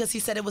skin back because he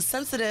said it was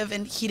sensitive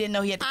and he didn't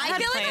know he had to. I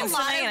feel like a Plans lot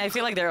tonight, of and I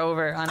feel like they're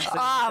over, honestly.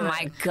 Oh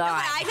my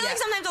God. I feel like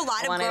sometimes a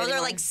lot of Want girls are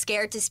anyone. like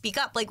scared to speak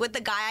up. Like with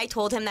the guy, I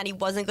told him that he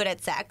wasn't good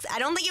at sex. I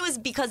don't think it was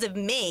because of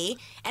me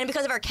and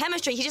because of our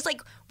chemistry. He just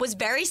like was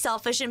very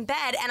selfish in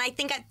bed. And I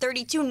think at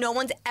 32, no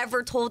one's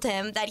ever told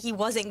him that he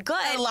wasn't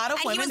good. A lot of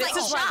and he women was like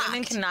This is why shocked.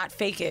 women cannot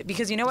fake it,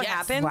 because you know what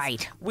happens?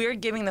 Right. We're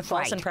giving the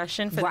false Right.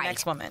 impression for Right. the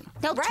next woman.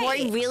 No, Right.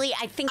 Tori, really,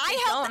 I think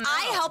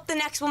I helped the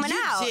next woman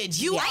You out. did.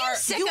 You I am are-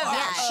 sick you of are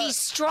that. she's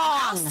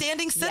strong.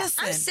 Outstanding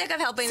citizen. I'm sick of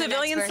helping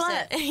Civilian the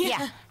next person.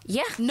 Yeah.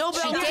 Yeah.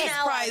 Nobel She Peace did.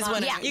 Prize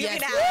winner. Yeah. You can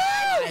Yes.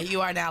 have Yeah,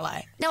 you are an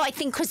ally. No, I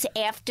think because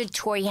after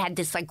Tori had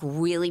this like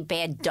really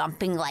bad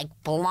dumping, like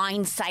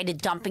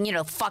blindsided dumping, you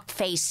know, fuck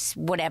face,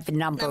 whatever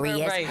number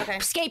he is, right. Okay.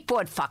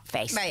 skateboard fuck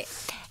face, Right.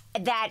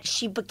 that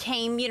she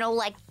became, you know,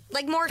 like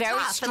more very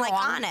tough strong and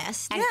like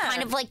honest. and Yeah.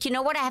 kind of like, you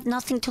know what, I have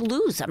nothing to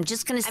lose. I'm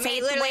just going to I say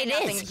mean, it the way literally it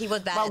nothing. is. He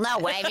was bad Well, at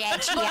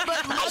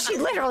no, she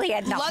literally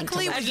had nothing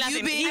Luckily, to lose. with you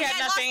nothing. being He had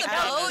nothing. lost the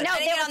boat. No, I didn't there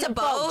get was on a the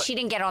boat. boat. She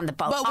didn't get on the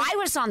boat. But with- I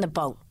was on the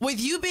boat. with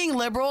you being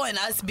liberal and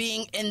us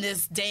being in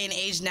this day and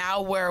age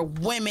now where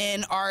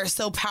women are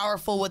so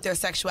powerful with their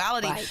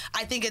sexuality, Right.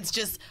 I think it's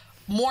just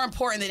more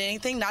important than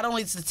anything, not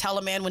only to tell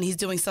a man when he's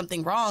doing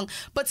something wrong,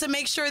 but to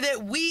make sure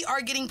that we are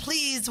getting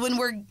pleased when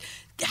we're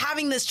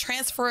having this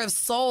transfer of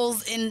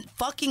souls in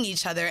fucking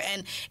each other.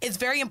 And it's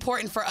very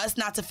important for us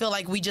not to feel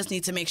like we just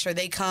need to make sure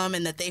they come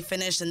and that they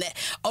finish and that,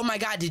 oh my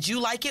God, did you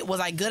like it? Was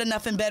I good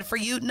enough in bed for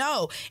you?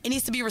 No, it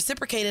needs to be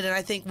reciprocated. And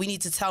I think we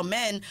need to tell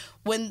men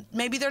when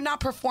maybe they're not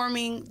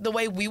performing the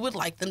way we would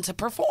like them to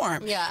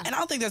perform. Yeah. And I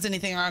don't think there's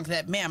anything wrong with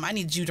that. Ma'am, I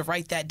need you to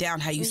write that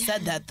down how you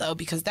said that though,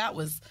 because that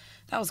was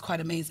quite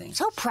amazing.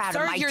 So proud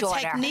Sir, of my your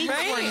daughter. techniques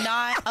were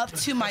not up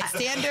to my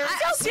standards.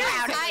 So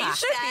proud of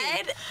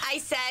her. I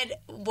said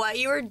what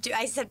you were doing.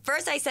 I said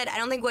I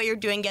don't think what you're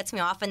doing gets me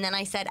off, and then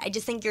I said I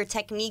just think your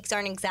techniques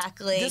aren't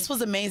exactly. This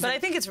was amazing. But I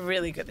think it's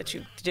really good that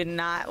you did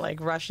not like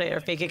rush it or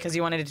fake it because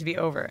you wanted it to be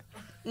over.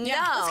 No.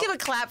 Let's give a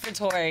clap for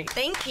Tori.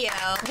 Thank you.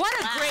 What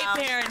a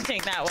great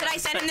parenting that was. Should I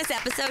send him this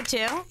episode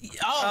too?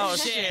 Oh,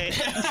 shit.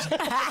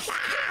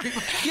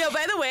 Yo,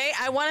 by the way,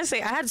 I want to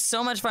say I had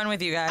so much fun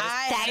with you guys.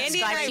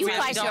 Andy and I you really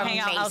guys don't are hang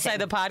out amazing. outside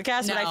the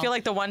podcast, but I No. feel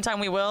like the one time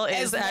we will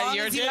as is at long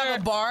your as you dinner.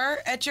 have a bar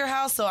at your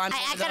house, so I'm.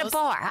 I got a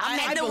bar. I'm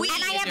I at the believe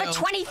and I you have a do.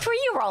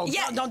 23-year-old.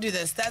 Yeah, don't do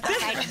this. That's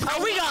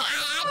Oh, we got.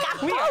 I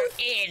got We are both.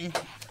 in.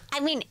 I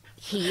mean,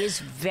 he is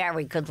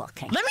very good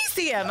looking. Let me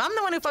see him. I'm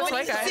the one who fucks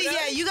white guys. See,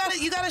 yeah,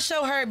 you gotta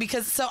show her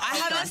because I He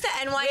have goes to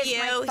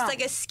NYU. He's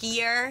like a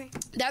skier.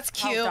 That's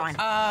cute. Hold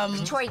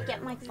on. Troy,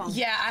 get my phone.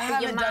 Yeah, I For your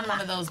haven't done mama.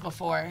 one of those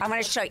before. I'm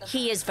going to show you.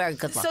 He is very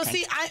good looking. So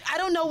see, I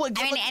don't know what.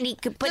 I mean, and he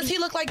could, but does he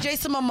look like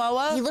Jason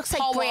Momoa? He looks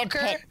like Paul Brad Walker?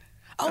 Pitt.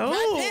 Oh,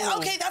 Brad Pitt.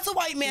 Okay, that's a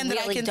white man He that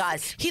I really can.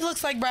 does. He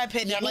looks like Brad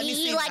Pitt. Yeah, Now, let me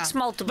he see likes now.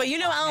 multiple. But you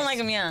know, I don't like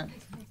him young.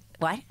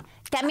 What?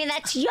 I mean,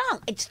 that's young.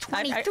 It's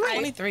 23.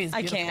 23 is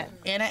I beautiful. can't.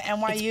 And at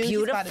NYU, It's he's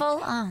beautiful.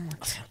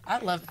 about I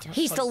love it.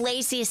 He's the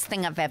laziest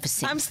thing I've ever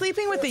seen. I'm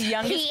sleeping with the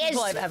youngest He is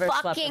people I've ever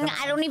slept fucking. with.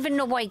 I don't even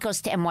know why he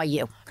goes to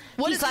NYU.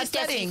 What He's is he like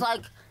this. studying? He's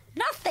like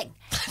nothing.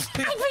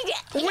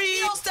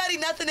 You don't study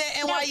nothing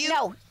at NYU?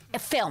 No, a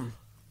film.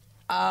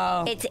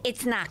 Oh.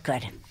 It's not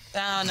good.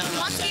 No. He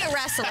wants to be a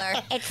wrestler.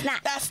 It's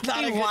not. That's not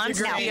He a good wants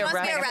to degree. He wants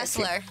to be a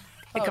wrestler.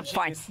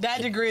 Fine.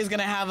 That degree is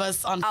gonna have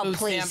us on Oh food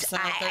please. stamps. on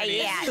our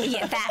 30th.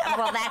 Yeah.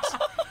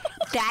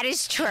 That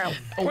is true.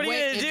 What are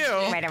you gonna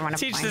do? Wait, I want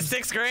to Teach the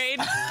 6th grade?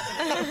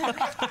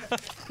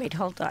 Wait,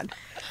 hold on.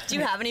 Do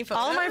you have any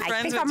photos? All my I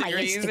friends think with on my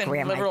degrees in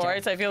Instagram I liberal do.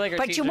 arts, I feel like are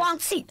But teachers. you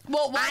won't see.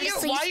 Well, while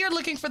Honestly, you're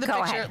looking for the go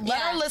picture, ahead.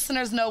 let our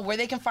listeners know where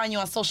they can find you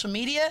on social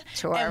media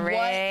and what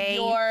Tori.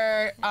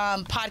 your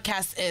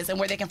podcast is and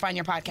where they can find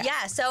your podcast.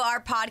 Yeah, so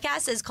our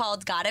podcast is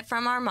called Got It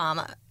From Our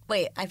Mama.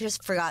 Wait, I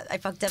just forgot. I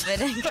fucked up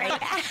it.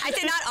 I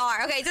said not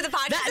R. Okay, so the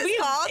podcast is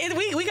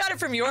called... We got it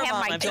from your I have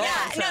mama. my Joel,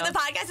 dad. Yeah, so. no, the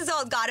podcast is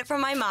called Got It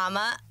From My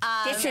Mama.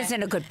 This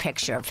isn't a good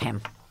picture of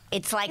him.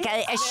 It's like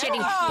a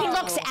shitty. He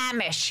looks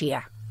Amish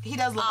here. He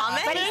does look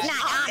Amish? But he's not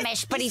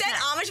Amish. But He he's said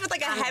not Amish with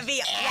like a heavy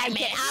I'm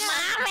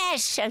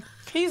Amish.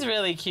 He's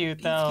really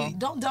cute, though.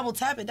 Don't double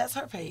tap it. That's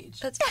her page.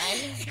 That's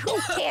fine. Who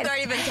cares? It's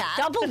already been tapped.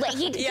 Double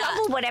Yeah.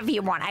 whatever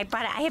you want.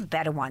 I have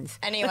better ones.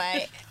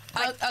 Anyway.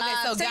 Okay, so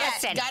got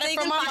listen. it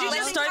from my Did you mama.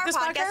 just start this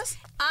podcast?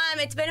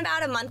 It's been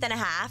about a month and a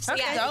half. So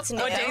yeah, it's new.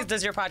 What days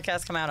does your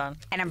podcast come out on?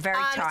 And I'm very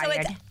So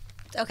tired.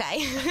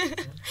 okay.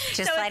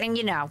 Just so letting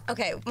you know.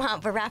 Okay,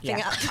 Mom, we're wrapping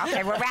Yeah. up.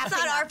 Okay, we're wrapping It's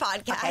not our up.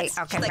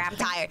 podcast. Okay, Like, I'm wrapping.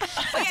 tired.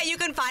 But yeah, you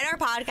can find our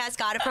podcast,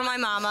 Got It From My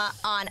Mama,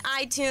 on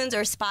iTunes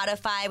or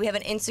Spotify. We have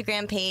an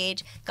Instagram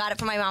page, Got It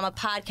From My Mama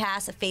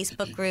podcast, a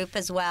Facebook group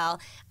as well.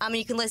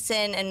 You can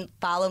listen and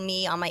follow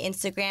me on my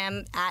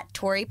Instagram at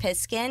Tori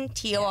Piskin,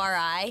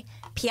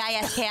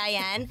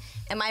 ToriPiskin.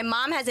 And my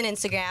mom has an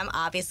Instagram,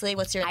 obviously.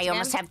 What's your Instagram? I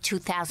almost have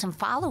 2,000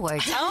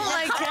 followers. Oh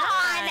my Come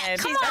God. on,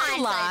 come That's on.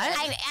 a lot.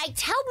 I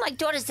tell my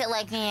daughters, they're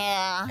like,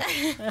 yeah.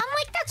 I'm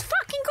like, that's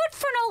fucking good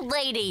for an old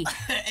lady.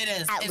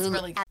 It is. It's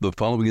really good. The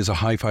following is a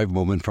high five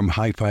moment from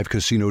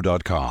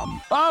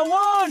highfivecasino.com. I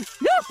won!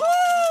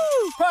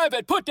 Yahoo!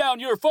 Private, put down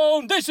your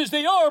phone. This is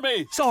the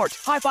Army. Sarge,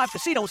 High Five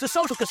Casino is a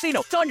social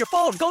casino. It's on your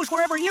phone. Goes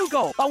wherever you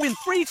go. I win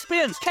free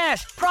spins,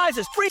 cash,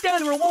 prizes, free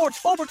daily rewards,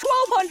 over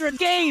 1,200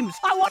 games.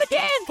 I won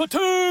again.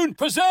 Platoon,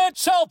 present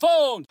cell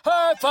phone.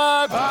 High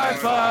Five. High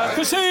Five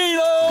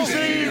Casino.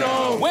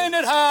 Casino. Win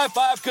at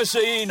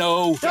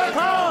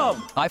highfivecasino.com.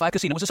 High Five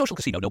Casino is a social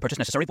casino. No purchase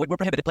necessary. Void where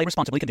prohibited. Play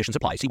responsibly. Conditions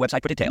apply. See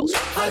website for details.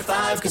 High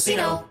Five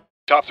Casino.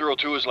 Top Thrill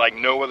 2 is like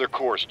no other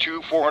course.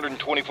 2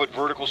 420-foot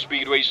vertical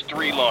speedways,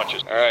 3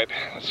 launches. All right,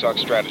 let's talk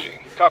strategy.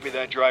 Copy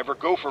that, driver.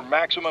 Go for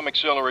maximum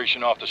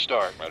acceleration off the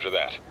start. Roger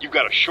that. You've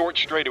got a short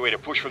straightaway to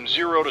push from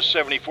 0 to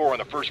 74 on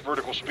the first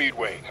vertical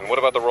speedway. And what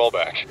about the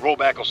rollback?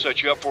 Rollback will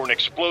set you up for an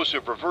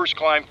explosive reverse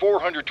climb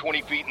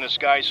 420 feet in the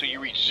sky so you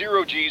reach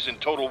 0 Gs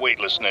and total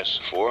weightlessness.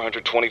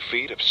 420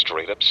 feet of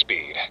straight-up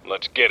speed.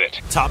 Let's get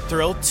it. Top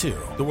Thrill 2,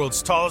 the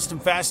world's tallest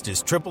and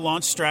fastest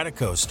triple-launch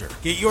Stratocoaster.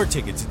 Get your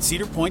tickets at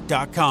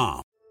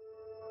cedarpoint.com.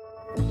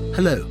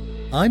 Hello,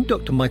 I'm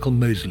Dr. Michael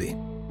Mosley,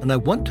 and I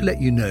want to let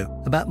you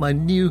know about my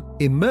new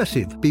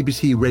immersive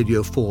BBC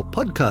Radio 4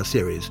 podcast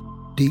series,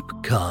 Deep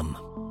Calm.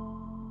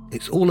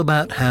 It's all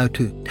about how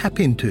to tap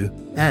into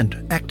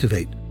and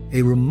activate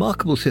a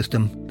remarkable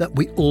system that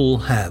we all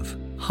have,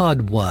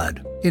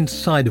 hardwired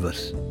inside of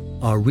us,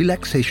 our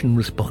relaxation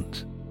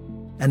response.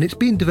 And it's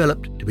been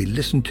developed to be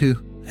listened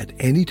to at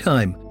any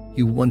time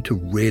you want to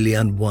really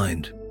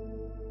unwind.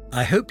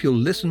 I hope you'll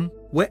listen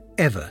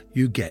wherever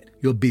you get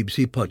your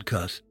BBC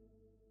podcasts.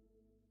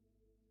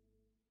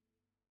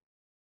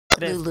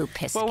 Lulu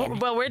Piskin.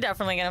 Well, we're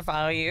definitely going to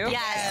follow you.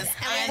 Yes,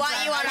 and we want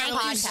you on our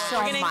podcast.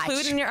 We're going to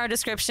include in our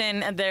description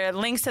the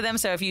links to them.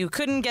 So if you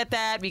couldn't get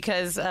that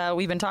because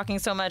we've been talking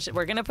so much,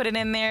 we're going to put it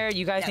in there.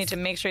 You guys need to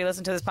make sure you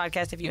listen to this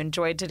podcast if you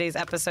enjoyed today's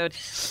episode.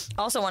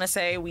 Also want to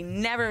say we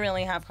never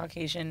really have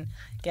Caucasian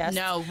guests.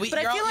 No, but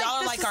I feel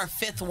y'all are like our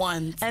 5th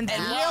one. And we're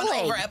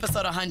on over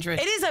episode 100.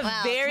 It is a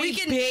very we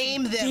can big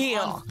name them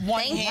deal. on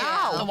one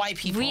hand, the white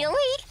people.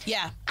 Really?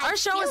 Yeah. Our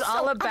show is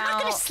all about... I'm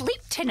not going to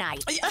sleep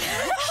tonight. But in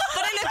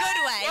a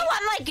good way.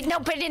 No,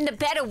 but in the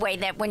better way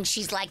that when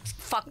she's like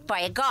fucked by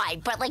a guy.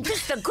 But like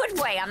just the good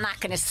way, I'm not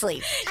going to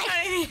sleep.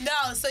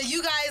 No, so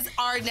you guys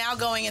are now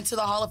going into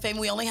the Hall of Fame.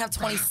 We only have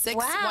 26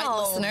 white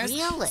listeners.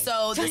 Really?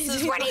 So this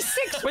is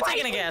 26 We're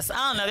taking a guess. I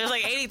don't know. There's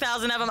like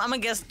 80,000 of them. I'm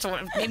going to guess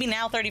maybe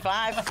now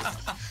 35.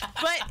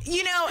 But,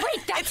 you know...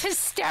 Wait, that's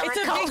hysterical.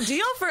 It's a big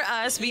deal for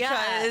us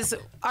because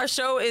our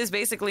show is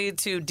basically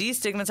to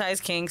destigmatize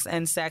kinks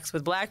and sex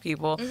with black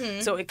people.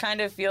 Mm-hmm. So it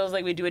kind of feels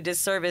like we do a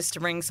disservice to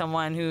bring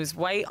someone who's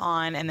white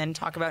on and then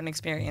talk about an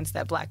experience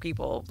that black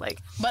people like.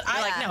 But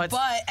it's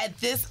at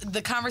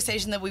the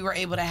conversation that we were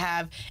able to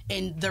have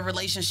in the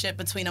relationship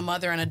between a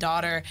mother and a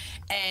daughter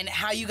and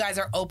how you guys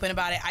are open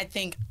about it, I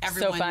think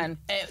everyone... So fun.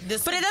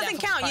 But it doesn't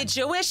count. You're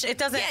Jewish. It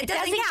doesn't. Yeah, it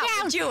doesn't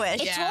count. You're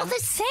Jewish. It's all the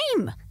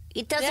same.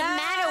 It doesn't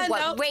matter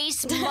what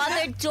race,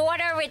 mother,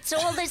 daughter. It's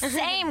all the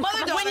same.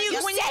 When you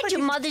said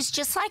your mother's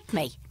just like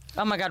me.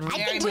 Oh my God!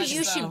 I think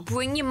you should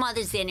bring your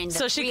mothers in, and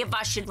the three of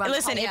us should run.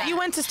 Listen, if you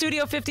went to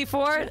Studio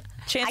 54,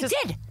 chances.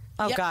 I did.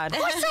 Oh God! Of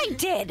course I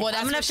did. Well,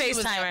 I'm gonna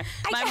FaceTime her.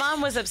 My mom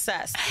was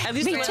obsessed. I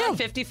used to live on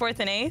 54th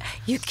and 8th.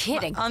 You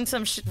kidding? On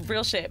some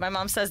real shit. My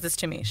mom says this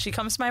to me. She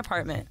comes to my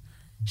apartment.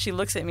 She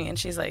looks at me and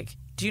she's like,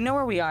 "Do you know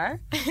where we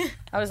are?"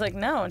 I was like,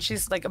 "No," and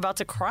she's like about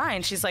to cry,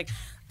 and she's like,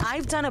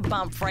 "I've done a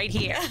bump right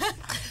here."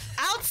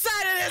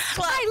 Outside of this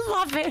club. I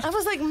love it. I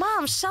was like,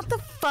 Mom, shut the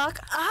fuck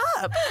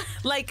up.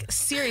 Like,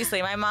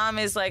 seriously, my mom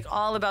is like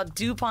all about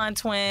DuPont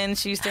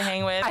twins she used to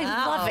hang with. I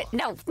love it.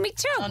 No, me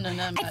too. Oh, no,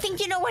 I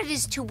think you know what it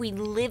is too? We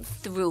live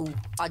through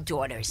our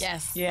daughters.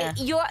 Yes. Yeah.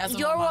 You're That's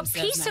what my a mom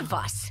says piece now. of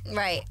us.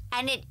 Right.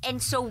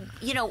 And so,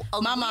 you know,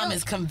 my mom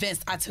is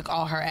convinced I took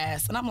all her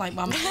ass. And I'm like,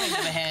 Mom, I ain't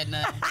never had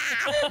none.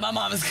 My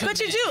mom is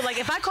convinced. But you do. Like,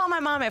 if I call my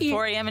mom at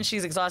 4 a.m. and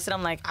she's exhausted,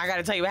 I'm like, I got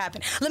to tell you what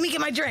happened. Let me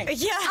get my drink.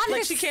 Yeah.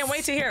 Like, she can't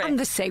wait to hear it. I'm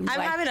the same way. I'm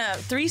having a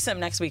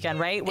threesome next weekend,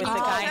 right? With the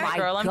guy and the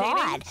girl I'm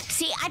dating.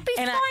 See, I'd be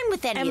fine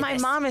with any of And my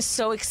this. mom is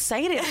so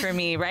excited for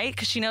me, right?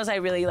 Because she knows I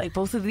really like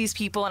both of these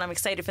people, and I'm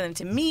excited for them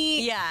to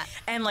meet. Yeah.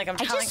 And like, I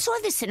just saw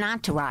this in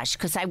Entourage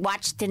because I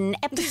watched an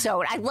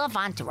episode. I love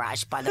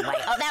Entourage, by the way.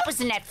 Oh, that was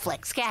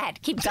Netflix. Go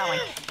ahead. Keep going.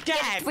 Go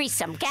ahead.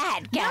 Threesome. Go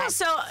ahead. Yeah,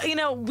 so, you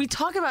know, we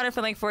talk about it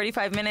for like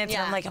 45 minutes,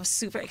 and I'm like, I'm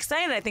super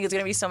excited. I think it's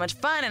going to be so much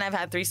fun, and I've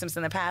had threesomes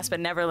in the past, but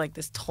never like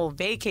this whole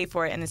vacay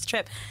for it and this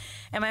trip.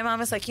 And my mom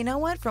was like, you know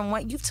what? From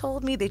what you've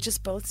told me, they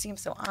just both seem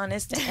so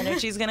honest, and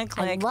energy's going to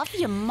click. I love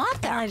your mother.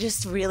 And I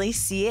just really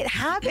see it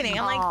happening.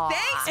 I'm like,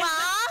 thanks, Mom.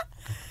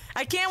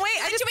 I can't wait.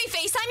 Should we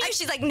FaceTime you?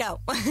 She's like, no.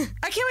 I can't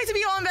wait to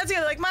be all in bed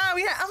together. Like, Mom, oh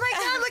my God,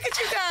 look at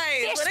you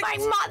guys. There's my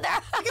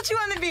mother. Look at you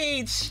on the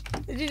beach.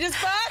 Did you just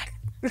fuck?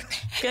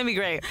 It's gonna be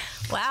great.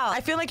 Wow.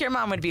 I feel like your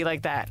mom would be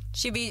like that.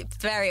 She'd be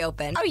very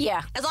open. Oh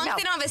yeah. As long as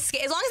they don't have as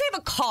long as they have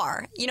a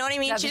car, you know what I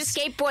mean? No, She the just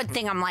skateboard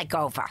thing, I'm like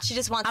over. She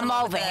just wants. I'm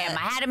someone over with him.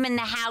 I had him in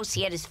the house.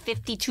 He had his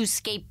 52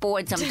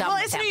 skateboards. I'm done Well,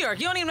 with it's him. New York.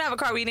 You don't even have a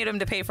car. We need him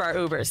to pay for our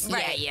Ubers.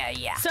 Right.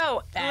 Yeah.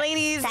 So,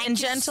 ladies Thank and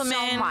you gentlemen,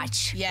 so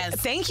much. Yes.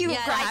 Thank you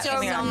Yes, for thank you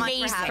having so me. much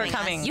amazing. for having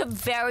coming. us. You're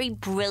very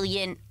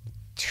brilliant,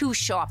 too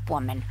sharp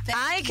woman.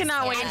 I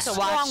cannot wait And to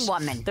strong watch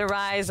woman. the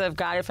rise of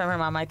Got It From Her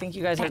Mom. I think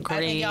you guys are I think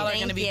great. y'all are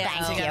going to be Thank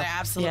back you. together.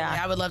 Absolutely. Yeah.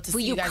 I would love to Will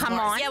see you guys come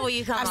more. on? Yeah, will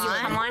you come Absolutely.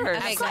 on? Come on.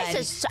 Okay, You guys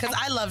good. are so- Because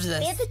I loved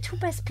this. They're the two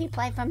best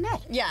people I've ever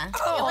met. Yeah.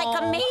 They're like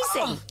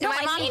amazing. No, My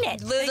I mom mean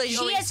it. literally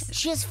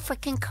She has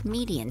freaking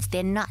comedians.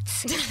 They're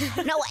nuts.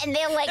 No, and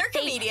they're like They're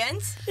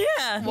comedians. Yeah.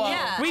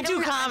 Yeah. We I do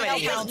don't know.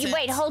 comedy. No,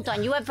 wait, hold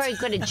on. You are very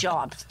good at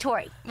jobs,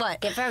 Tori. What?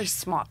 They're very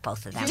smart,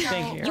 both of them.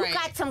 Thank you. You Right.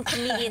 got some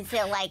comedians.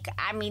 They're like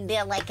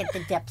at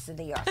the depths of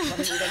the earth. I'm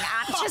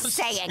just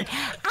saying.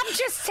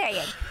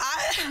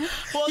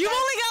 Well, You've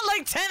only got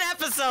like 10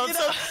 episodes,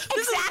 so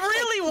this is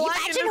really one.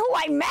 Imagine who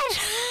I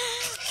met.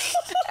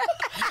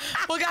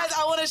 Well, guys,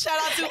 I want to shout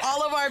out to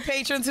all of our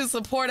patrons who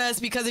support us.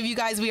 Because of you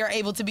guys, we are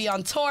able to be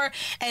on tour.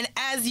 And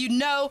as you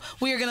know,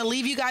 we are going to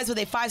leave you guys with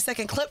a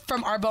 5-second clip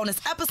from our bonus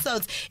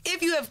episodes.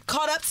 If you have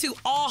caught up to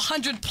all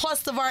 100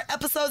 plus of our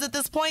episodes at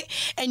this point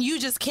and you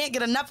just can't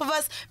get enough of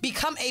us,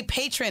 become a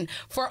patron.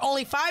 For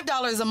only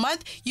 $5 a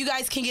month, you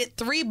guys can get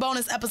 3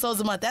 bonus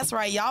episodes a month. That's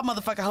right. Y'all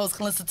motherfucking hoes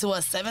can listen to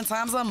us 7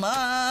 times a month.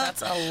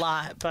 That's a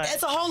lot, but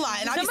It's a whole lot.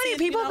 And so many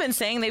people have been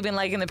saying they've been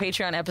liking the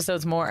Patreon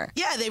episodes more.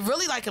 Yeah, they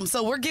really like them.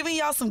 So we're giving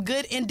y'all some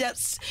good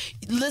in-depth.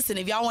 Listen,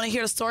 if y'all want to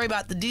hear the story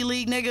about the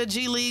D-League nigga,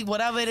 G-League,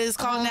 whatever it is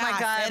called now, my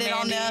God, I said it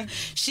on Mandy. there.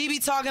 She be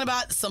talking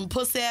about some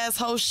pussy ass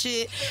hoe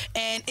shit,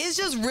 and it's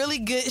just really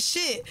good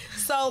shit.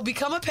 So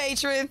become a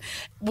patron.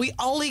 We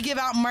only give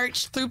out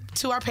merch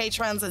to our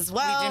patrons as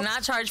well. We do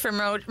not charge for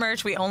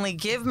merch. We only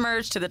give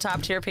merch to the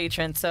top tier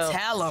patrons. So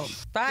Tell them.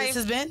 Bye. This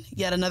has been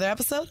yet another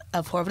episode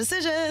of Horrible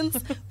Decisions.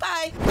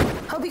 Bye.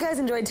 Hope you guys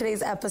enjoyed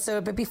today's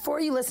episode, but before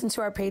you listen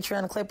to our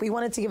Patreon clip, we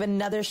wanted to give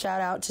another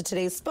shout out to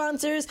today's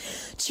sponsors,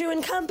 True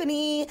 &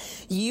 Company.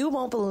 You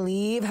won't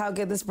believe how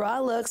good this bra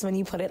looks when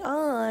you put it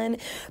on.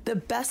 The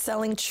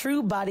best-selling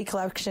True Body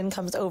Collection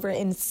comes over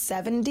in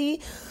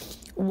 70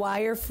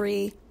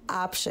 wire-free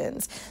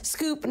options.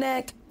 Scoop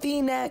neck,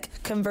 V-neck,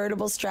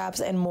 convertible straps,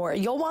 and more.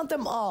 You'll want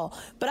them all,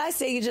 but I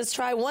say you just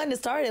try one to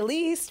start at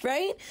least,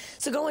 right?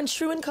 So go on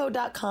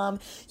trueandco.com,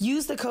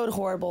 use the code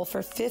HORRIBLE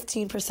for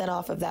 15%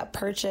 off of that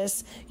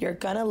purchase. You're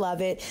gonna love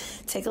it.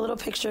 Take a little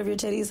picture of your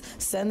titties,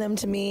 send them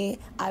to me.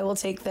 I will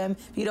take them.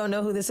 If you don't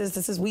know who this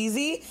is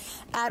Wheezy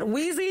at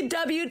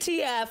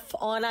WheezyWTF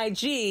on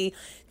IG.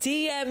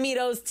 DM me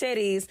those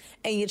titties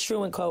and your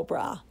True & Co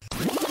bra.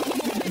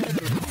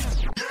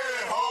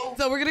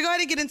 So we're going to go ahead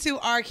and get into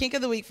our kink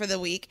of the week for the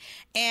week.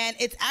 And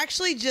it's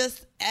actually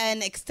just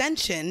an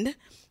extension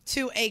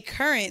to a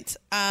current,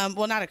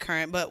 well, not a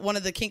current, but one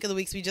of the kink of the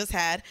weeks we just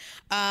had.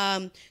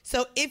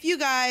 So if you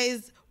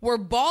guys were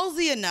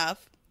ballsy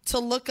enough to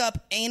look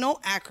up anal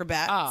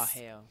acrobats. Oh,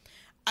 hell.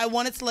 I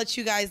wanted to let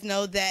you guys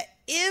know that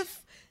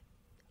if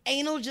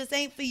anal just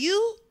ain't for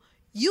you,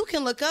 you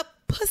can look up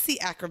pussy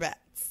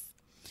acrobats.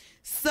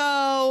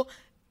 So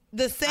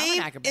the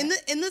same, in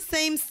the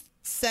same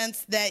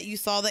sense that you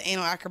saw the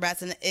anal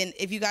acrobats, and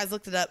if you guys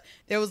looked it up,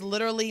 there was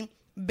literally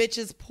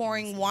bitches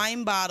pouring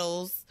wine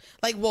bottles,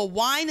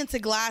 wine into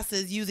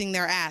glasses using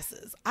their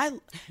asses. I'm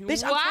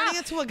turning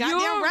into a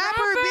goddamn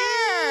rapper,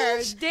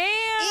 bitch.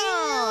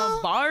 Damn. Ew.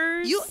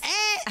 Bars. You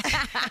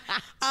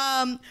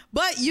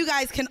but you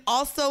guys can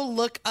also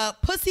look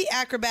up pussy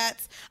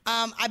acrobats.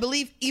 I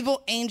believe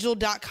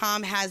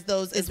evilangel.com has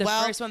those as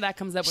well. The first one that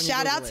comes up when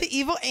Shout you out Google to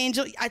Evil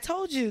Angel. I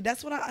told you.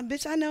 That's what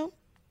I know.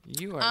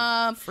 You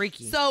are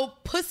freaky. So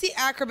pussy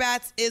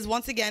acrobats is,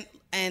 once again,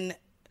 and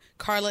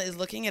Carla is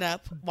looking it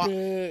up.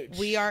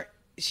 Bitch.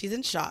 She's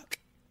in shock.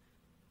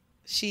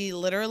 She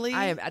literally.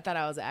 I thought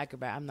I was an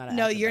acrobat. I'm not an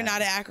No, acrobat. you're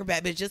not an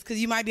acrobat, bitch. Just because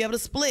you might be able to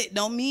split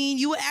don't mean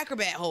you an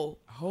acrobat hoe.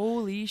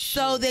 Holy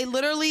shit. So they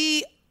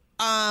literally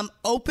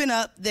open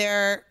up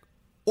their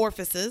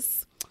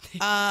orifices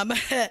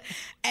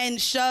and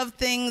shove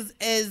things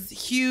as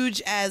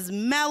huge as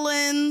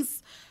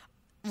melons,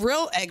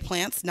 real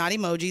eggplants, not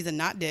emojis and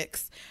not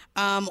dicks,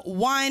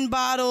 wine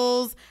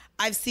bottles.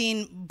 I've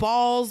seen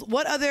balls.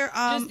 What other?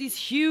 Just these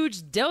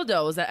huge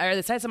dildos that are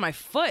the size of my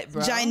foot,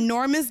 bro.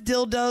 Ginormous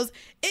dildos.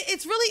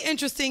 It's really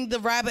interesting, the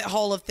rabbit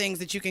hole of things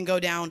that you can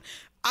go down.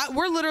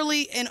 We're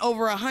literally in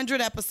over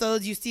 100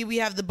 episodes. You see we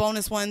have the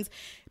bonus ones.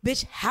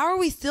 Bitch, how are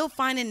we still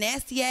finding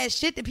nasty ass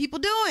shit that people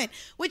doing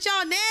with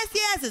y'all nasty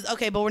asses?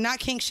 Okay, but we're not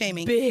kink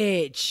shaming.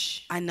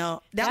 Bitch. I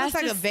know. That looks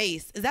like a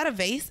vase. Is that a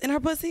vase in her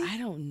pussy? I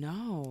don't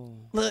know.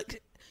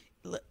 Look.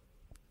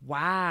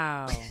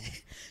 Wow.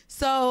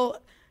 So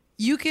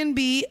you can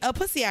be a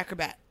pussy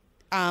acrobat,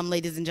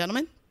 ladies and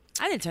gentlemen.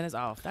 I didn't turn this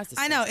off. That's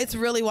disgusting. I know, it's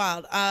really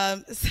wild.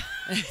 I'm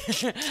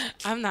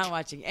not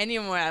watching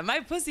anymore. My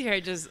pussy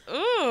hair just,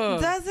 ooh.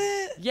 Does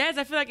it? Yes,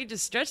 I feel like it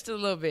just stretched a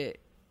little bit.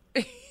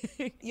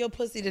 Your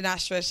pussy did not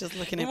stretch just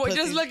looking at Well, pussy.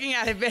 just looking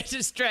at it, bitch,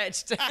 it's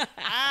stretched. 6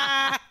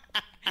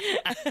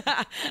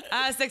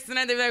 to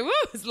 9, they're like, woo,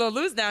 it's a little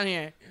loose down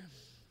here.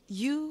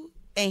 You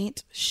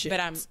ain't shit. But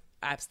I'm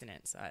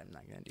abstinent, so I'm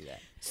not gonna do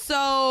that.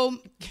 So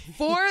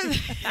for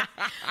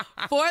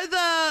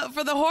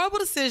the horrible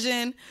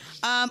decision,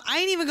 I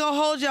ain't even gonna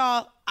hold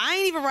y'all. I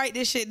ain't even write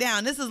this shit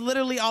down. This is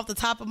literally off the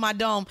top of my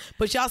dome.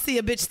 But y'all see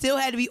a bitch still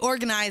had to be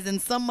organized in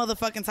some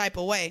motherfucking type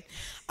of way.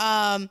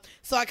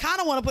 So I kind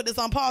of want to put this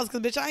on pause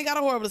because bitch, I ain't got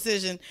a horrible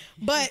decision.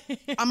 But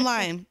I'm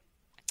lying.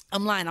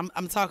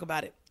 I'm talking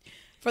about it.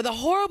 For the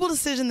horrible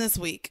decision this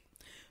week,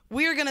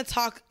 we are gonna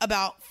talk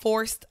about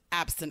forced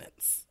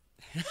abstinence.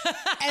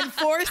 And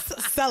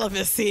forced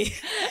celibacy.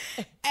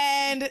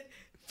 And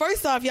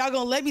first off, y'all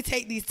gonna let me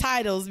take these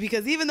titles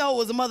because even though it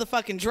was a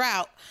motherfucking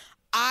drought,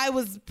 I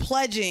was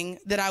pledging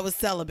that I was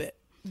celibate.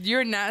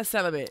 You're not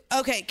celibate.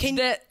 Okay,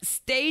 the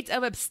state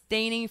of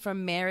abstaining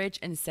from marriage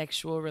and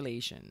sexual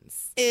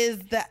relations is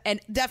the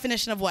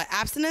definition of what?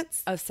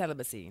 Abstinence? Of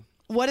celibacy.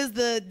 What is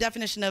the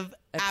definition of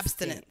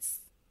abstinence?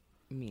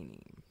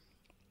 Meaning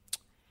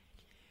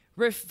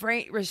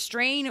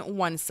restrain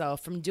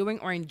oneself from doing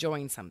or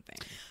enjoying something.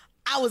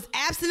 I was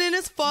abstinent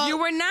as fuck. You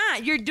were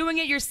not. You're doing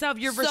it yourself.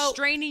 You're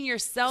restraining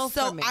yourself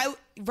from it.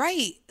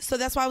 Right. So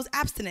that's why I was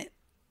abstinent.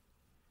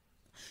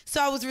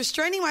 So I was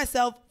restraining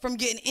myself from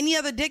getting any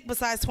other dick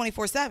besides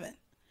 24/7.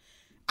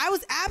 I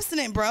was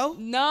abstinent, bro.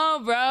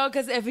 No, bro,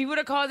 because if he would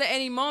have called at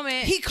any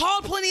moment. He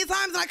called plenty of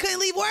times and I couldn't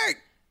leave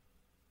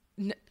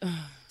work.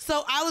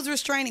 So I was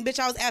restraining. Bitch,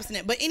 I was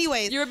abstinent. But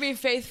anyways. You were being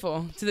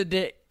faithful to the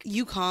dick.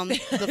 You calm the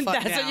fuck down.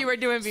 That's what you were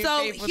doing, being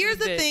faithful here's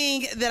to the the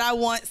thing that I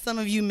want some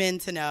of you men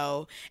to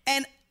know.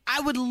 And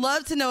I would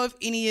love to know if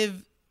any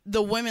of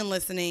the women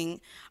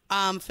listening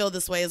feel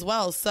this way as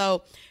well.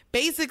 So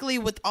basically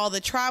with all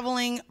the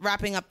traveling,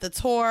 wrapping up the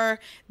tour,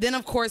 then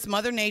of course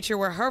Mother Nature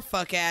with her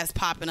fuck ass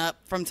popping up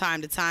from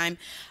time to time,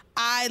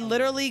 I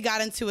literally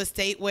got into a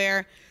state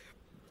where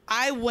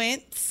I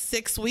went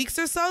 6 weeks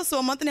or so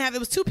a month and a half. It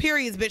was 2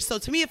 periods, bitch. So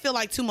to me, it felt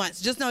like 2 months.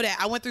 Just know that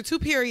I went through 2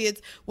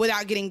 periods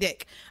without getting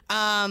dick.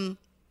 So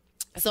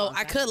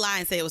I could lie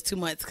and say it was 2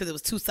 months because it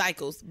was 2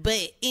 cycles.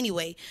 But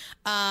anyway,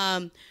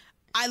 I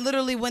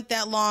literally went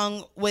that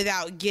long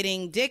without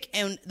getting dick.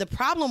 And the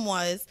problem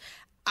was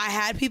I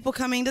had people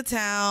coming to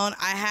town.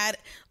 I had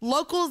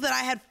locals that I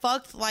had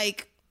fucked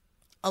like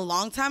a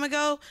long time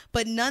ago,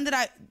 but none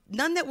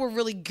that were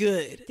really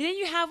good. Didn't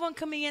you have one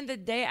coming in the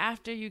day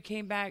after you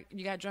came back?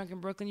 You got drunk in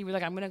Brooklyn. You were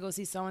like, I'm going to go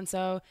see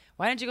so-and-so.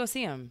 Why didn't you go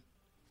see him?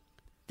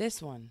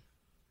 This one.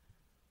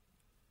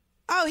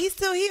 Oh, he's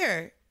still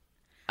here.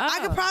 Oh. I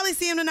could probably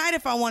see him tonight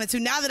if I wanted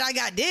to. Now that I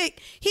got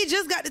dick, he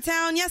just got to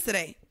town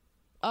yesterday.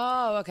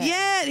 Oh, okay.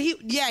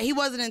 Yeah, he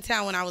wasn't in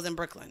town when I was in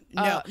Brooklyn.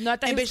 No, I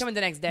thought he was coming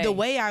the next day. The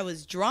way I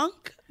was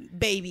drunk,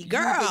 baby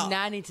girl. You did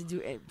not need to do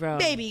it, bro.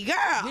 Baby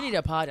girl. You need to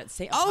apologize.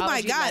 Oh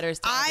my God,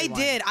 I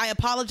did. I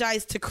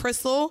apologized to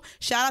Crystal.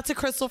 Shout out to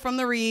Crystal from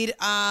The Read.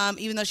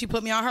 Even though she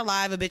put me on her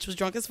live, a bitch was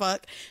drunk as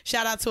fuck.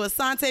 Shout out to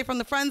Asante from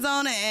The Friend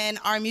Zone and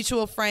our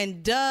mutual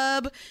friend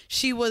Dub.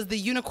 She was the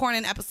unicorn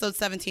in episode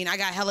 17. I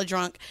got hella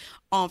drunk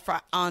on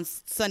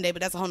Sunday,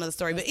 but that's a whole nother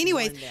story. But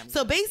anyways,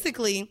 so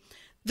basically,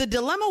 the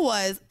dilemma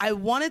was I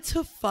wanted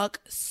to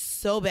fuck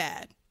so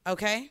bad,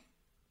 okay?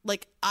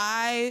 Like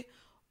I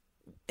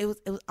was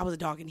a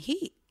dog in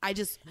heat.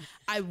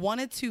 I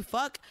wanted to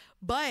fuck,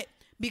 but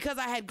because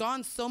I had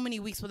gone so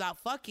many weeks without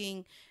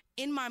fucking,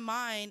 in my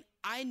mind,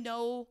 I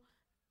know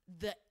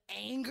the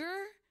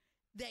anger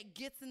that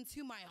gets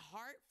into my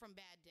heart from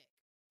bad dick.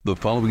 The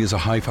following is a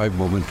high five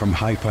moment from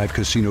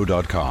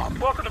highfivecasino.com.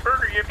 Welcome to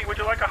Burger Yippee. Would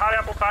you like a hot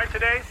apple pie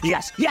today?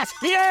 Yes,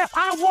 yeah,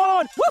 I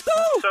won!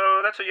 Woohoo!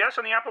 So that's a yes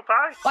on the apple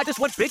pie? I just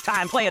went big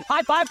time playing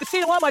High Five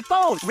Casino on my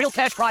phone. Real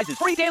cash prizes,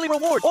 free daily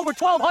rewards, over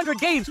 1,200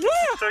 games. Yeah!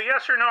 So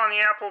yes or no on the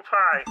apple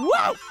pie?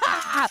 Whoa!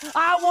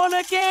 I won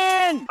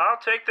again! I'll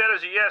take that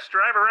as a yes.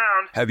 Drive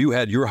around. Have you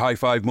had your high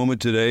five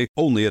moment today?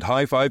 Only at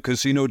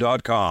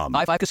highfivecasino.com.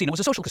 High Five Casino is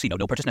a social casino.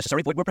 No purchase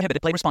necessary. Void where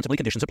prohibited. Play responsibly.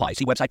 Conditions apply.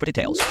 See website for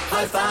details.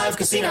 High Five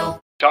Casino.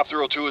 Top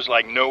Thrill 2 is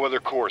like no other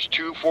course.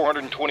 2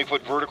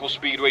 420-foot vertical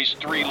speedways,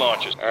 3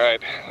 launches. All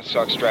right, let's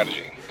talk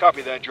strategy.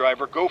 Copy that,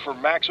 driver. Go for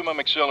maximum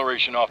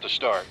acceleration off the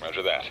start.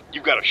 Roger that.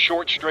 You've got a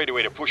short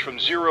straightaway to push from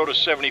 0 to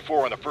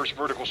 74 on the first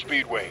vertical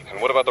speedway. And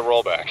what about the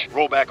rollback?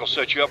 Rollback will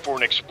set you up for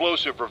an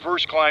explosive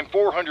reverse climb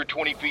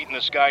 420 feet in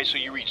the sky so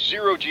you reach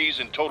 0 G's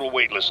in total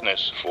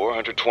weightlessness.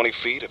 420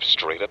 feet of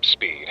straight-up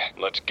speed.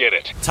 Let's get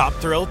it. Top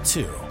Thrill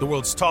 2, the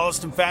world's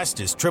tallest and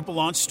fastest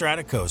triple-launch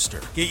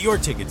Stratocoaster. Get your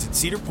tickets at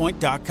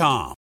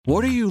cedarpoint.com.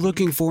 What are you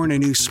looking for in a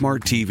new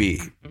smart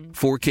TV?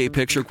 4K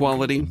picture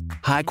quality?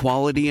 High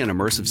quality and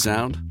immersive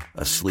sound?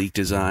 A sleek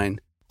design?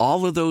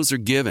 All of those are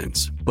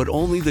givens, but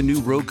only the new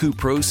Roku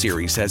Pro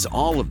Series has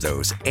all of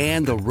those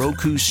and the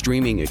Roku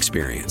streaming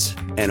experience.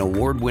 An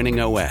award-winning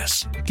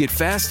OS. Get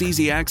fast,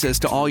 easy access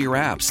to all your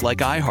apps like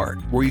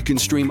iHeart, where you can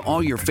stream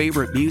all your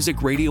favorite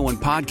music, radio, and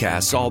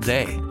podcasts all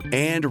day.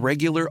 And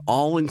regular,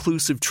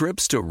 all-inclusive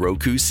trips to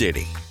Roku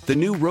City. The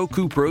new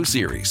Roku Pro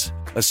Series.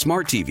 A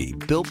smart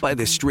TV built by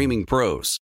the streaming pros.